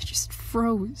just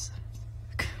froze.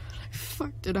 God, I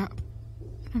fucked it up.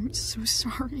 I'm so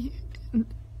sorry.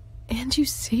 And you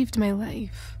saved my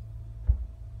life.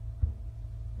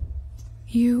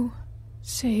 You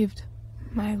saved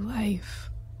my life.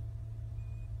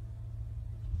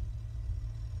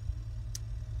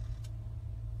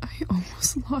 I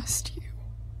almost lost you.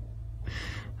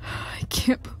 I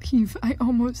can't believe I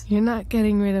almost... You're not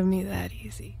getting rid of me that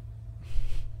easy.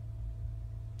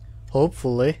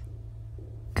 Hopefully.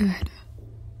 Good.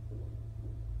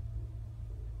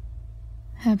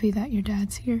 Happy that your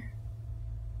dad's here.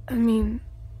 I mean,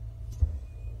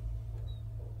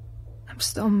 I'm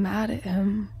still mad at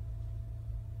him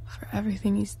for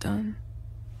everything he's done.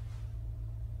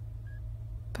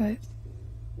 But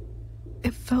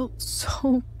it felt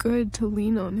so good to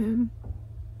lean on him.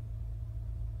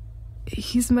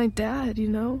 He's my dad, you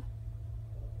know?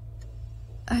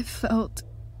 I felt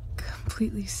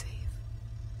completely safe.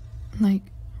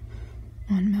 Like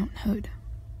on Mount Hood.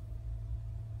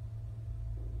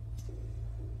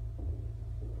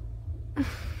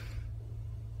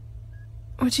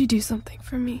 Would you do something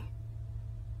for me?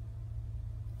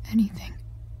 Anything.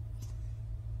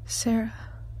 Sarah.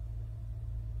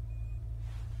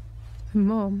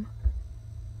 Mom.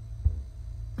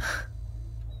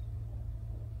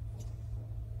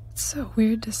 It's so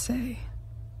weird to say.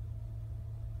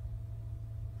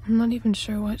 I'm not even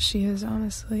sure what she is,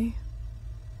 honestly.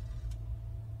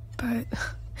 But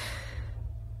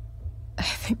I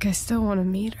think I still want to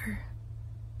meet her.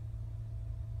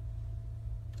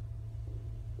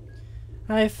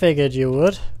 I figured you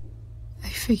would. I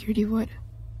figured you would.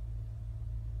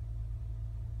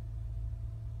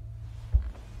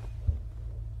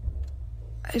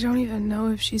 I don't even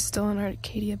know if she's still in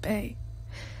Arcadia Bay.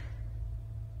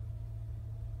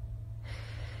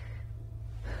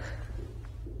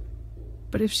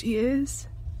 But if she is,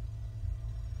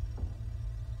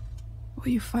 will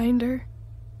you find her,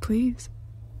 please?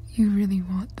 You really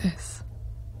want this,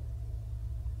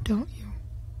 don't you?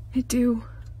 I do,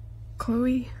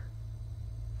 Chloe.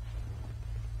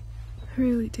 I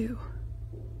really do.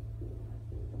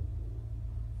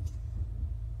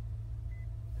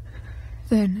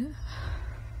 Then,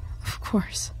 of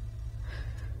course,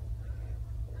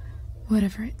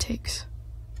 whatever it takes.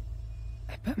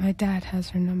 I bet my dad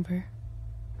has her number.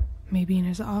 Maybe in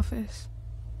his office.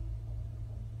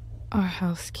 Our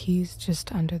house key's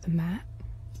just under the mat.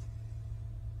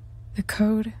 The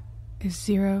code is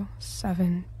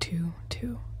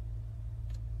 0722.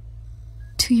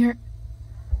 To your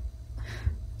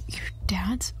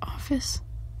dad's office?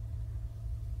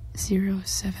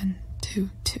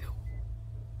 0722.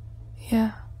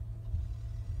 Yeah.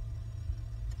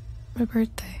 My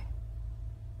birthday.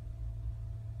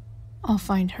 I'll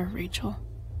find her, Rachel.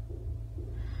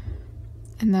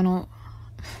 And then I'll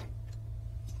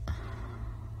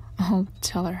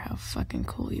tell her how fucking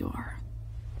cool you are.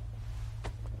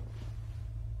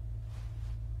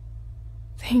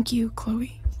 Thank you,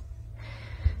 Chloe.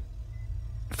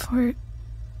 For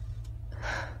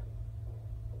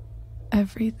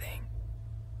everything.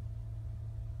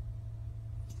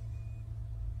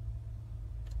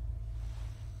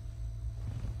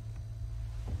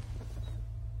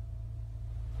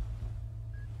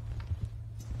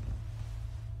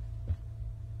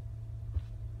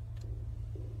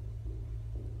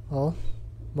 Well,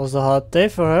 was a hard day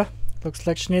for her. Looks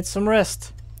like she needs some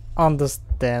rest.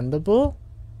 Understandable.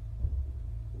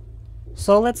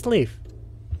 So let's leave.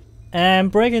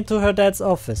 And break into her dad's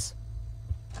office.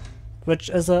 Which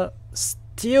is a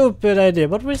stupid idea,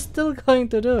 but we're still going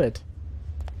to do it.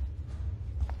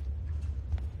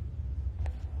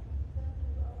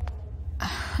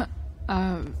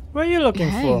 What are you looking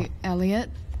for? Hey, Elliot.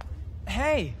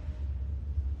 Hey!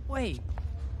 Wait.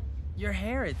 Your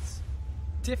hair, it's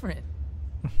different.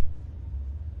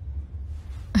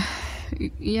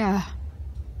 Yeah.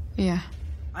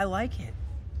 I like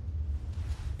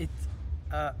it.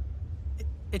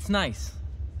 It's nice.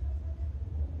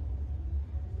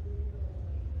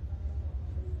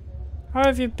 How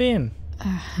have you been?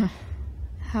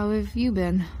 How have you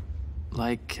been?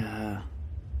 Like,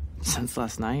 since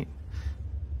last night?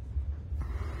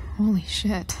 Holy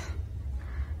shit.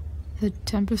 The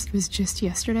Tempest was just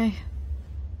yesterday?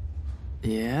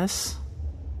 Yes?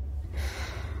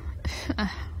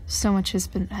 So much has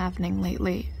been happening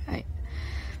lately. I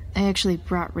actually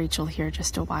brought Rachel here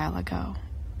just a while ago,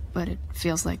 but it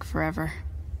feels like forever.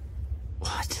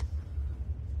 What?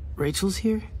 Rachel's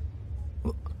here?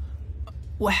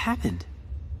 What happened?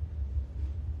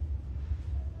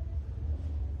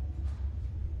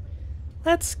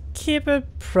 Let's keep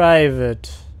it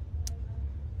private.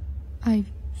 I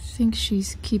think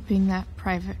she's keeping that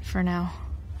private for now.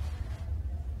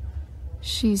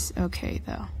 She's okay,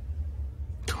 though.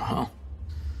 Well,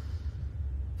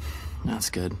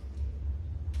 that's good.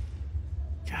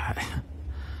 God,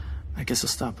 I guess I'll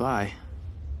stop by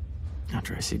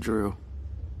after I see Drew.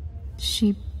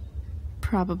 She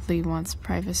probably wants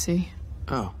privacy.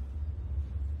 Oh.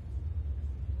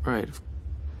 Right,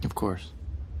 of course.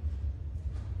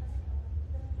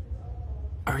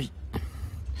 Are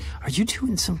you two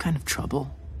in some kind of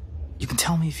trouble? You can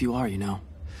tell me if you are, you know.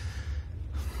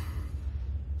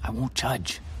 I won't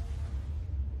judge.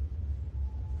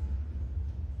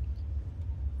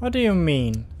 What do you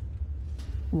mean?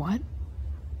 What?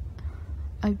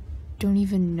 I don't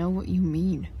even know what you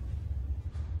mean.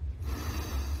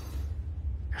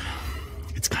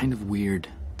 It's kind of weird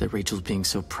that Rachel's being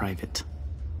so private.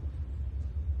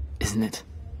 Isn't it?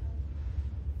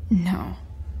 No,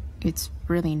 it's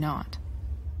really not.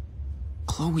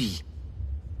 Chloe.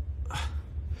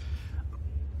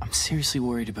 I'm seriously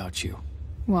worried about you.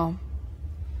 Well,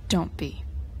 don't be.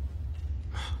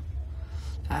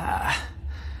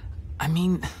 I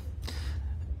mean,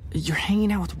 you're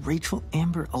hanging out with Rachel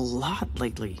Amber a lot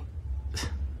lately,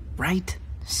 right?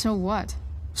 So what?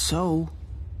 So,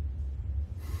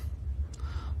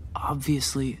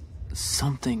 obviously,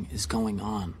 something is going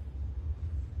on.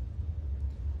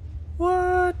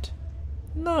 What?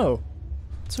 No.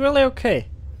 It's really okay.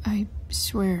 I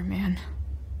swear, man.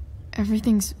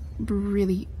 Everything's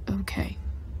really okay.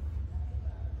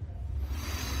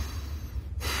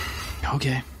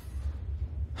 Okay.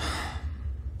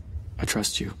 I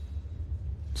trust you.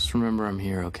 Just remember I'm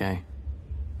here, okay?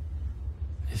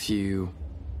 If you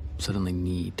suddenly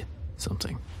need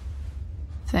something.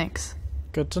 Thanks.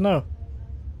 Good to know.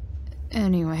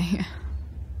 Anyway,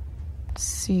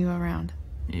 see you around.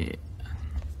 Yeah.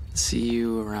 See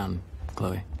you around,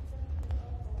 Chloe.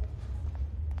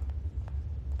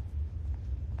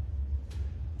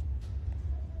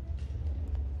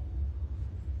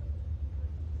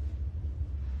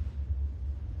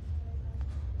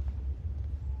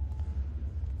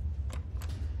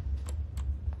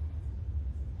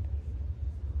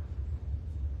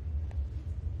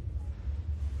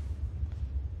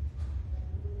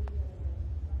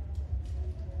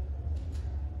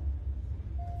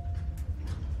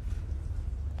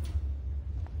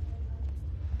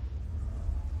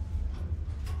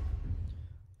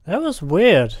 That was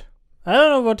weird. I don't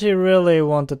know what he really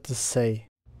wanted to say.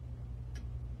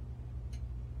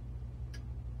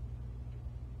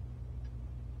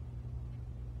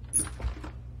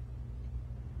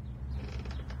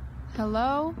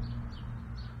 Hello?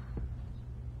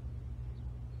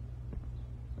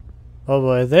 Oh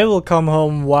boy, they will come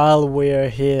home while we're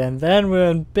here and then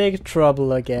we're in big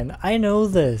trouble again. I know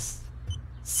this.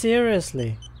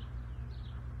 Seriously.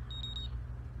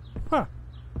 Huh.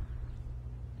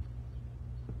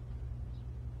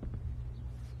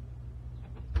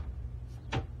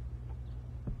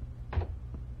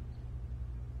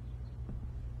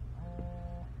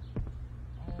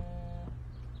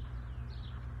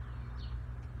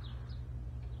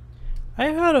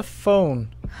 I heard a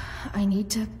phone. I need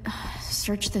to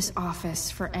search this office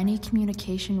for any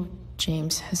communication with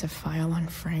James. Has a file on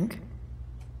Frank.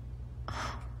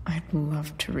 I'd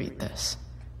love to read this,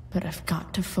 but I've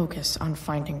got to focus on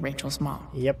finding Rachel's mom.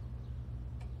 Yep.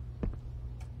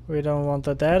 We don't want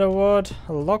the data award.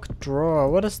 A locked drawer.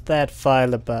 What is that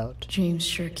file about? James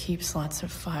sure keeps lots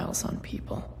of files on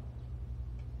people.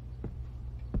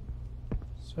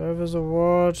 Service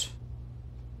award.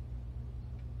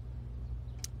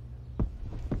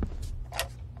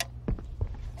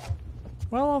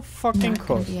 Well, of fucking Not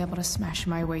course. gonna be able to smash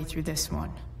my way through this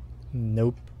one.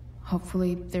 Nope.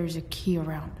 Hopefully there's a key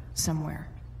around somewhere.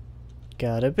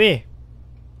 Gotta be.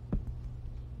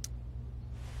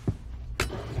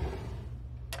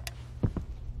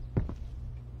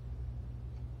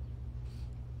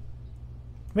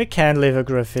 We can't leave a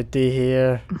graffiti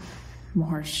here.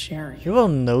 More sherry. You will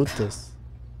notice.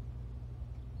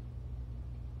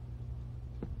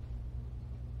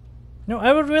 No,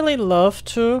 I would really love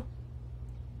to.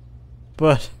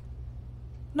 But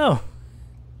no.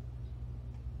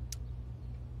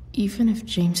 Even if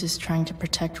James is trying to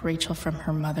protect Rachel from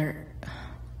her mother,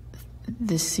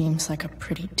 this seems like a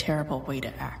pretty terrible way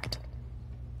to act.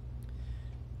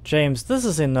 James, this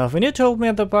is enough. When you told me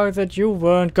at the park that you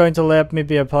weren't going to let me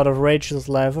be a part of Rachel's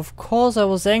life, of course I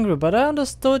was angry, but I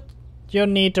understood your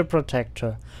need to protect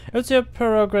her. It's your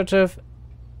prerogative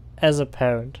as a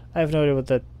parent. I have no idea what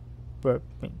that word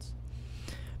means.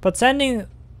 But sending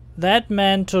that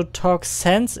man to talk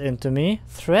sense into me,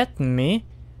 threaten me,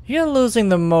 you're losing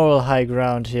the moral high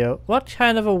ground here. What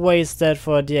kind of a way is that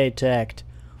for a DA to act?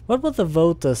 What would the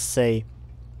voters say?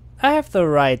 I have the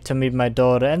right to meet my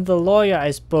daughter, and the lawyer I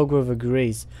spoke with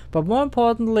agrees. But more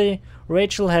importantly,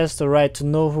 Rachel has the right to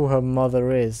know who her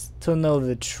mother is, to know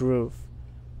the truth.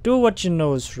 Do what you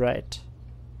know is right.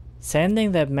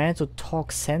 Sending that man to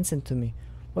talk sense into me.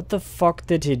 What the fuck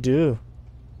did he do?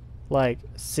 Like,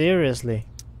 seriously.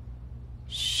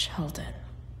 Sheldon.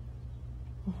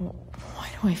 Why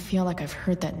do I feel like I've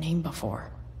heard that name before?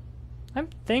 I'm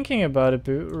thinking about it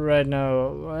right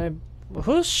now.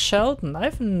 Who's Sheldon? I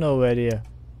have no idea.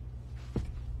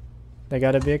 There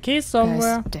gotta be a key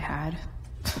somewhere. Best dad.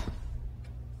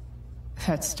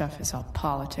 That stuff is all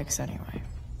politics anyway.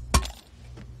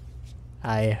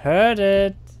 I heard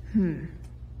it.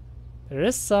 There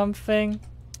is something.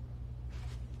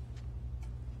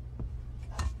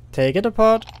 Take it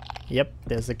apart. Yep,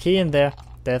 there's a key in there.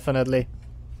 Definitely.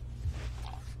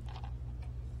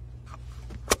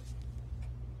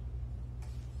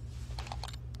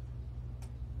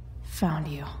 Found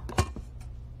you.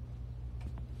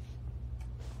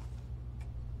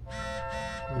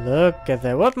 Look at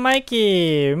that. What,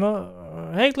 Mikey?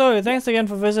 Hey, Chloe, thanks again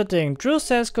for visiting. Drew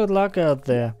says good luck out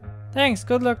there. Thanks,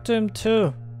 good luck to him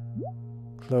too.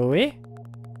 Chloe?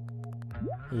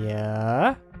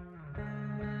 Yeah?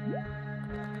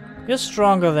 You're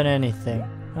stronger than anything.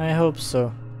 I hope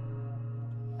so.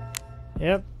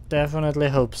 Yep, definitely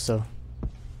hope so.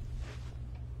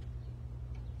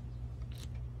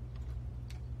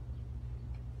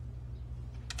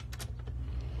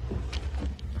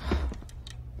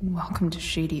 Welcome to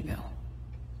Shadyville.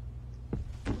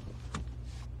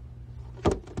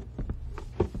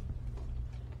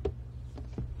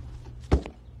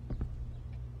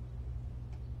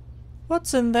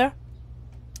 What's in there?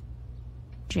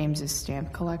 James's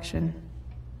stamp collection.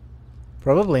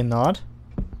 Probably not.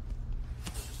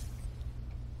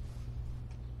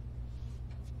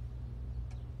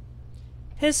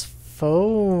 His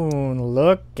phone.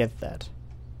 Look at that.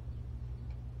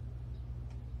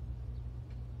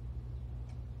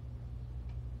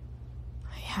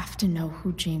 I have to know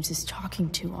who James is talking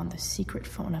to on the secret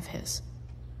phone of his.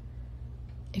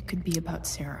 It could be about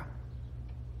Sarah.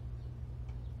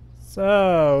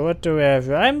 So, what do we have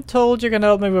here? I'm told you can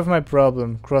help me with my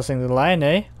problem. Crossing the line,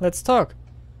 eh? Let's talk.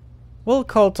 We'll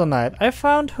call tonight. I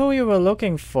found who you were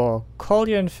looking for. Call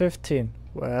you in 15.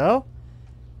 Well,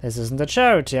 this isn't a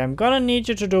charity. I'm gonna need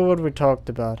you to do what we talked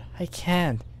about. I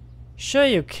can't. Sure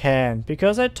you can,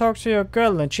 because I talked to your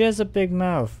girl and she has a big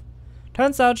mouth.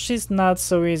 Turns out she's not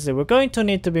so easy. We're going to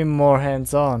need to be more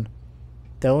hands-on.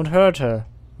 Don't hurt her.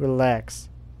 Relax.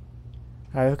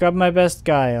 I've got my best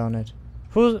guy on it.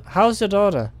 How's your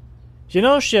daughter? You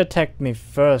know she attacked me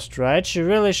first, right? You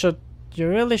really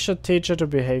should teach her to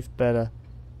behave better.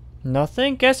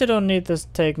 Nothing? Guess you don't need this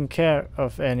taken care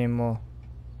of anymore.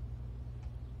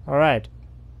 Alright.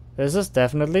 This is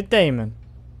definitely Damon.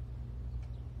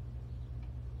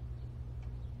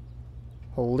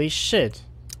 Holy shit.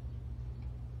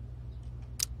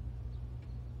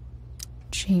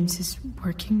 James is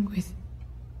working with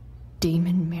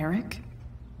Damon Merrick?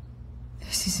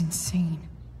 This is insane.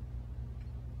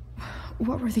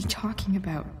 What were they talking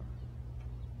about?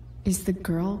 Is the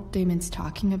girl Damon's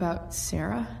talking about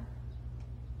Sarah?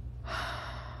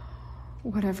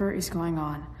 Whatever is going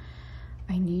on,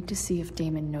 I need to see if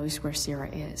Damon knows where Sarah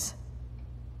is.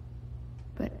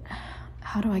 But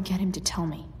how do I get him to tell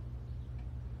me?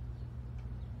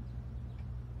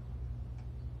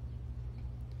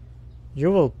 You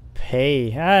will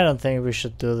pay. I don't think we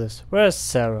should do this. Where's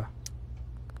Sarah?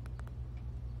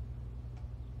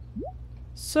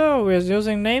 So, we're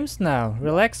using names now.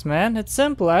 Relax, man. It's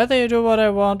simple. Either you do what I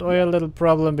want or your little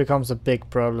problem becomes a big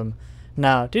problem.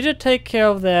 Now, did you take care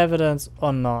of the evidence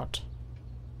or not?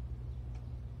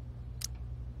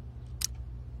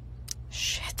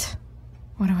 Shit.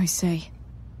 What do I say?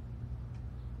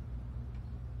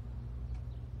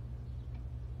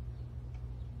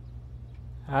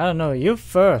 I don't know, you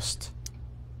first.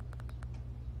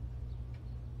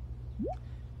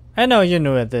 I know you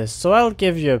knew this, so I'll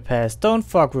give you a pass. Don't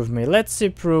fuck with me. Let's see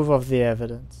proof of the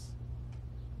evidence.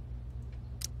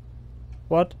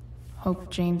 What? Hope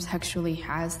James actually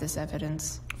has this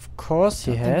evidence. Of course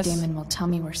he has. Think Damon will tell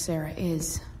me where Sarah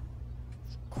is.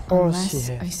 Of course Unless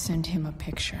he has. I send him a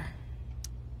picture.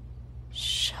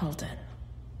 Sheldon.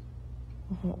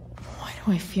 Why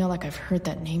do I feel like I've heard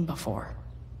that name before?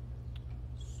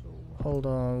 Hold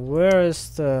on, where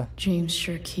is the... James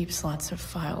sure keeps lots of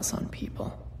files on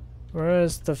people. Where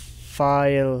is the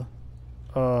file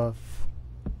of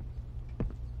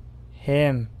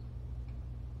him?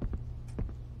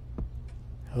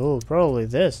 Oh, probably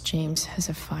this. James has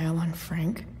a file on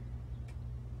Frank.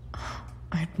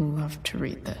 I'd love to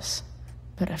read this,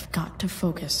 but I've got to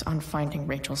focus on finding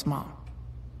Rachel's mom.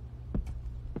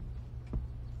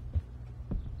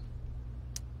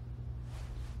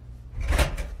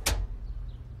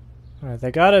 Alright,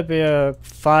 there gotta be a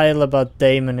file about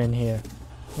Damon in here.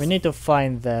 We need to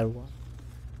find that one.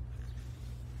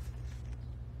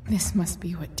 This must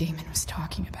be what Damon was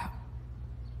talking about.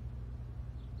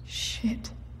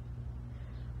 Shit.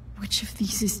 Which of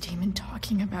these is Damon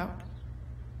talking about?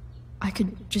 I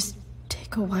could just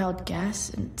take a wild guess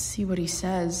and see what he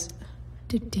says.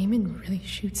 Did Damon really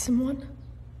shoot someone?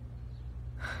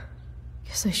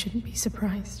 Guess I shouldn't be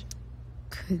surprised.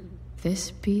 Could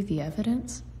this be the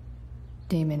evidence?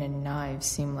 Damon and knives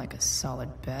seem like a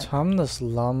solid bet. Tomness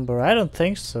lumber? I don't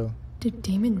think so. Did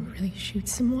Damon really shoot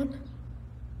someone?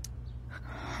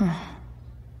 Huh.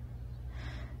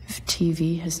 If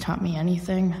TV has taught me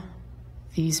anything,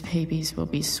 these babies will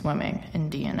be swimming in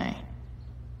DNA.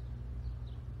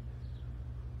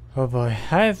 Oh boy,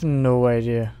 I have no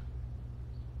idea.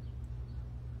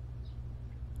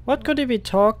 What could he be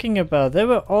talking about? They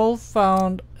were all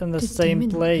found in the same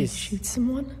Damon place. Really shoot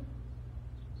someone?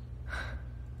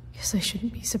 Guess I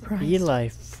shouldn't be surprised. Eli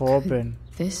Forbin.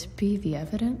 Could this be the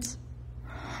evidence?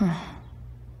 Huh.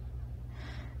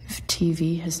 If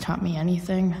TV has taught me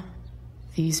anything,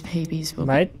 these babies will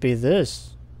Might be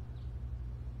this.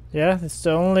 Yeah, it's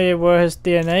the only where his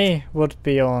DNA would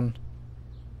be on.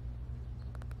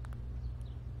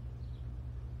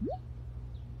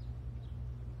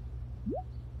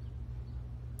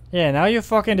 Yeah, now you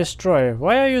fucking destroy.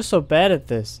 Why are you so bad at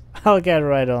this? I'll get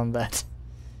right on that.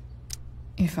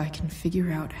 If I can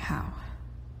figure out how.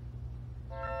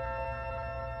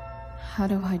 How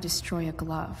do I destroy a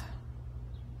glove?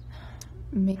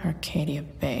 Arcadia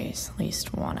Bay's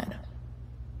least wanted.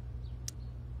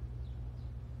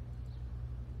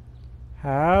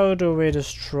 How do we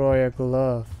destroy a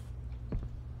glove?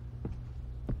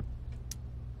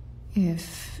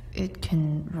 If it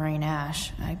can rain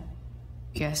ash, I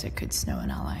guess it could snow in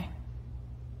LA.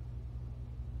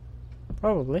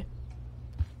 Probably.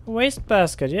 A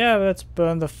wastebasket, yeah, let's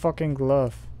burn the fucking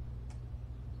glove.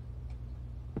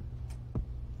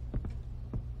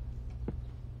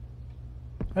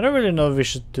 I don't really know if we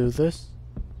should do this.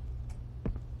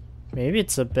 Maybe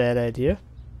it's a bad idea.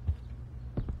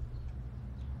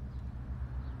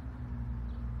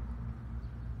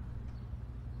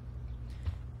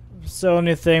 It's the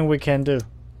only thing we can do.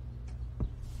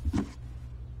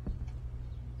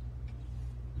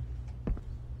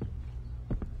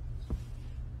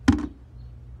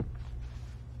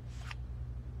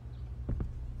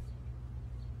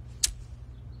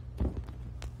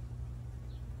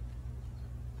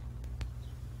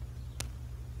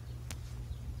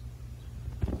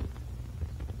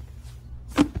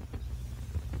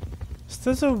 Is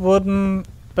this a wooden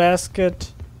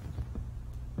basket?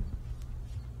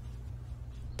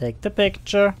 Take the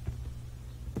picture.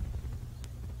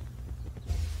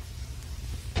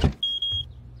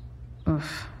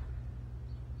 Oof.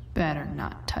 Better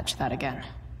not touch that again.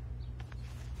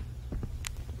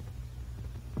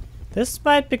 This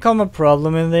might become a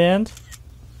problem in the end.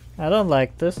 I don't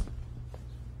like this.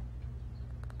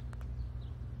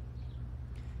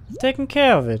 Taking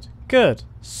care of it. Good.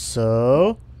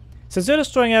 So, since you're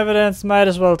destroying evidence, might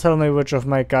as well tell me which of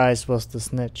my guys was the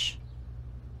snitch.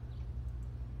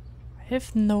 I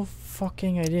have no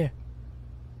fucking idea.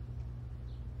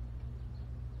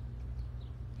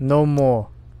 No more.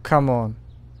 Come on.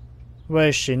 Where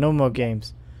is she? No more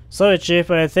games. Sorry, Chief,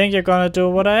 but I think you're gonna do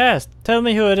what I asked. Tell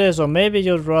me who it is, or maybe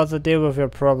you'd rather deal with your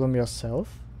problem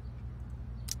yourself.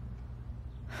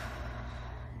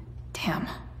 Damn.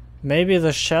 Maybe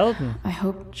the Sheldon. I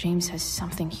hope James has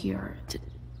something here to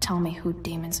tell me who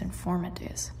Damon's informant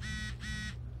is.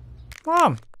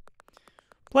 Mom!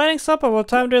 Planning supper, what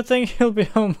time do you think he'll be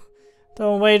home?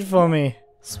 Don't wait for me.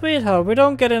 Sweetheart, we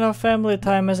don't get enough family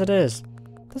time as it is.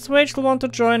 Does Rachel want to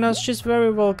join us? She's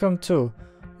very welcome too.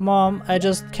 Mom, I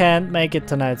just can't make it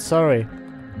tonight, sorry.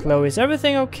 Chloe, is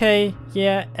everything okay?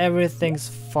 Yeah, everything's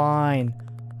fine.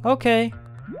 Okay.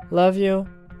 Love you.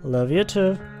 Love you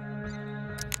too.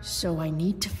 So I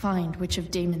need to find which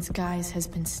of Damon's guys has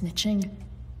been snitching?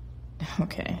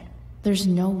 Okay. There's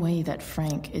no way that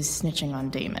Frank is snitching on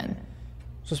Damon.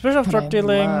 Suspicion of drug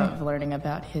dealing. I love learning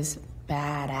about his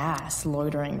badass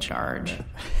loitering charge.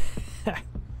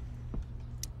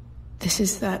 This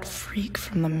is that freak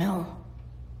from the mill.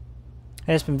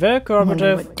 He has been very cooperative.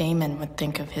 I wonder what Damon would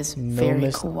think of his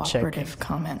very cooperative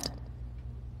comment.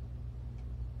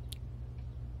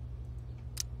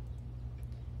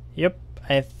 Yep,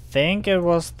 I think it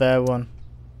was that one.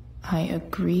 I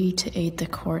agree to aid the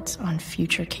courts on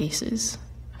future cases.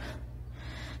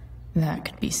 That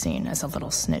could be seen as a little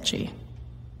snitchy.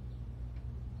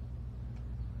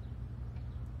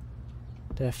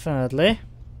 Definitely.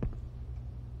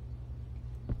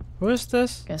 Who is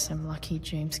this? Guess I'm lucky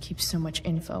James keeps so much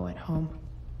info at home.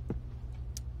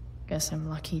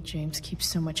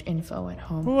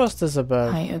 Who was this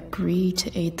about? I agree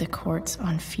to aid the courts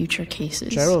on future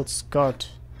cases. Gerald Scott.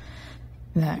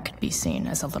 That could be seen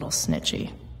as a little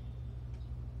snitchy.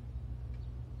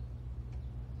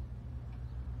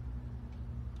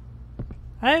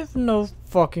 I have no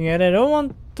fucking idea. I don't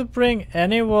want to bring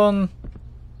anyone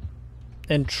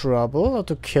in trouble or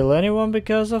to kill anyone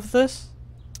because of this.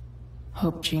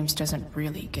 Hope James doesn't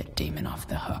really get Damon off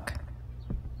the hook.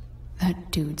 That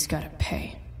dude's gotta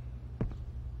pay.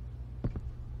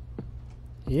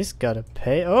 He's gotta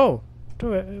pay. Oh,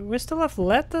 we still have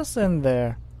letters in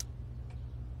there.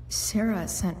 Sarah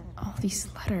sent all these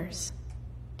letters.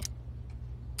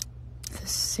 The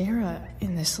Sarah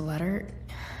in this letter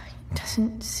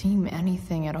doesn't seem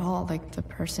anything at all like the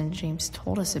person James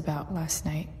told us about last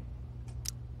night.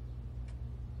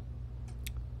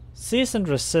 Cease and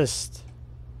resist.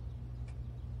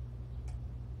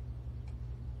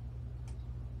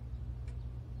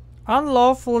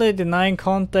 Unlawfully denying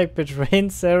contact between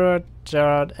Sarah,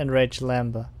 Gerard, and Rachel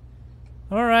Amber.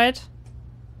 Alright.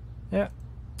 Yeah.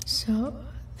 So,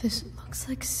 this looks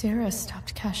like Sarah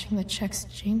stopped cashing the checks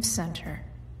James sent her.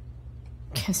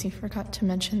 Guess he forgot to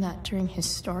mention that during his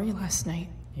story last night.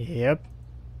 Yep.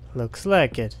 Looks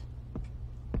like it.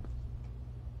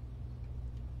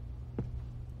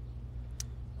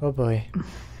 Oh boy.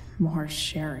 More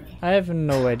sherry. I have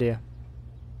no idea.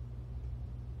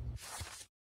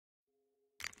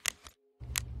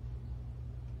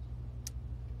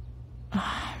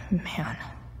 Man,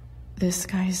 this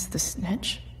guy's the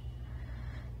snitch?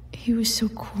 He was so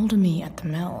cool to me at the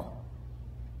mill.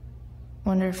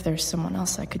 Wonder if there's someone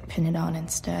else I could pin it on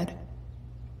instead.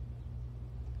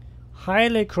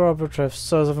 Highly cooperative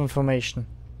source of information.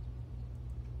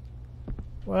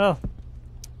 Well,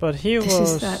 but he This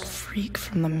was is that freak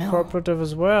from the mill. cooperative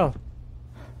as well.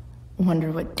 Wonder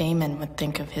what Damon would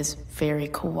think of his very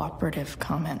cooperative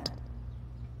comment.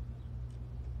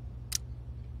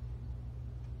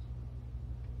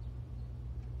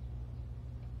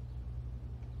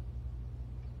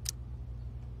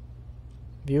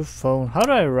 View phone. How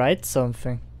do I write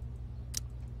something?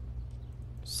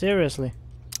 Seriously.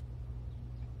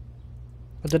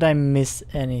 Or did I miss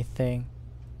anything?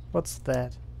 What's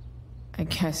that? I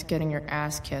guess getting your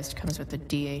ass kissed comes with the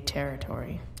DA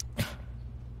territory.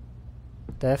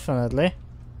 Definitely.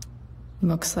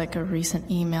 Looks like a recent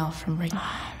email from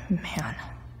Man,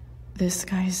 this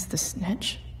guy's the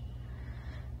snitch?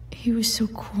 He was so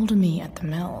cool to me at the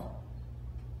mill.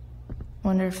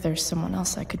 Wonder if there's someone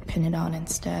else I could pin it on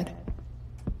instead.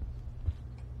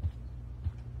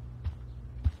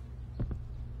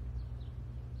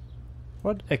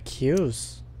 What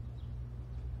accuse?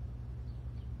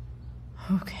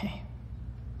 Okay.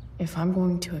 If I'm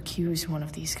going to accuse one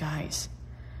of these guys,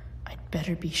 I'd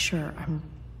better be sure I'm...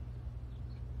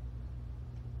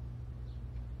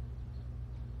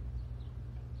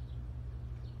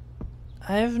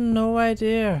 I have no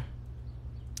idea.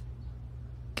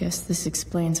 Guess this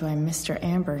explains why Mr.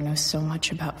 Amber knows so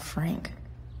much about Frank.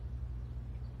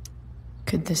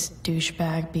 Could this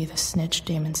douchebag be the snitch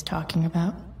Damon's talking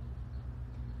about?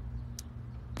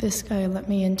 This guy let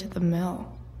me into the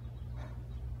mill.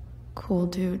 Cool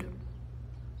dude.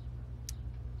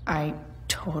 I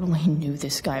totally knew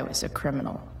this guy was a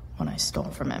criminal when I stole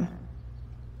from him.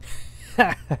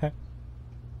 I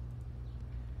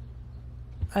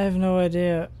have no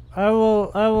idea. I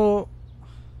will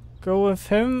go with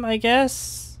him, I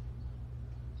guess.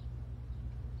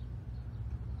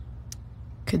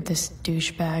 Could this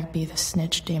douchebag be the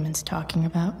snitch Damon's talking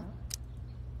about?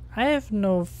 I have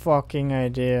no fucking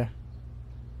idea.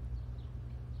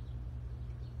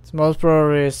 It's most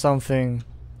probably something.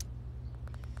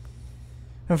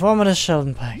 Informant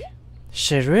Sheldon Pike.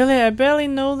 Shit, really? I barely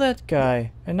know that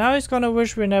guy. And now he's gonna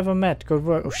wish we never met. Good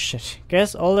work. Oh shit.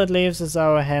 Guess all that leaves is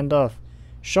our handoff.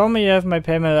 Show me you have my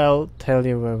payment, I'll tell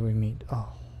you where we meet. Oh.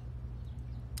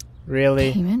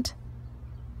 Really? Payment?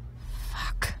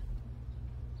 Fuck.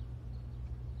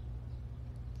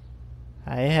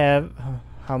 I have...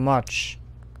 how much?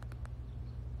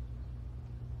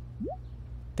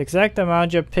 The exact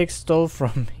amount your pig stole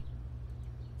from me.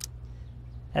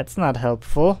 That's not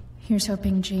helpful. Here's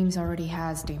hoping James already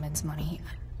has Damon's money.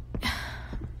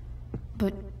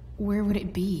 But where would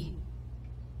it be?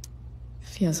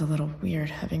 Feels a little weird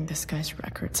having this guy's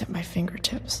records at my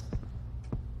fingertips.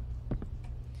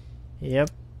 Yep.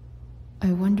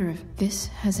 I wonder if this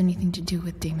has anything to do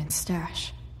with Damon's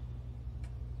stash.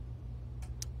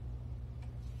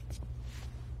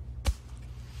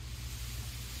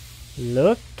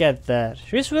 Look at that.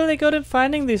 She's really good at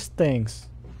finding these things.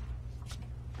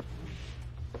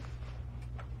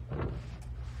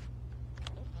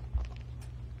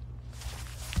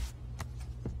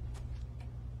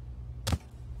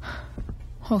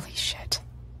 Holy shit.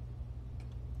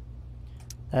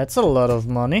 That's a lot of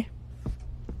money.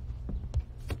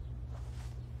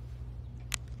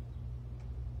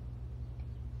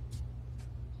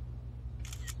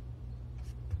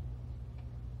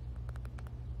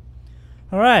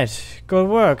 Alright, good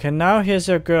work. And now here's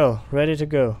your girl, ready to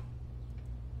go.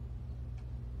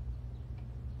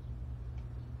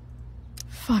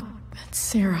 Fuck, that's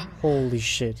Sarah. Holy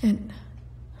shit. And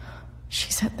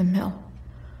she's at the mill.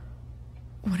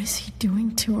 What is he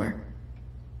doing to her?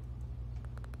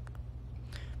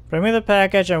 Bring me the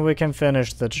package and we can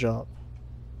finish the job.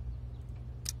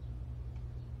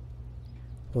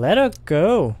 Let her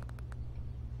go.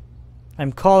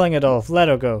 I'm calling it off. Let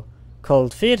her go.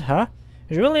 Cold feet, huh?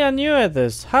 You really are new at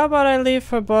this. How about I leave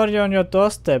her body on your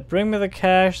doorstep? Bring me the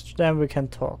cash, then we can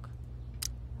talk.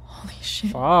 Holy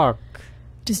shit. Fuck.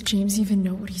 Does James even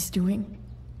know what he's doing?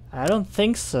 I don't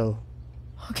think so.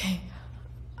 Okay.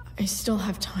 I still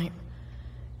have time.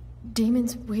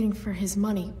 Damon's waiting for his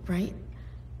money, right?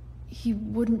 He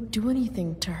wouldn't do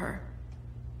anything to her.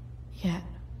 Yet.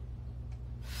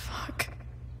 Fuck.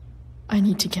 I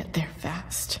need to get there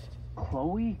fast.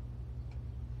 Chloe?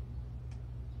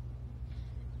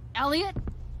 Elliot?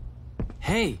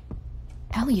 Hey!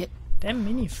 Elliot. That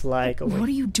mini fly away. What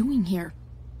are you doing here?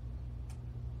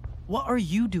 What are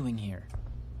you doing here?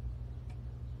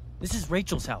 This is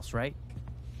Rachel's house, right?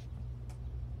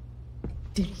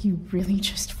 Did he really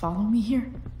just follow me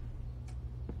here?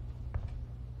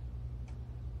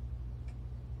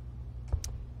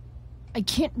 I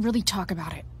can't really talk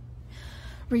about it.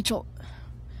 Rachel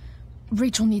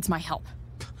needs my help.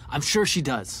 I'm sure she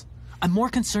does. I'm more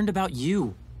concerned about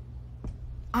you.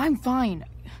 I'm fine.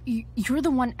 You're the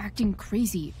one acting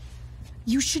crazy.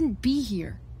 You shouldn't be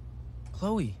here.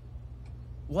 Chloe,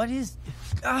 what is...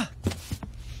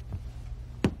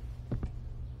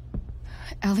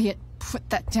 Elliot, put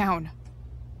that down.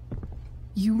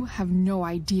 You have no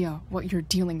idea what you're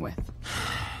dealing with.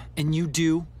 And you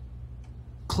do?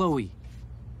 Chloe,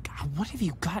 God, what have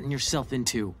you gotten yourself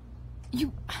into?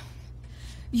 You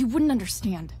wouldn't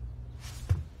understand.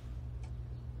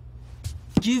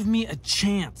 Give me a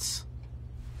chance.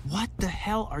 What the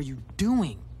hell are you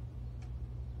doing?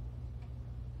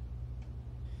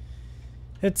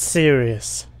 It's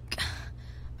serious.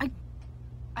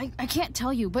 I can't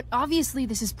tell you, but obviously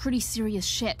this is pretty serious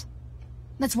shit.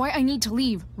 That's why I need to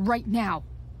leave right now.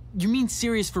 You mean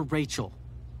serious for Rachel,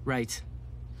 right?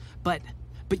 But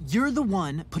you're the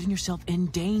one putting yourself in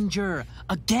danger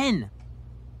again.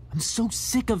 I'm so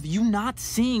sick of you not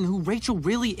seeing who Rachel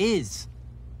really is.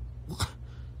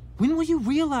 When will you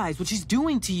realize what she's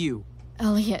doing to you?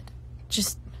 Elliot,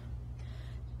 just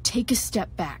take a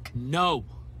step back. No.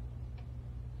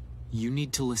 You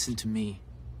need to listen to me.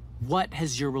 What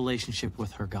has your relationship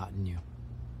with her gotten you?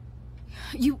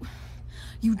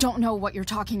 You don't know what you're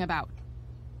talking about.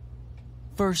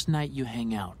 First night you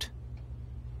hang out,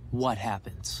 what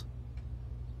happens?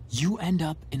 You end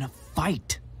up in a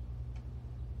fight.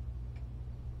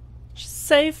 She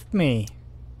saved me.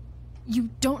 You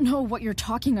don't know what you're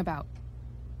talking about.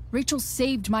 Rachel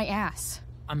saved my ass.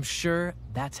 I'm sure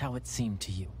that's how it seemed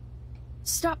to you.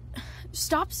 Stop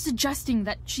suggesting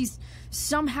that she's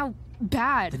somehow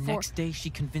bad. The next day she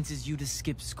convinces you to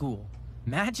skip school.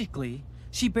 Magically,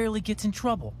 she barely gets in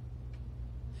trouble.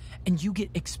 And you get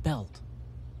expelled.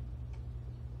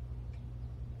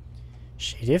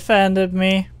 She defended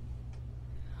me.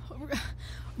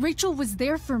 Rachel was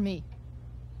there for me.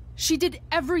 She did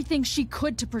everything she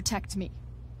could to protect me.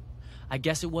 I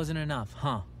guess it wasn't enough,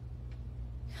 huh?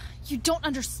 You don't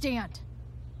understand.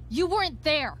 You weren't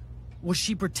there. Was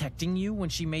she protecting you when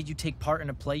she made you take part in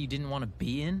a play you didn't want to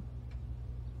be in?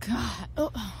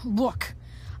 God, look.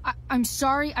 I'm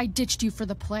sorry I ditched you for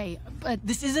the play, but...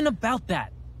 This isn't about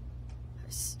that.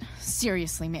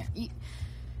 Seriously, man.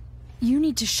 You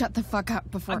need to shut the fuck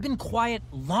up before... I've been quiet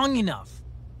long enough.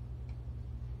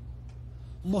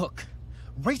 Look,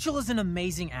 Rachel is an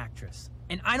amazing actress.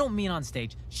 And I don't mean on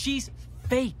stage. She's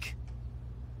fake.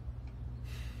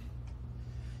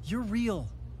 You're real.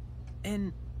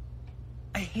 And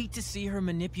I hate to see her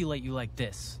manipulate you like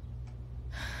this.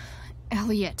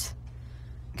 Elliot.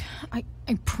 I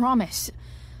promise.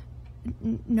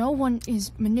 No one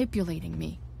is manipulating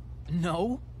me.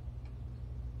 No?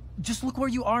 Just look where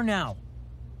you are now.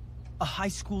 A high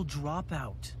school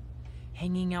dropout.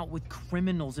 Hanging out with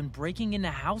criminals and breaking into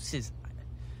houses.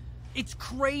 It's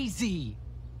crazy.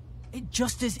 It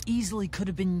just as easily could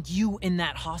have been you in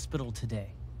that hospital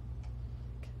today.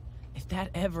 If that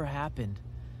ever happened...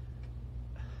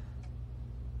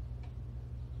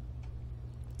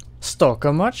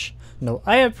 Stalker much? No,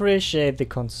 I appreciate the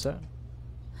concern.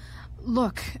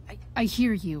 Look, I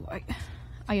hear you.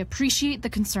 I appreciate the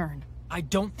concern. I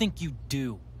don't think you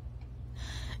do.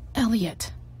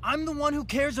 Elliot. I'm the one who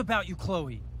cares about you,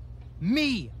 Chloe.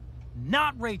 Me,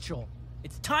 not Rachel.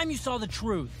 It's time you saw the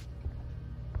truth.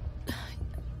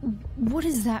 What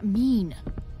does that mean?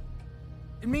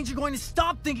 It means you're going to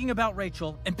stop thinking about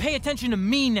Rachel and pay attention to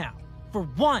me now. For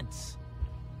once.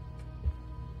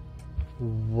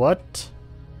 What?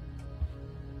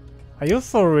 Are you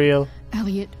for real?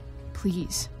 Elliot,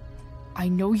 please. I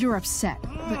know you're upset,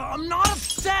 but... I'm not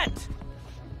upset!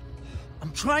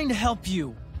 I'm trying to help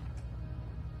you.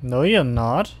 No, you're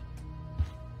not.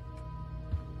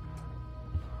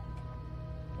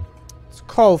 Let's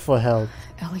call for help.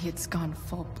 Elliot's gone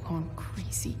full-blown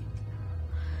crazy.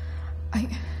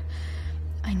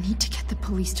 I need to get the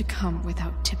police to come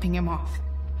without tipping him off.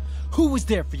 Who was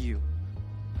there for you?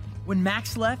 When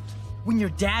Max left? When your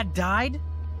dad died?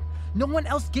 No one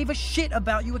else gave a shit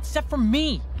about you except for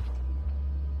me.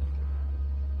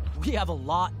 We have a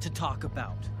lot to talk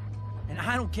about. And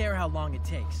I don't care how long it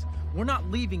takes. We're not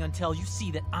leaving until you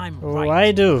see that I'm right. Oh,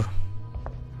 I do.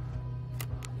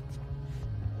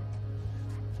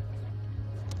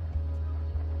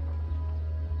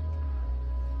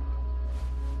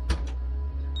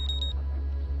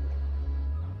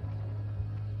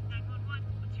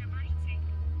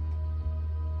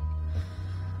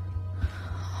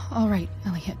 All right,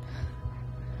 Elliot.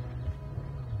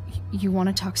 You want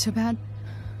to talk so bad?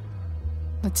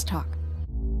 Let's talk.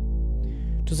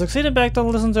 To succeed in backdoor,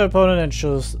 listen to your opponent and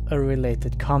choose a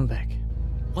related comeback.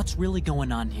 What's really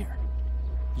going on here?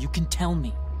 You can tell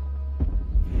me.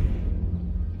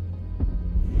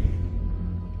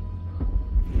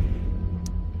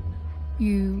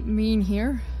 You mean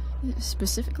here?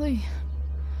 Specifically?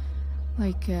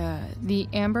 Like, the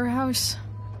Amber House?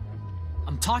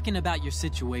 I'm talking about your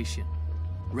situation.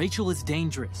 Rachel is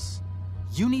dangerous.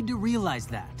 You need to realize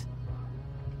that.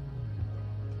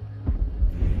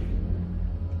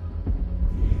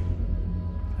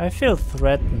 I feel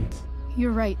threatened.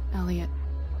 You're right, Elliot.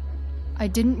 I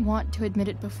didn't want to admit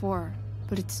it before,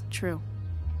 but it's true.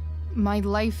 My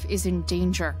life is in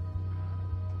danger.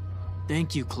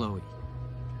 Thank you, Chloe.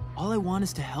 All I want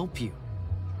is to help you.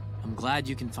 I'm glad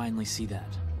you can finally see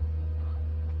that.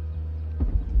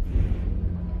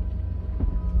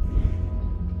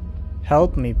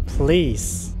 Help me,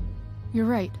 please. You're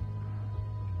right.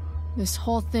 This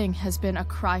whole thing has been a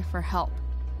cry for help.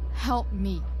 Help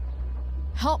me.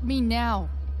 Help me now.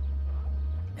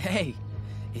 Hey,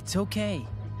 it's okay.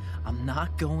 I'm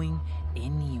not going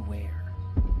anywhere.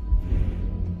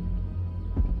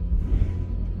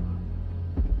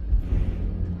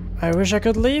 I wish I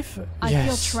could leave. I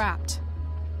feel trapped.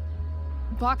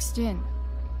 Boxed in.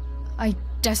 I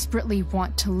desperately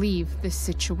want to leave this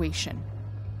situation.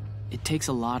 It takes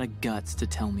a lot of guts to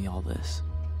tell me all this.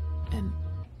 And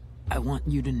I want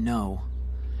you to know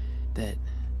that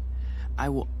I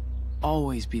will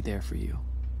always be there for you.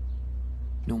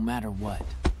 No matter what.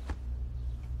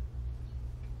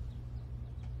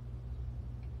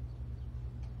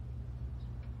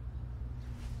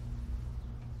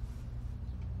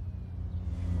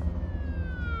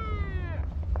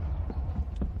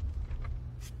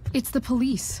 It's the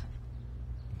police.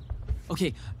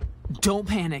 Okay, don't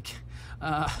panic.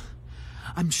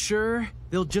 I'm sure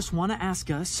they'll just want to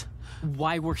ask us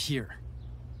why we're here.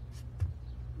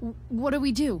 What do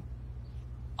we do?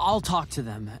 I'll talk to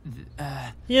them.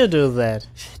 You do that.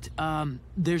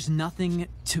 There's nothing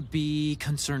to be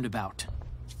concerned about.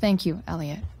 Thank you,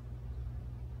 Elliot.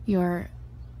 You're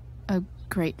a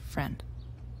great friend.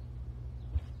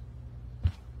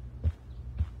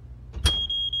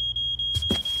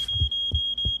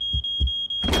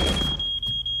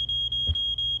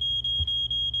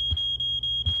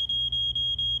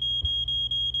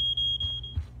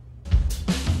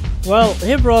 Well,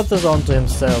 he brought this onto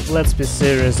himself, let's be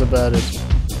serious about it.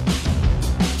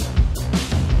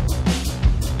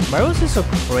 Why was he so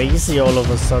crazy all of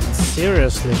a sudden,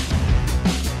 seriously?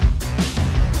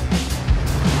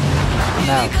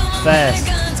 Now, fast.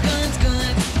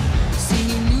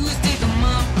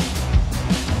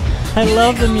 I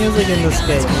love the music in this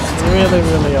game, it's really,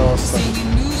 really awesome.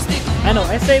 I know,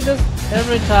 I say this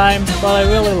every time, but I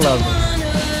really love it.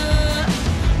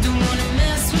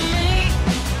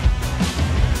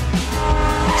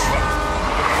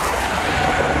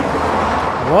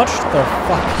 Watch the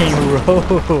fucking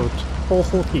road!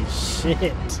 Holy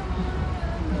shit!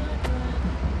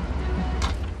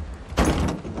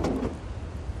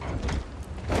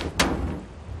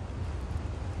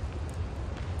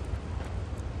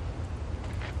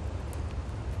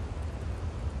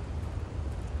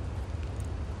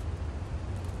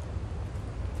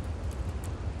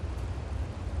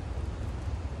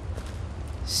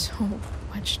 So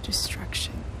much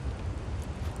destruction.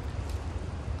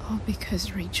 All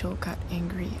because Rachel got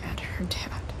angry at her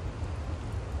dad,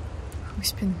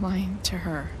 who's been lying to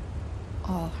her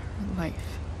all her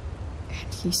life,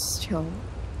 and he's still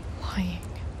lying.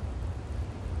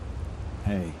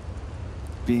 Hey,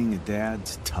 being a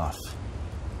dad's tough.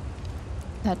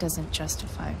 That doesn't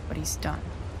justify what he's done.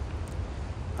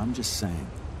 I'm just saying,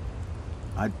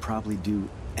 I'd probably do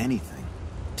anything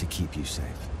to keep you safe.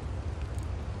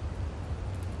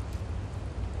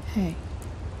 Hey,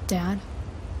 Dad?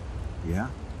 Yeah?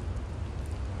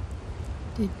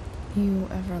 Did you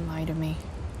ever lie to me?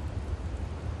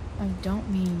 I don't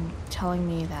mean telling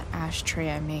me that ashtray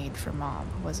I made for Mom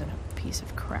wasn't a piece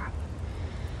of crap.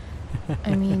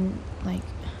 I mean, like,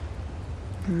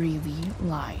 really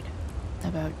lied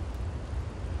about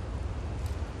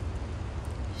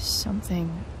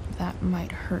something that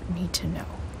might hurt me to know.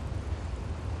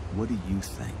 What do you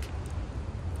think?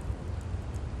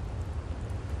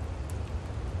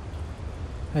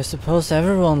 I suppose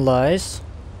everyone lies.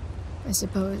 I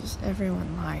suppose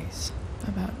everyone lies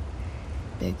about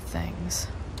big things.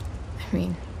 I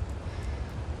mean,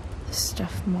 the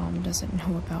stuff Mom doesn't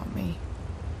know about me.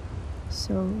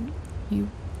 So, you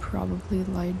probably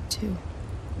lied too.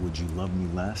 Would you love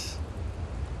me less?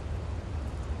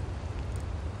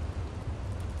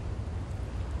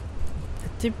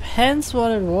 It depends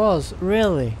what it was,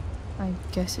 really. I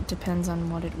guess it depends on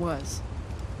what it was.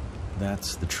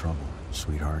 That's the trouble,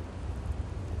 sweetheart.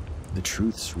 The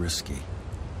truth's risky.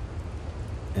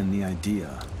 And the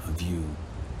idea of you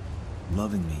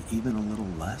loving me even a little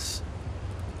less,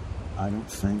 I don't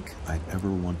think I'd ever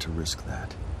want to risk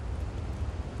that.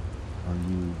 Are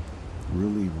you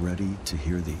really ready to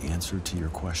hear the answer to your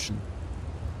question?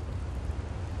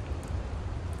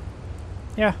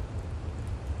 Yeah.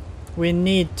 We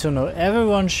need to know.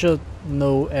 Everyone should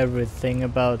know everything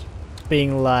about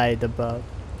being lied about.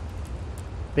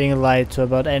 Being lied to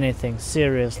about anything,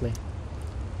 seriously.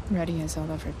 Ready as I'll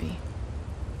ever be.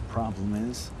 Problem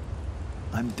is,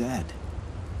 I'm dead.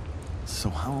 So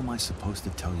how am I supposed to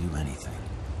tell you anything?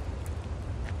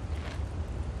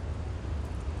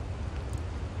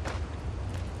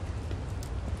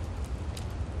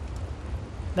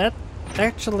 That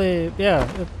actually,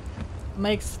 yeah, it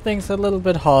makes things a little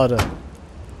bit harder.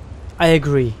 I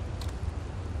agree.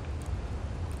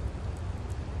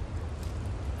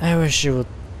 I wish you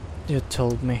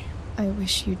told me. I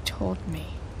wish you told me.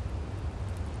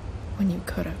 When you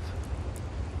could have.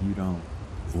 You don't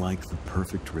like the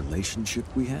perfect relationship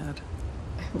we had?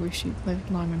 I wish you'd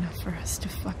lived long enough for us to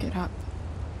fuck it up.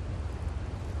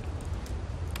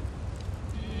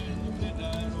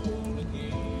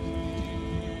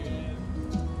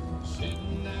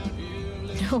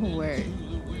 Don't worry.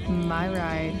 My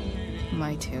ride,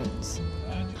 my tunes.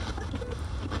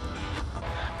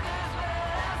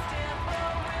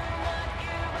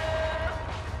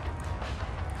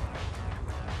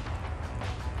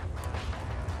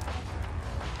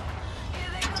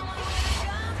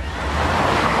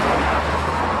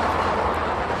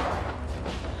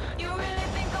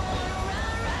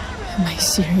 Am I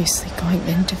seriously going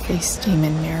in to face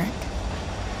Damon Merrick?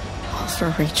 All for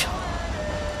Rachel?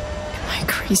 Am I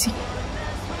crazy?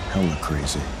 Hella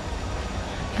crazy.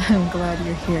 I'm glad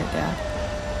you're here, Dad.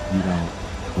 You don't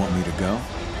want me to go?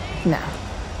 No.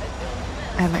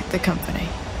 I like the company.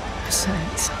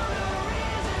 Besides,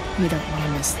 you don't want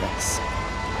to miss this.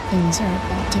 Things are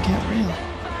about to get real.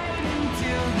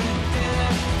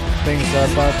 things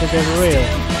are about to get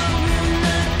real.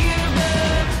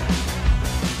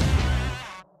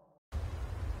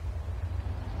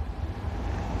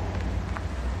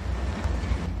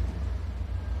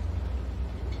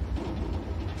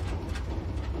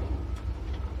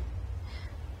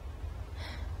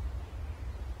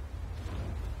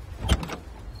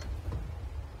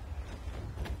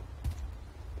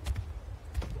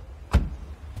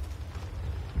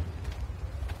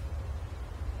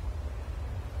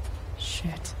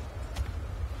 Shit.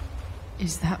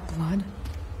 Is that blood?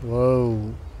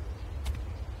 Whoa.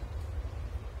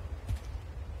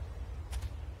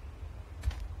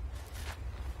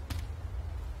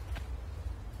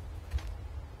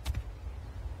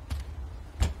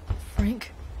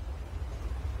 Frank?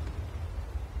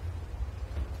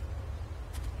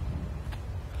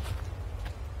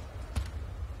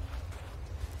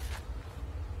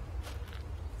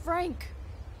 Frank!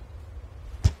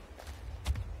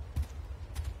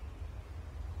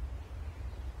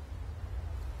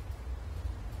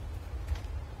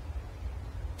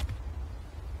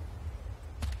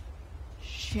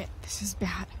 Shit, this is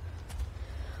bad.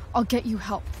 I'll get you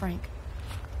help, Frank.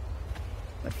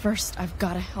 But first, I've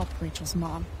gotta help Rachel's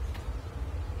mom.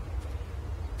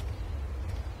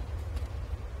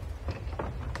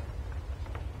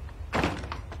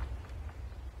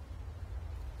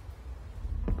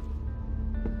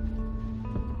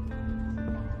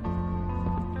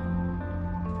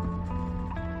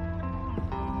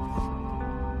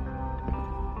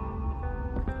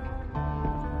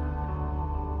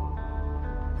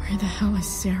 Where the hell is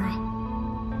Sarah?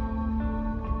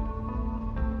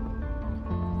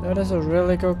 That is a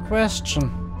really good question.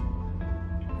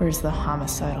 Where's the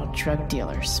homicidal drug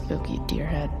dealer, Spooky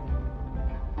Deerhead?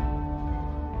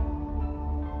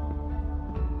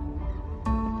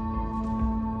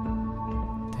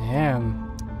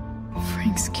 Damn.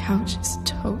 Frank's couch is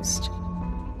toast.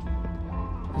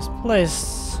 This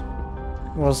place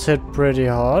was hit pretty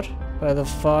hard by the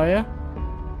fire.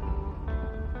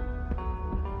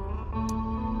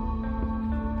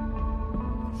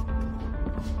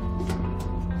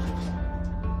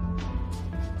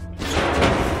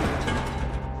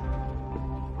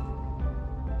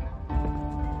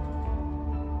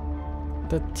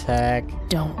 The tag.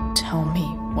 Don't tell me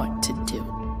what to do.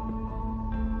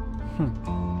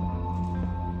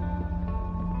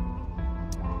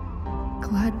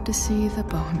 Glad to see the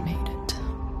bone made it.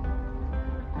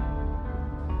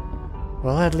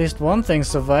 Well, at least one thing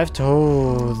survived.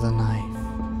 Oh, the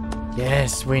knife.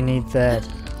 Yes, we need that.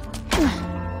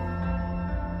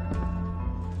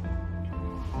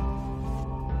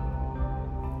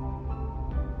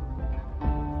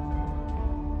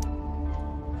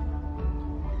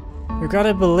 You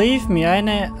gotta believe me,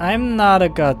 I'm not a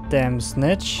goddamn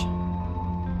snitch.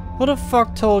 Who the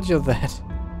fuck told you that?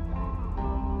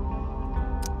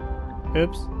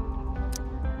 Oops.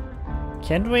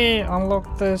 Can't we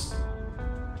unlock this?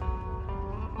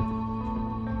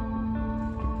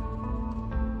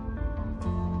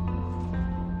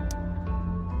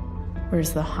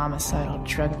 Where's the homicidal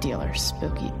drug dealer,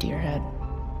 Spooky Deerhead?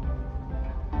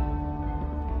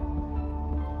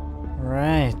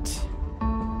 Right.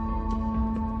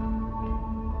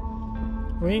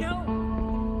 Wait.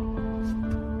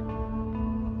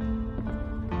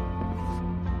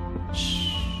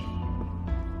 Shh.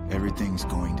 Everything's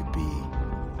going to be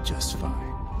just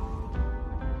fine.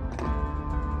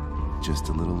 Just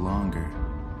a little longer,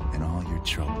 and all your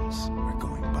troubles are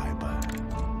going bye-bye.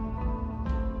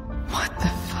 What the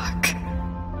fuck?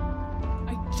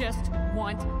 I just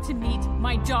want to meet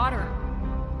my daughter.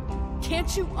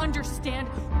 Can't you understand?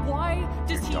 Why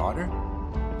does Your daughter?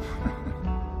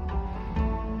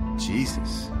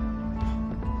 Jesus.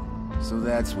 So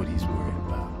that's what he's worried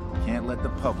about. Can't let the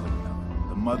public know.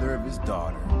 The mother of his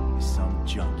daughter is some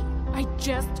junkie. I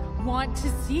just want to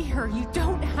see her. You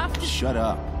don't have to. Shut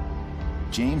up.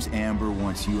 James Amber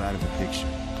wants you out of the picture.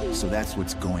 So that's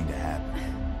what's going to happen.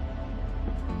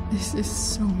 This is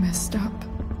so messed up.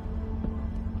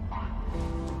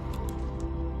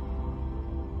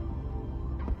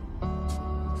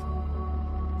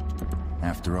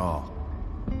 After all,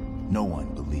 no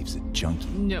one believes a junkie.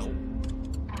 No.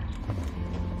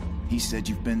 He said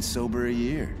you've been sober a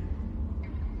year.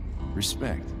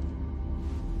 Respect.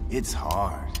 It's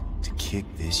hard to kick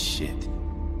this shit.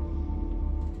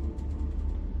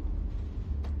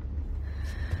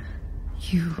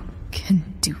 You can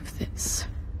do this.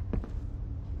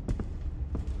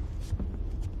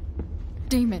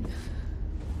 Damon.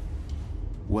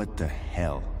 What the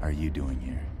hell are you doing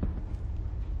here?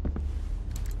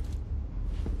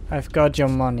 I've got your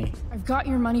money. I've got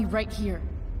your money right here.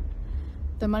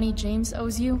 The money James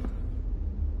owes you?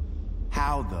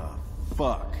 How the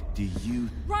fuck do you...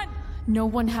 Run! No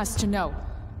one has to know.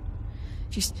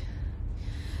 Just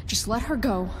let her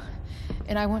go,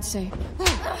 and I won't say...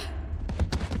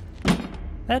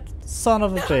 That son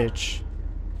of a bitch.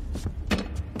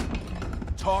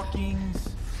 Talking's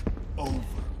over.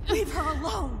 Leave her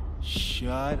alone!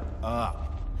 Shut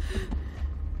up.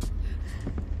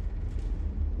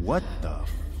 What the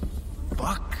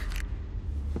fuck?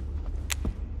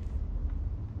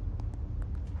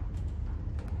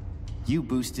 You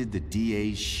boosted the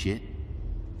DA's shit?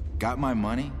 Got my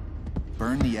money?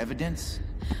 Burned the evidence?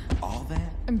 All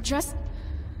that? I'm just...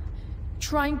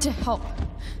 trying to help.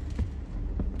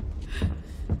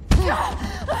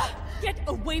 Get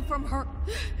away from her!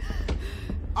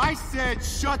 I said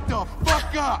shut the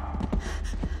fuck up!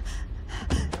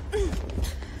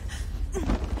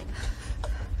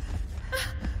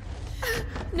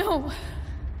 No!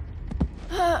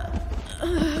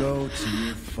 Go to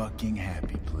your fucking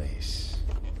happy place.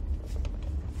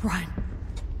 Run.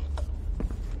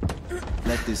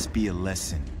 Let this be a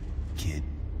lesson, kid.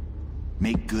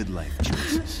 Make good life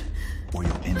choices, or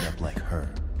you'll end up like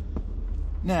her.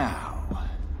 Now,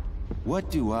 what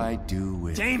do I do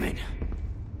with... Damon!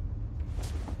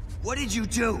 What did you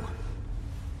do?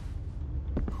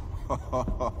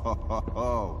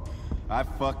 I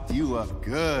fucked you up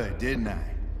good, didn't I?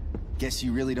 Guess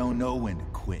you really don't know when to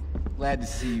quit. Glad to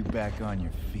see you back on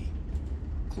your feet.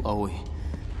 Chloe.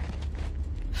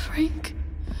 Frank?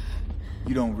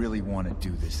 You don't really want to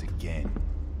do this again,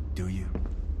 do you?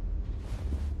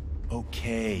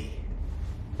 Okay.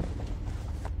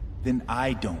 Then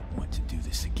I don't want to do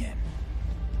this again.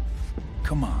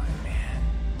 Come on, man.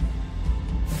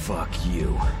 Fuck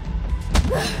you.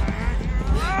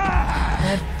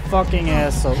 That fucking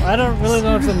asshole. I don't really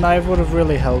know if the knife would have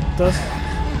really helped us.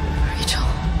 Rachel,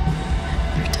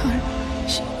 your daughter,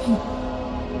 she...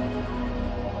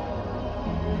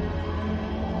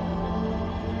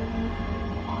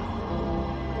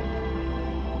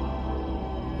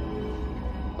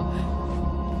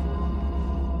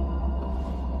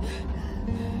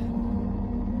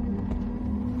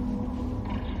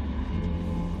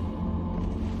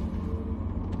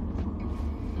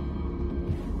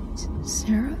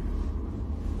 Sarah?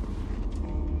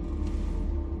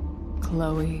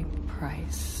 Chloe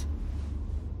Price.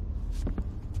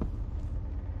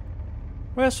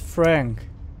 Where's Frank?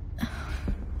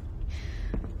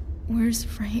 Where's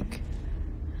Frank?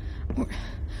 Or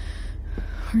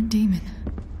Damon?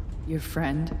 Your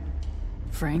friend,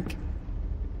 Frank,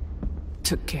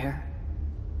 took care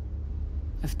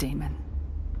of Damon.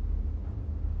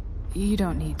 You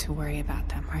don't need to worry about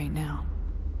them right now.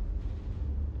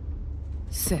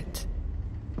 Sit.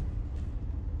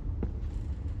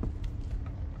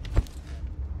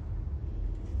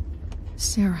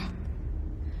 Sarah,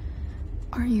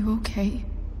 are you okay?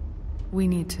 We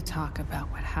need to talk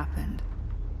about what happened.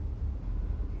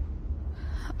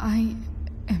 I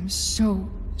am so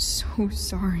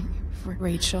sorry for...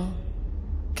 Rachel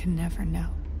can never know.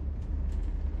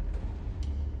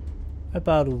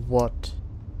 About what?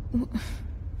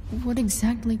 What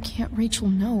exactly can't Rachel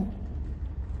know?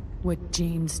 What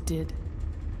James did.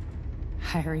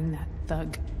 Hiring that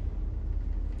thug.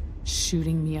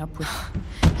 Shooting me up with...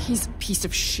 He's a piece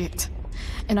of shit.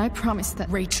 And I promise that...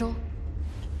 Rachel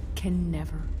can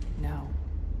never know.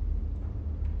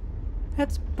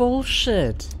 That's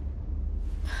bullshit.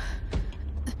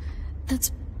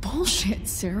 That's bullshit,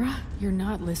 Sarah. You're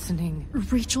not listening.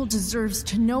 Rachel deserves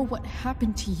to know what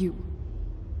happened to you.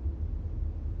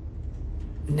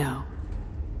 No,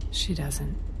 she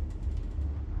doesn't.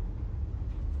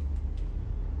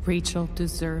 Rachel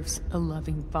deserves a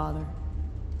loving father.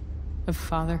 A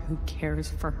father who cares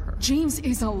for her. James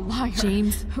is a liar.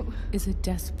 James is a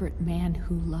desperate man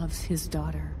who loves his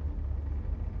daughter.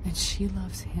 And she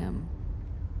loves him.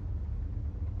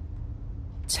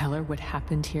 Tell her what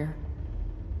happened here,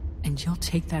 and you'll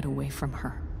take that away from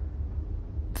her.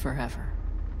 Forever.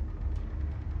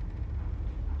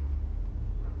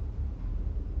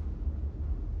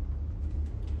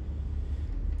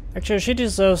 Actually, she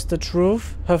deserves the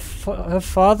truth. Her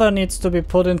father needs to be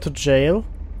put into jail,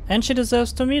 and she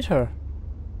deserves to meet her.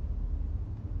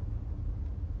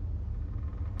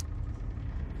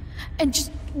 And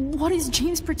just what is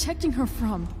James protecting her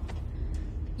from?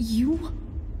 You?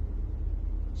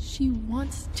 She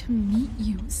wants to meet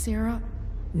you, Sarah.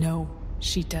 No,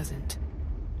 she doesn't.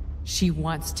 She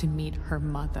wants to meet her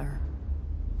mother.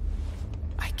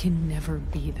 I can never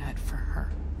be that for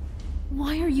her.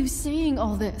 Why are you saying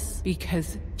all this?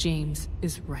 Because James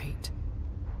is right.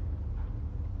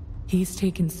 He's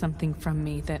taken something from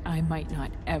me that I might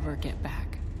not ever get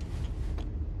back.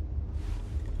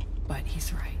 But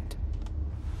he's right.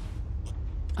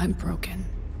 I'm broken.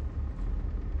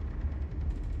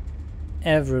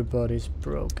 Everybody's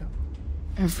broken.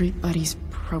 Everybody's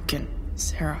broken,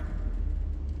 Sarah.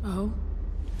 Oh?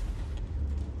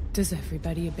 Does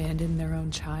everybody abandon their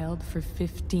own child for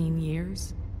 15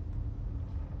 years?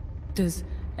 Does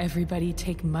everybody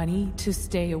take money to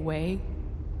stay away?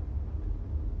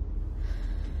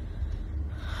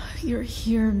 You're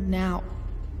here now.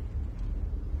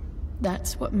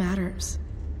 That's what matters.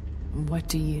 What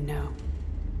do you know?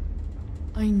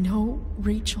 I know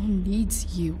Rachel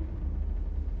needs you.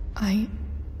 I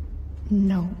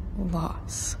know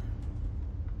loss.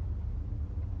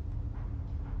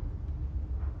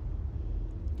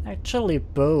 Actually,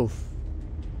 both.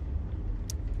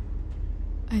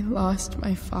 I lost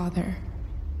my father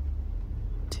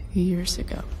 2 years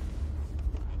ago.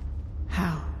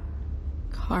 How?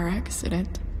 Car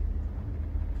accident.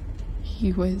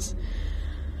 He was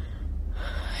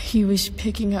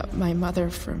picking up my mother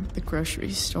from the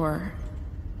grocery store,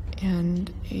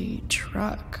 and a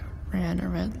truck ran a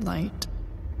red light,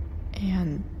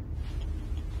 and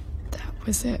that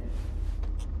was it.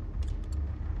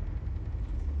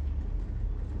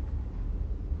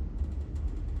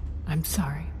 I'm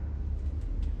sorry.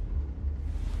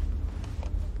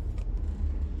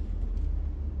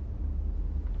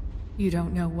 You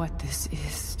don't know what this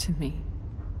is to me.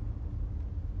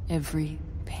 Every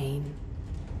pain,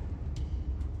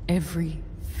 every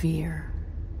fear,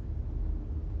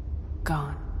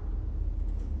 gone.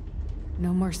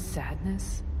 No more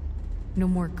sadness, no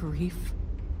more grief.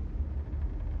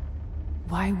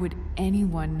 Why would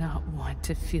anyone not want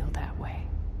to feel that way?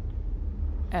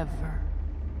 Ever.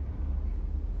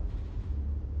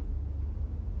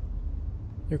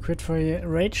 You quit for you.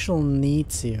 Rachel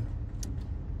needs you.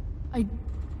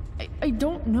 I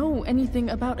don't know anything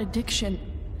about addiction,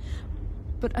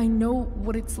 but I know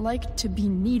what it's like to be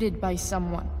needed by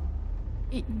someone.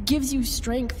 It gives you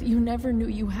strength you never knew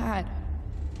you had.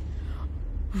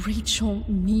 Rachel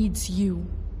needs you.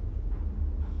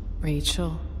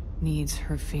 Rachel needs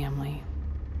her family.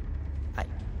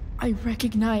 I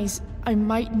recognize I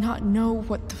might not know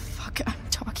what the fuck I'm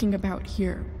talking about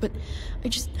here, but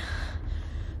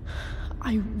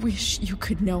I wish you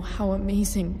could know how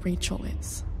amazing Rachel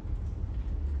is.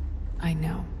 I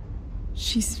know.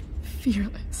 She's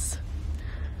fearless.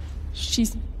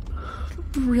 She's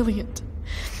brilliant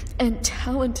and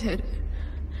talented.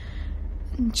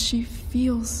 And she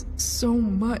feels so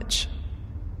much.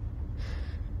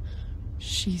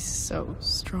 She's so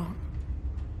strong.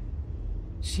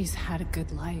 She's had a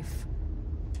good life.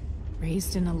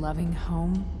 Raised in a loving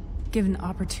home, given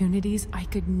opportunities I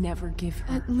could never give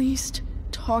her. At least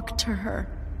talk to her.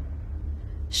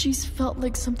 She's felt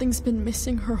like something's been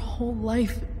missing her whole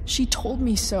life. She told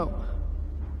me so.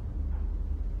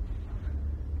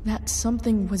 That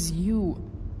something was you.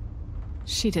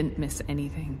 She didn't miss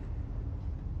anything.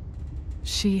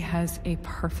 She has a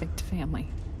perfect family.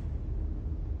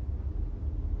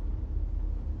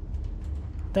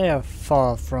 They are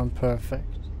far from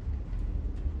perfect.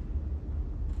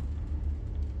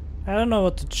 I don't know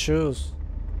what to choose.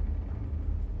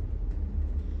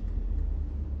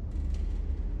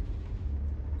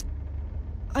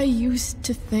 I used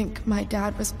to think my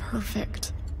dad was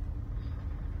perfect.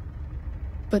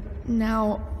 But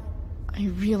now I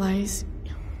realize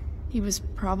he was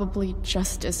probably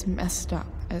just as messed up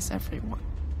as everyone.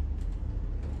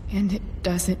 And it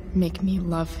doesn't make me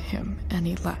love him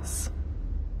any less.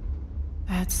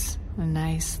 That's a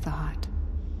nice thought.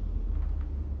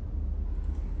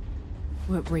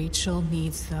 What Rachel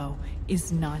needs, though,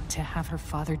 is not to have her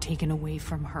father taken away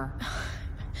from her.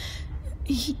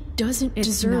 He doesn't It's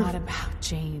deserve... not about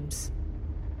James.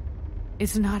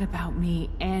 It's not about me,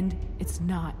 and it's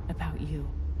not about you.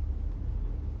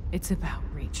 It's about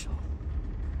Rachel.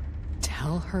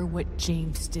 Tell her what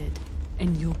James did,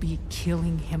 and you'll be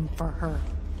killing him for her.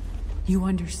 You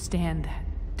understand that,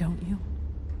 don't you?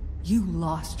 You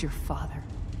lost your father.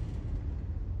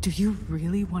 Do you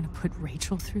really want to put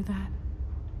Rachel through that?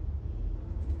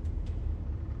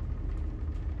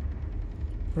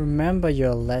 Remember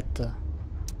your letter.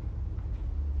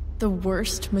 The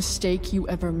worst mistake you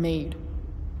ever made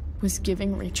was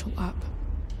giving Rachel up.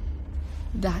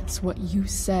 That's what you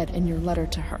said in your letter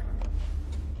to her.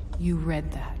 You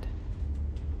read that.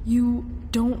 You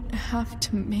don't have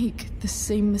to make the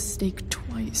same mistake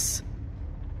twice.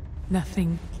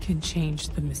 Nothing can change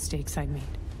the mistakes I made.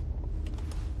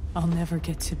 I'll never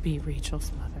get to be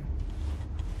Rachel's mother.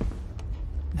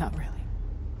 Not really.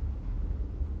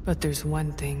 But there's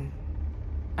one thing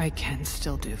I can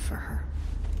still do for her.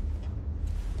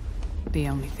 The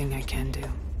only thing I can do.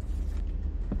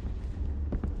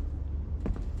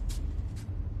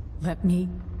 Let me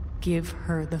give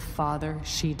her the father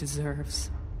she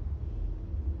deserves.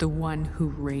 The one who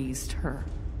raised her,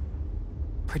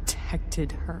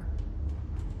 protected her.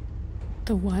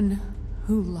 The one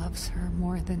who loves her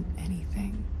more than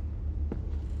anything.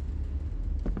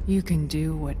 You can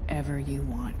do whatever you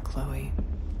want, Chloe.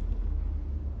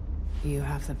 You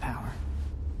have the power.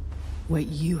 What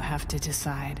you have to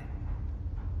decide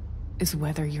is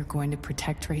whether you're going to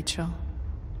protect Rachel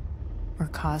or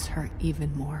cause her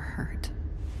even more hurt.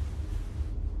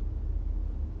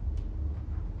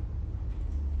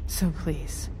 So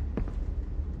please,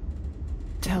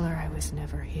 tell her I was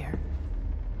never here.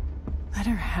 Let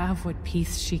her have what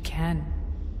peace she can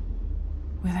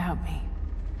without me.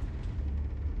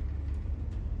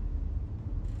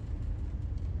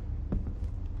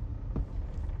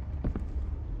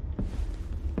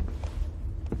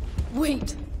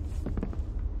 Wait!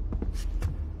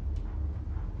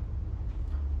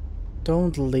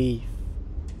 Don't leave.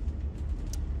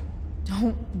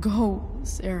 Don't go,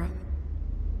 Sarah.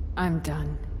 I'm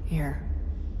done here.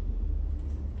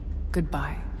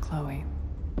 Goodbye, Chloe.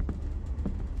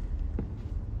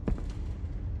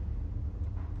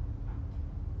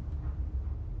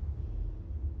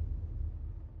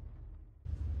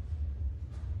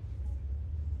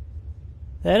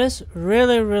 That is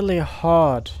really, really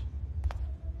hard.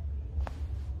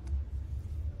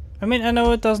 I mean, I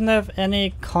know it doesn't have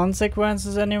any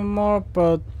consequences anymore,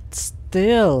 but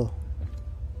still.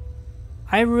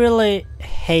 I really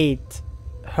hate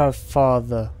her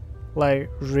father. Like,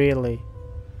 really.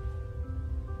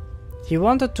 He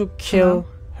wanted to kill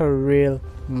her real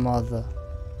mother.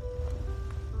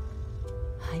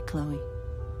 Hi, Chloe.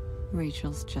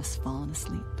 Rachel's just fallen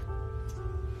asleep.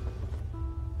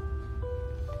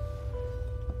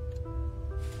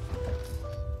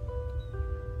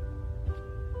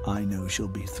 I know she'll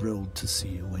be thrilled to see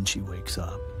you when she wakes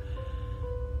up.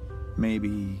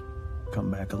 Maybe come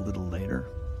back a little later.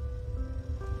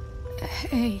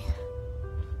 Hey.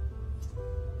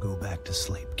 Go back to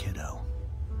sleep, kiddo.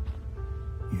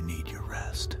 You need your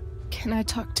rest. Can I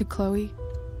talk to Chloe?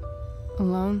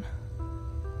 Alone?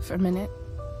 For a minute?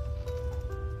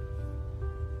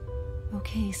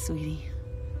 Okay, sweetie.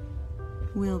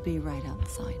 We'll be right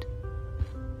outside.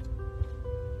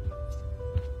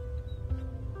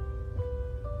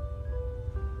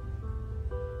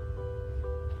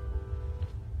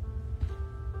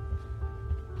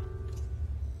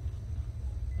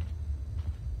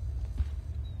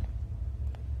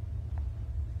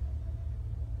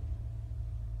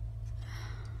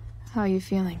 How are you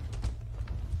feeling?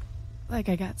 Like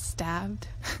I got stabbed?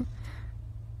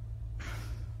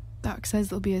 Doc says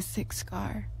there'll be a 6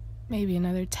 scar. Maybe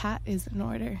another tat is in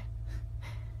order.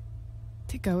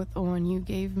 To go with the one you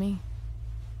gave me.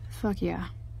 Fuck yeah.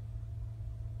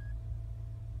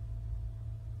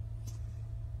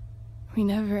 We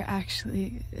never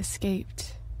actually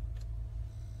escaped.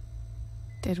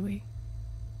 Did we?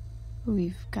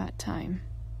 We've got time.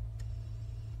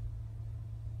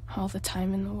 All the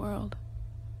time in the world.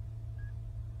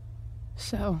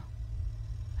 So,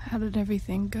 how did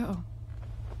everything go?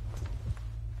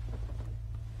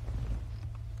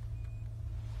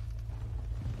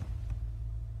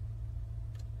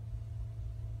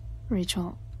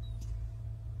 Rachel,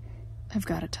 I've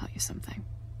got to tell you something.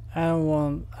 I don't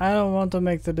want to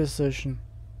make the decision.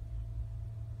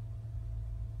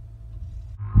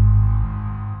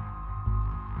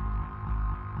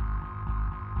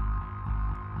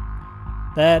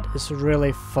 That is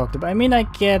really fucked up. I mean, I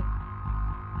get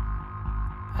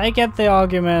the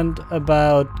argument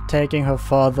about taking her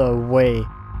father away.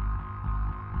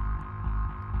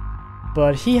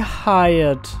 But he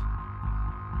hired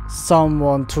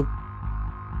someone to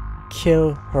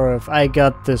kill her, if I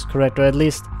got this correct, or at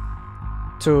least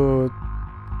to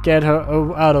get her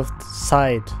out of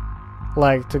sight.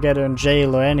 Like, to get her in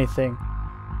jail or anything.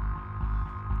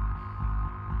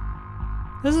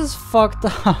 This is fucked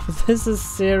up. This is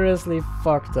seriously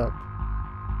fucked up.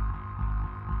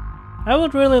 I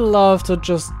would really love to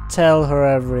just tell her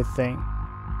everything.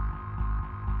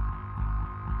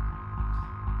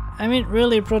 I mean,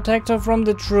 really, protect her from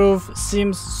the truth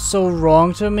seems so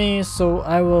wrong to me, so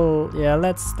I will, yeah,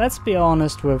 let's be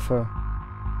honest with her.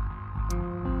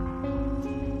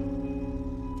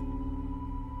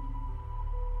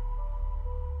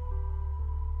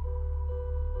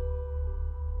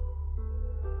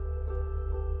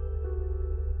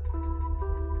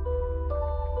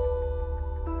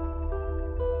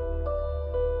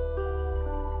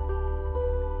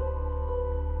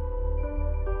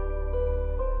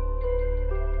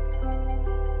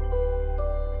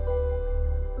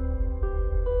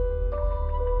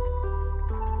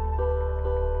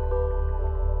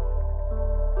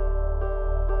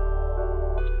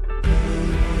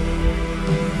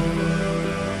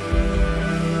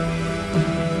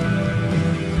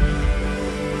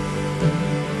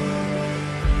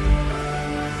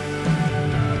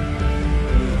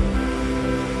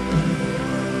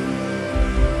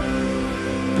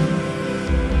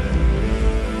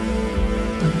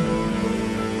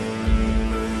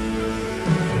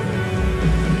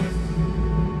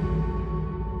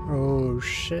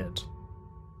 shit.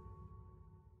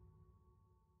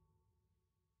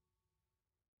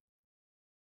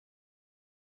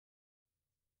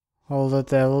 All the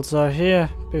devils are here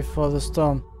before the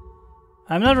storm.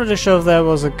 I'm not really sure if that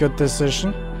was a good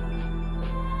decision.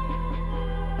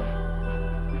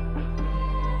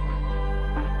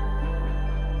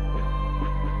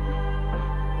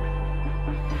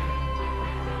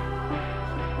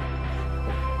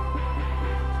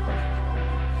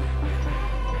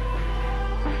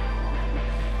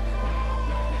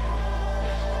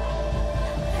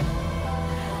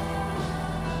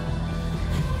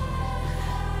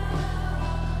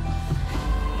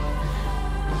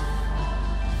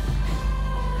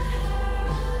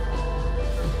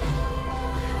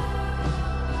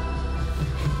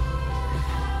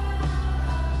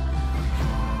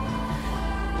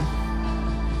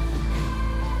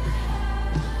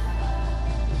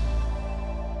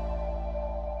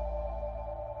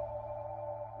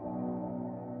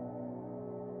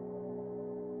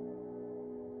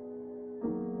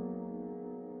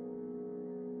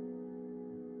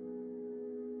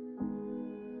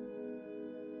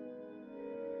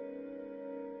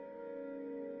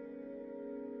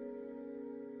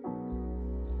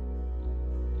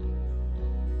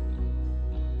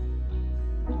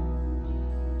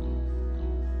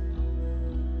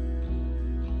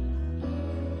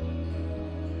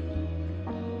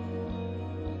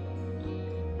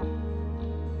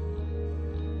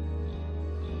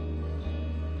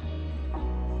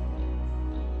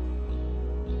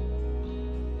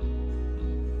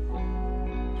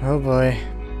 Oh boy.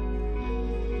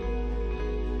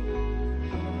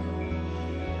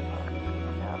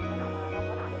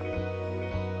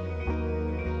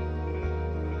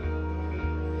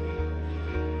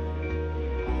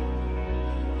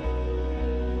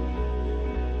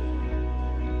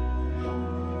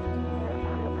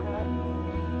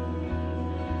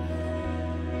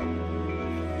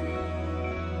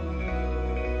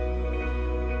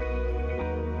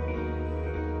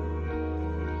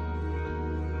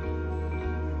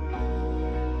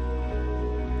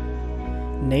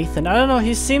 Nathan, I don't know,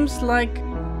 he seems like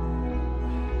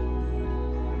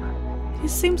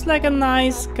a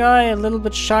nice guy, a little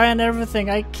bit shy and everything.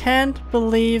 I can't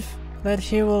believe that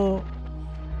he will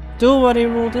do what he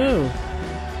will do.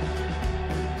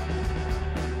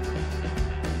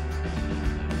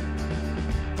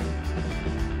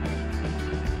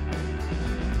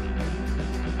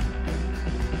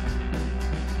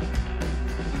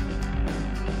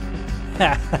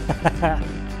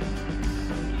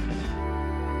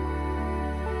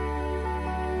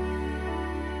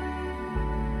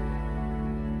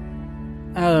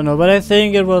 I don't know, but I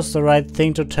think it was the right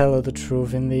thing to tell her the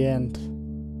truth in the end.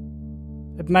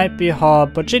 It might be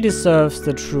hard, but she deserves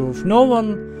the truth. No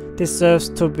one deserves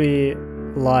to be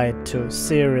lied to,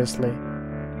 seriously.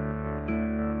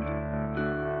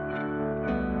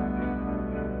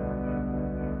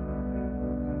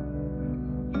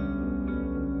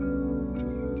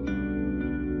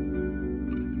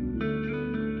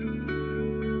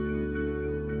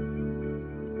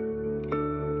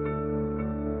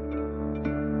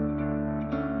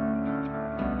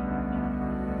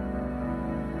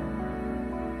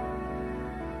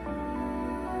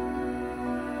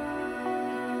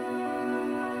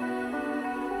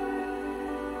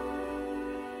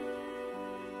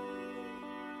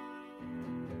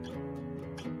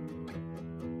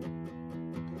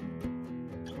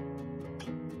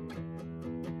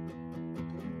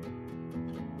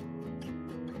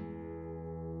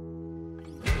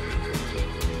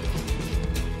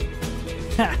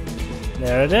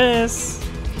 There it is.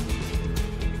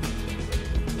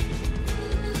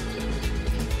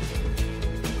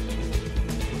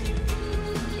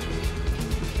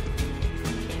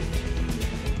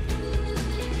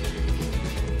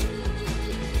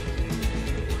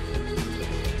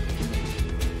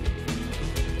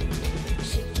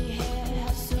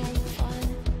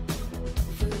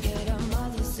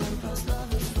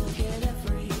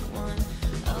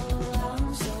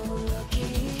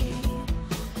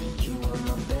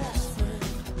 Best friend.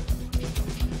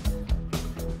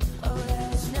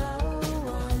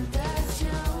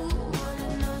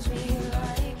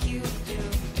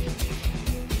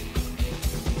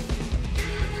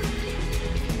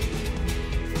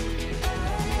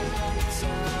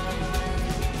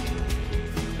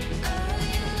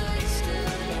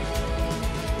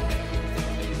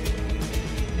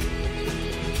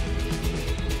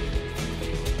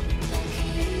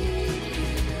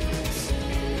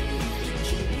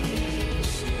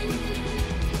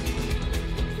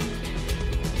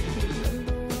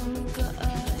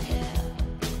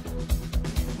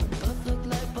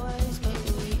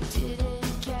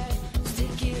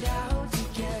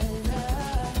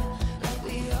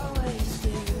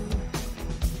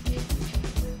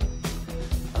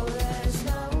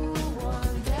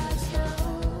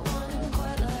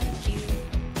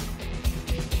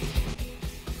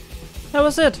 that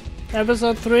was it.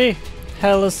 Episode 3.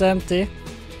 Hell is empty.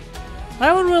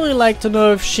 I would really like to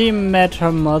know if she met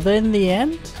her mother in the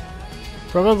end.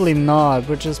 Probably not,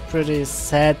 which is pretty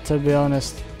sad to be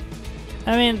honest.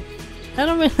 I mean, I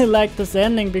don't really like this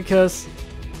ending because...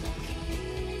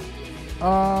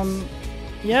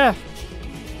 yeah.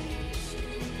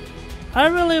 I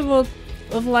really would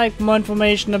have liked more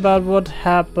information about what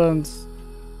happens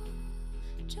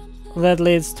that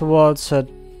leads towards her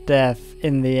death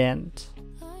in the end.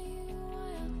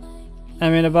 I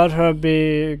mean, about her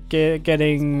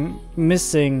getting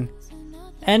missing.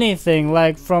 Anything,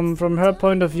 like from her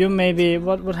point of view, maybe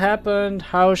what happened,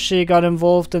 how she got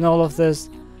involved in all of this.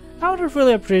 I would have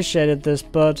really appreciated this,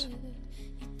 but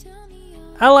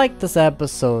I liked this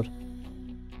episode.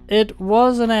 It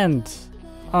was an end.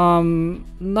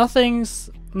 Nothing's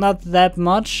not that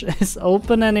much is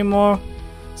open anymore,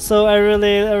 so I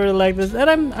really like this,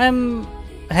 and I'm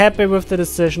happy with the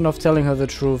decision of telling her the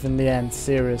truth in the end.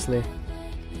 Seriously.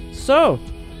 So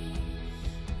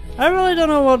I really don't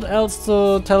know what else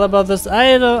to tell about this.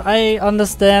 I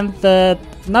understand that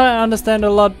now. I understand a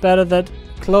lot better that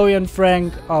Chloe and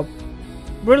Frank are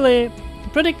really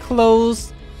pretty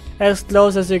close, as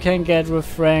close as you can get with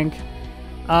Frank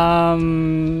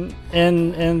in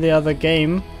the other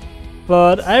game.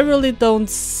 But I really don't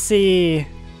see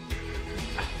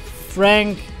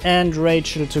Frank and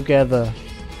Rachel together.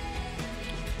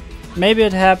 Maybe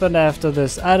it happened after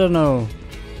this, I don't know.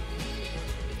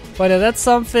 But yeah, that's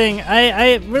something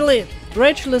I really...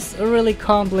 Rachel is a really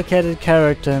complicated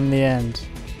character in the end.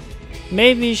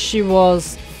 Maybe she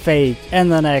was fake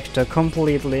and an actor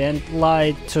completely and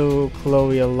lied to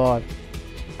Chloe a lot.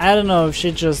 I don't know if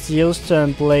she just used her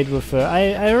and played with her.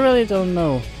 I really don't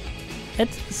know.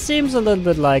 It seems a little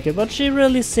bit like it, but she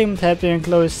really seemed happy and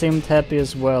Chloe seemed happy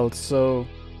as well, so...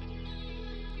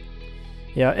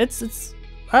 Yeah, it's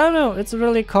I don't know, it's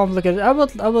really complicated. I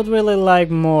would really like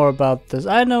more about this.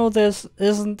 I know this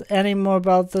isn't any more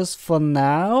about this for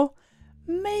now.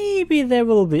 Maybe there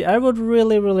will be. I would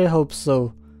really hope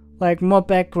so. Like more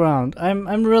background.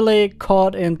 I'm really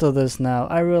caught into this now.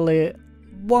 I really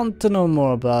want to know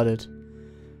more about it.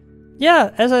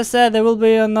 Yeah, as I said, there will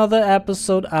be another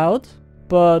episode out,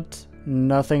 but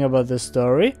nothing about this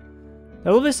story.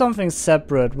 There will be something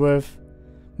separate with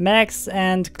Max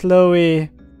and Chloe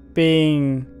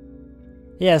being,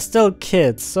 yeah, still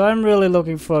kids, so I'm really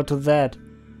looking forward to that,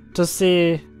 to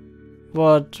see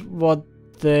what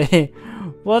they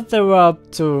were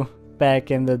up to back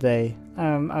in the day.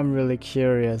 I'm really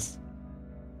curious.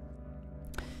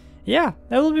 Yeah,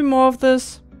 there will be more of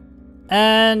this,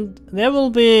 and there will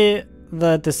be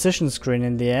the decision screen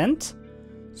in the end.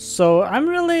 So I'm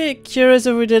really curious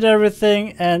if we did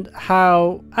everything and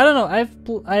how. I don't know.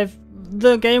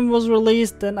 The game was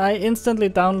released and I instantly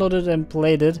downloaded and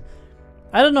played it.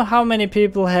 I don't know how many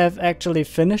people have actually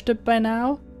finished it by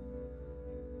now.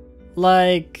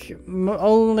 Like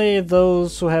only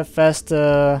those who have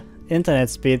faster internet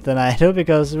speed than I do,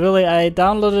 because really I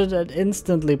downloaded and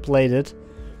instantly played it.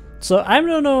 So I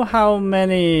don't know how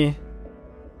many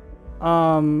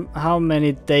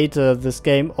data this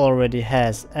game already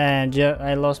has. And yeah,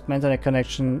 I lost my internet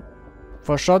connection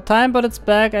for a short time, but it's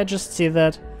back. I just see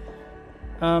that.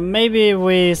 Maybe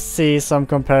we see some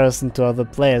comparison to other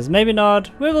players, maybe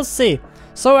not, we will see.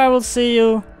 So I will see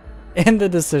you in the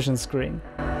decision screen.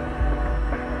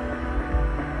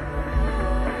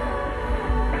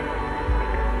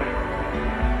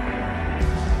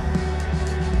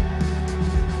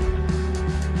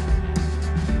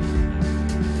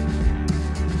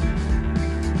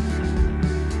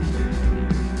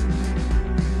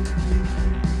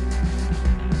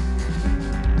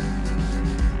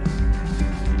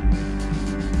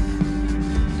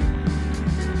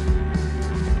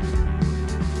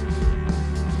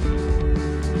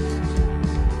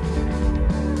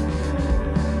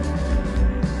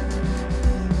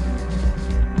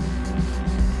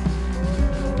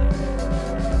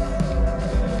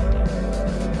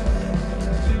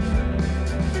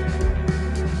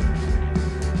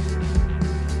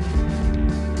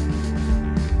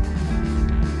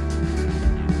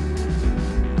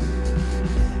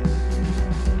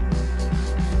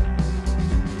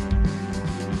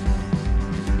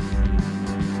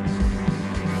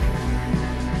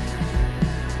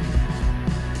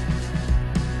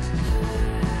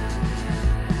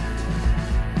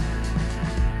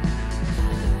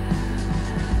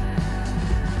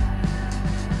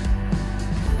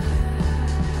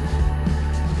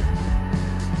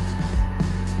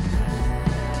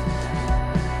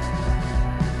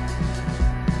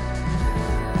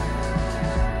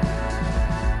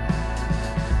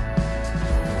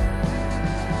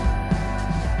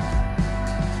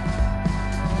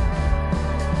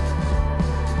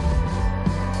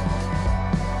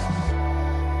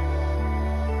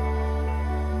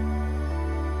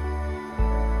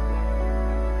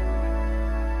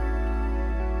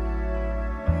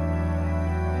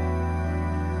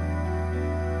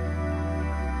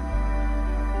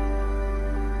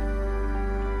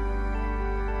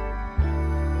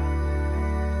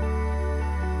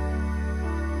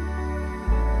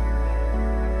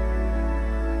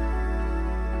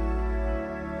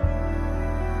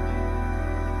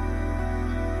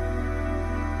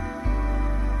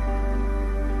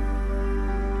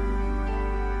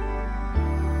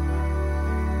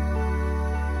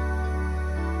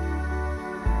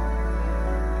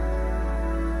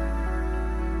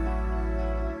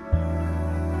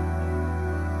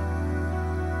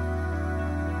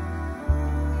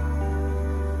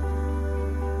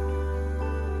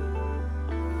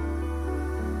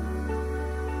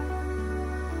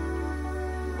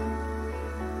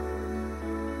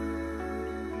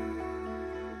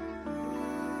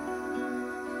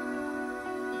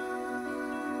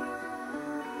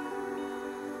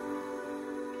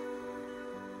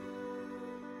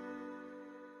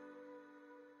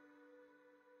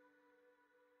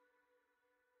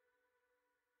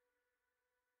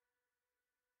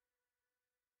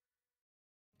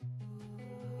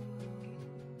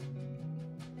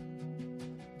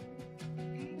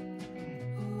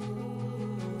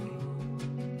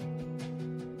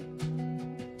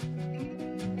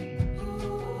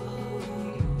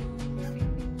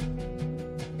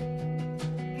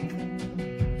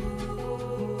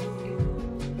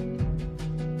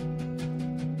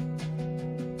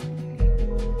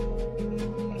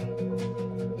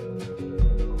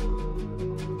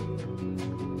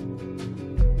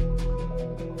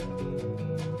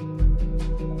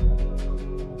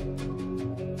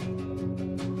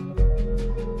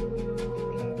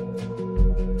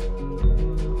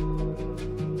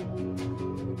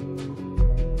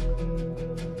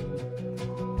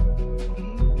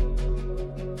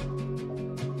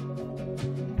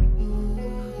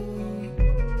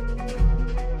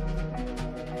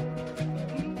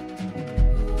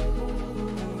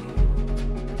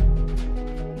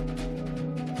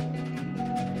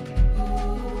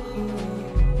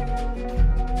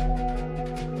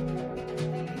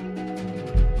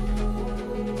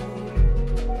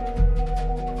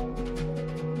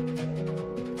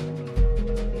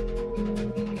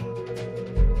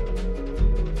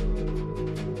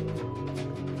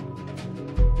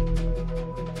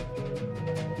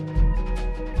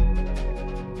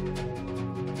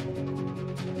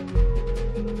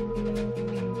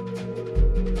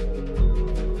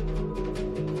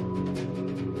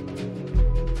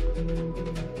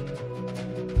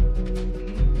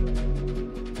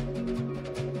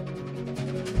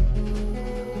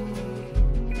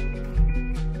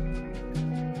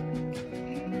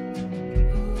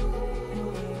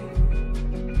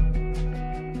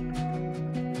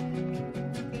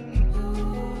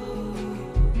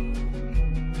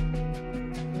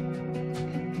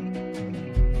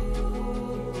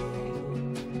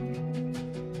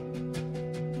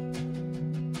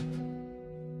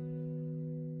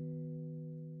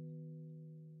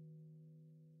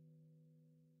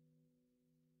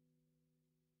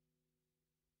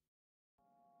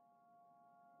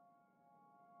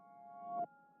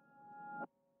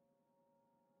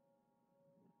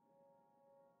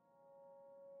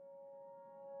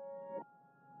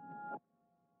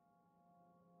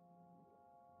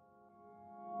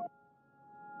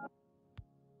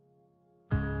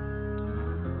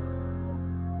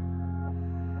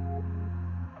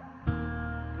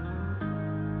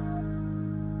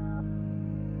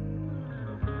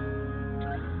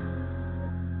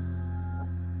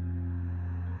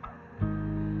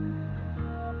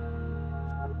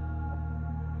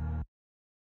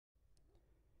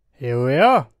 here we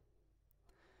are.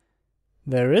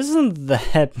 There isn't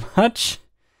that much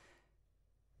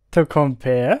to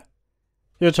compare.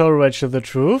 You told Rachel the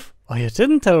truth, or you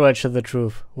didn't tell Rachel the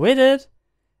truth. We did,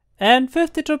 and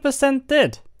 52%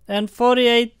 did, and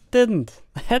 48 didn't.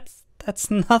 That's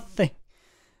nothing.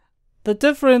 The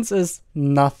difference is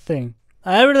nothing.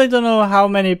 I really don't know how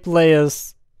many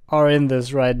players are in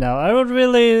this right now. I would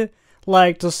really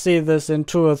like to see this in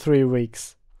 2 or 3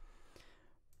 weeks.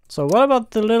 So what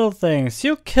about the little things?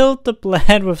 You killed the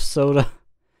plant with soda.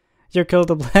 You killed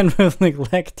the plant with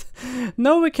neglect.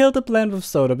 No, we killed the plant with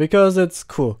soda because it's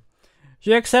cool.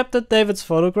 You accepted David's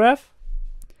photograph.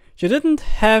 You didn't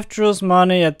have Drew's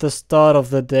money at the start of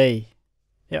the day.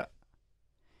 Yeah.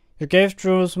 You gave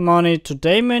Drew's money to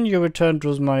Damon. You returned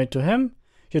Drew's money to him.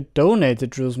 You donated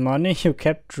Drew's money. You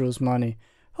kept Drew's money.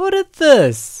 Who did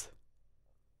this?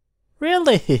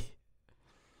 Really?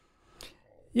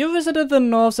 You visited the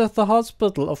nurse at the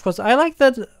hospital. Of course, I like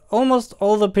that almost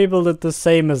all the people did the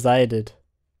same as I did.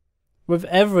 With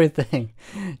everything.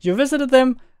 You visited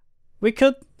them. We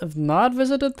could have not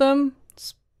visited them.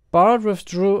 Sparred with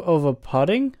Drew over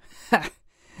potting.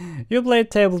 You played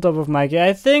tabletop with Mikey.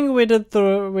 I think we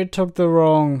took the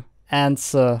wrong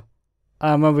answer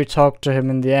when we talked to him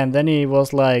in the end. Then he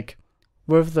was like,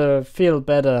 with the feel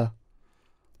better.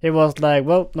 He was like,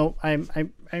 well, no, I'm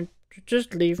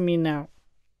just leave me now.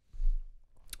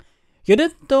 You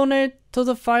didn't donate to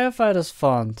the firefighters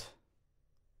fund.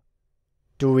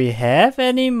 Do we have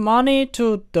any money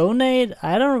to donate?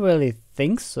 I don't really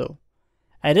think so.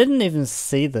 I didn't even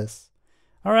see this.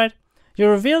 Alright. You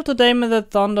revealed to Damon that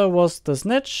Thunder was the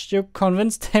snitch. You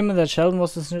convinced Damon that Sheldon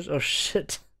was the snitch. Oh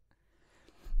shit.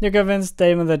 You convinced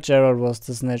Damon that Gerald was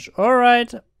the snitch.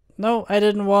 Alright. No, I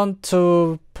didn't want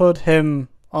to put him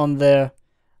on there.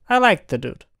 I liked the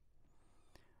dude.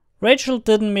 Rachel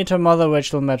didn't meet her mother.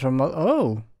 Rachel met her mother.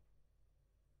 Oh.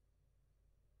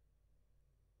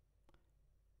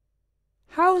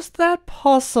 How is that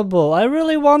possible? I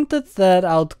really wanted that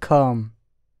outcome.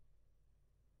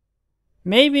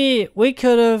 Maybe we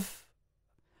could have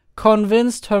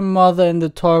convinced her mother in the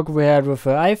talk we had with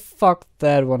her. I fucked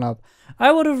that one up.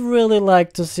 I would have really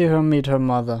liked to see her meet her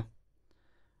mother.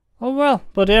 Oh well,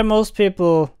 but yeah, most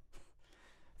people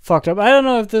fucked up. I don't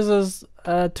know if this is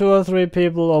 2 or 3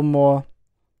 people or more.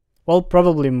 Well,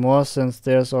 probably more since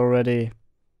there are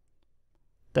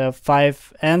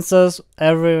 5 answers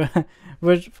every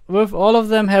with all of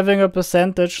them having a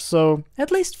percentage, so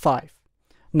at least 5.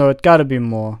 No, it gotta be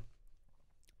more.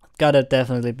 Gotta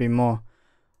definitely be more.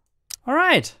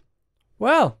 Alright.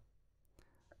 Well,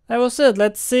 that was it.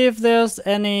 Let's see if there's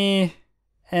any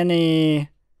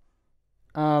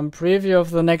preview of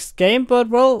the next game, but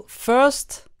well,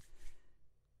 first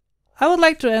I would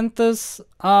like to end this.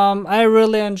 I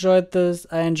really enjoyed this.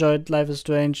 I enjoyed Life is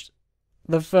Strange,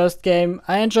 the first game.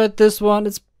 I enjoyed this one.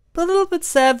 It's a little bit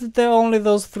sad that there are only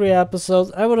those 3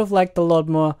 episodes. I would have liked a lot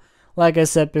more. Like I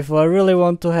said before, I really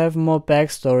want to have more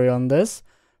backstory on this.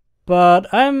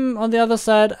 But on the other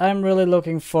side, I'm really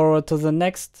looking forward to the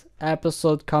next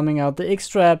episode coming out, the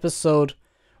extra episode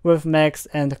with Max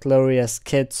and Chloe as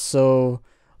kids. So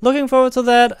looking forward to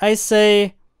that. I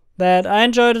say that I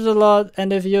enjoyed it a lot,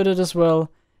 and if you did as well,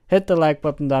 hit the like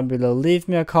button down below, leave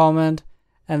me a comment,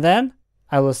 and then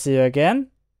I will see you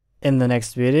again in the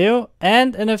next video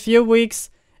and in a few weeks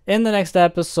in the next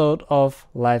episode of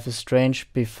Life is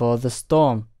Strange Before the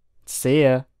Storm. See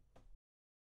ya.